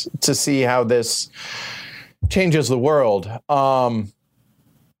curious to see how this changes the world.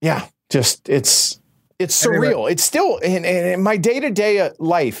 Just it's surreal. Anyway. It's still in my day-to-day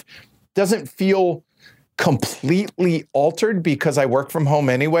life doesn't feel completely altered because I work from home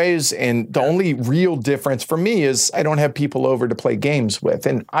anyways. And the only real difference for me is I don't have people over to play games with.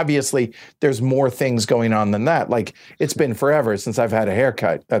 And obviously there's more things going on than that. Like it's been forever since I've had a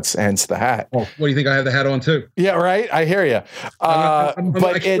haircut. That's hence the hat. Oh, what do you think? I have the hat on too. Yeah, right. I hear you. I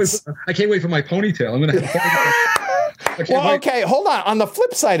can't wait for my ponytail. I'm going to have Well, okay. Hold on. On the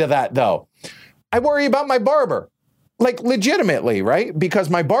flip side of that though, I worry about my barber, like legitimately, right? Because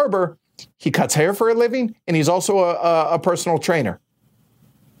my barber, he cuts hair for a living, and he's also a personal trainer.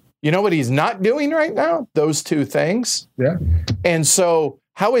 You know what he's not doing right now? Those two things. Yeah. And so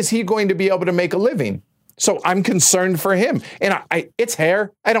how is he going to be able to make a living? So I'm concerned for him. And it's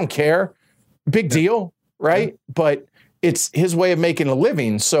hair. I don't care. Big deal, right? Yeah. But it's his way of making a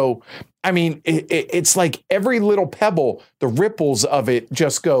living. So, I mean, it's like every little pebble, the ripples of it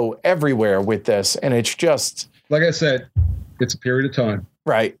just go everywhere with this. And it's just... Like I said, it's a period of time.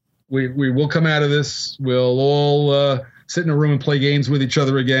 Right. We will come out of this. We'll all sit in a room and play games with each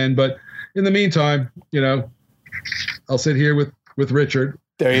other again. But in the meantime, I'll sit here with Richard.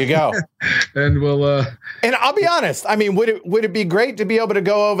 There you go. And we'll. And I'll be honest. I mean, would it be great to be able to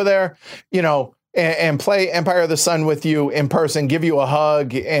go over there, and play Empire of the Sun with you in person, give you a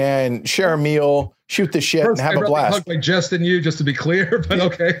hug and share a meal, shoot the shit, and have a blast. Hug like Just and you, just to be clear, but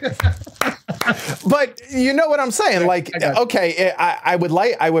okay. But you know what I'm saying? Like, okay, I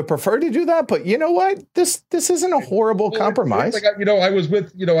would prefer to do that, but you know what? This isn't a horrible compromise. I was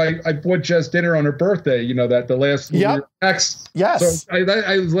with, I bought Jess dinner on her birthday, that the last ex. Yes. So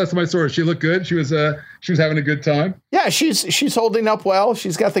I was last time I saw her. She looked good. She was having a good time. Yeah, she's holding up well.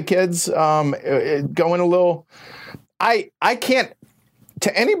 She's got the kids going a little. I can't,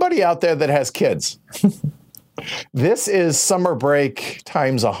 to anybody out there that has kids, this is summer break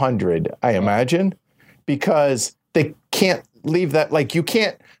times 100, I imagine, because they can't leave that. Like, you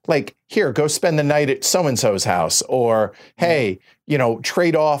can't, like, here, go spend the night at so-and-so's house, or, hey,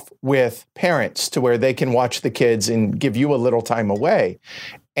 trade off with parents to where they can watch the kids and give you a little time away.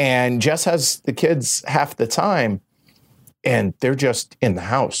 And Jess has the kids half the time, and they're just in the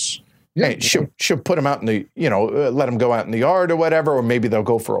house. Yeah. Hey, she'll put them out in the, let them go out in the yard or whatever, or maybe they'll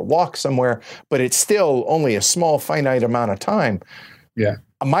go for a walk somewhere, but it's still only a small, finite amount of time. Yeah.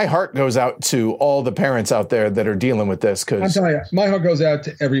 my heart goes out to all the parents out there that are dealing with this. I'm telling you, my heart goes out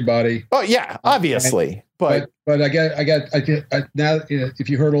to everybody. Oh yeah, obviously. But I get now, if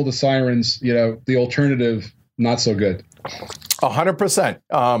you heard all the sirens, the alternative, not so good.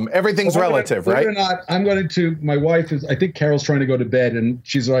 100%. Everything's relative, right? Or not, I'm going to. My wife is. I think Carol's trying to go to bed, and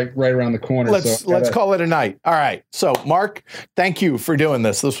she's right around the corner. Let's call it a night. All right. So, Mark, thank you for doing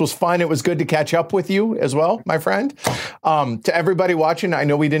this. This was fun. It was good to catch up with you as well, my friend. To everybody watching, I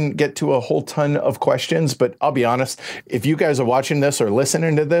know we didn't get to a whole ton of questions, but I'll be honest. If you guys are watching this or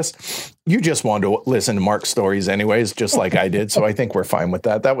listening to this, you just want to listen to Mark's stories, anyways, just like I did. So I think we're fine with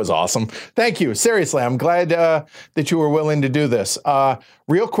that. That was awesome. Thank you. Seriously, I'm glad that you were willing to do this.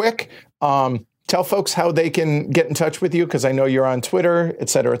 Real quick, tell folks how they can get in touch with you, because I know you're on Twitter, et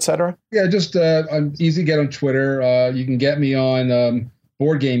cetera, et cetera. Yeah, just I'm easy to get on Twitter. You can get me on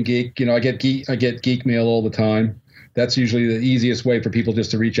Board Game Geek. I get geek mail all the time. That's usually the easiest way for people just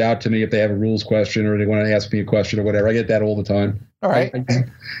to reach out to me if they have a rules question or they want to ask me a question or whatever. I get that all the time. All right.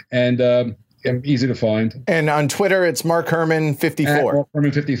 And I'm easy to find. And on Twitter, it's Mark Herman 54. Mark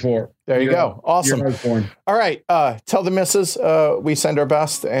Herman 54. There you go. Awesome. All right. Tell the missus we send our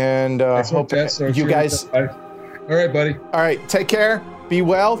best, and hope you guys. All right, buddy. All right. Take care. Be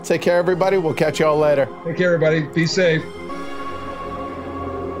well. Take care, everybody. We'll catch you all later. Take care, everybody. Be safe.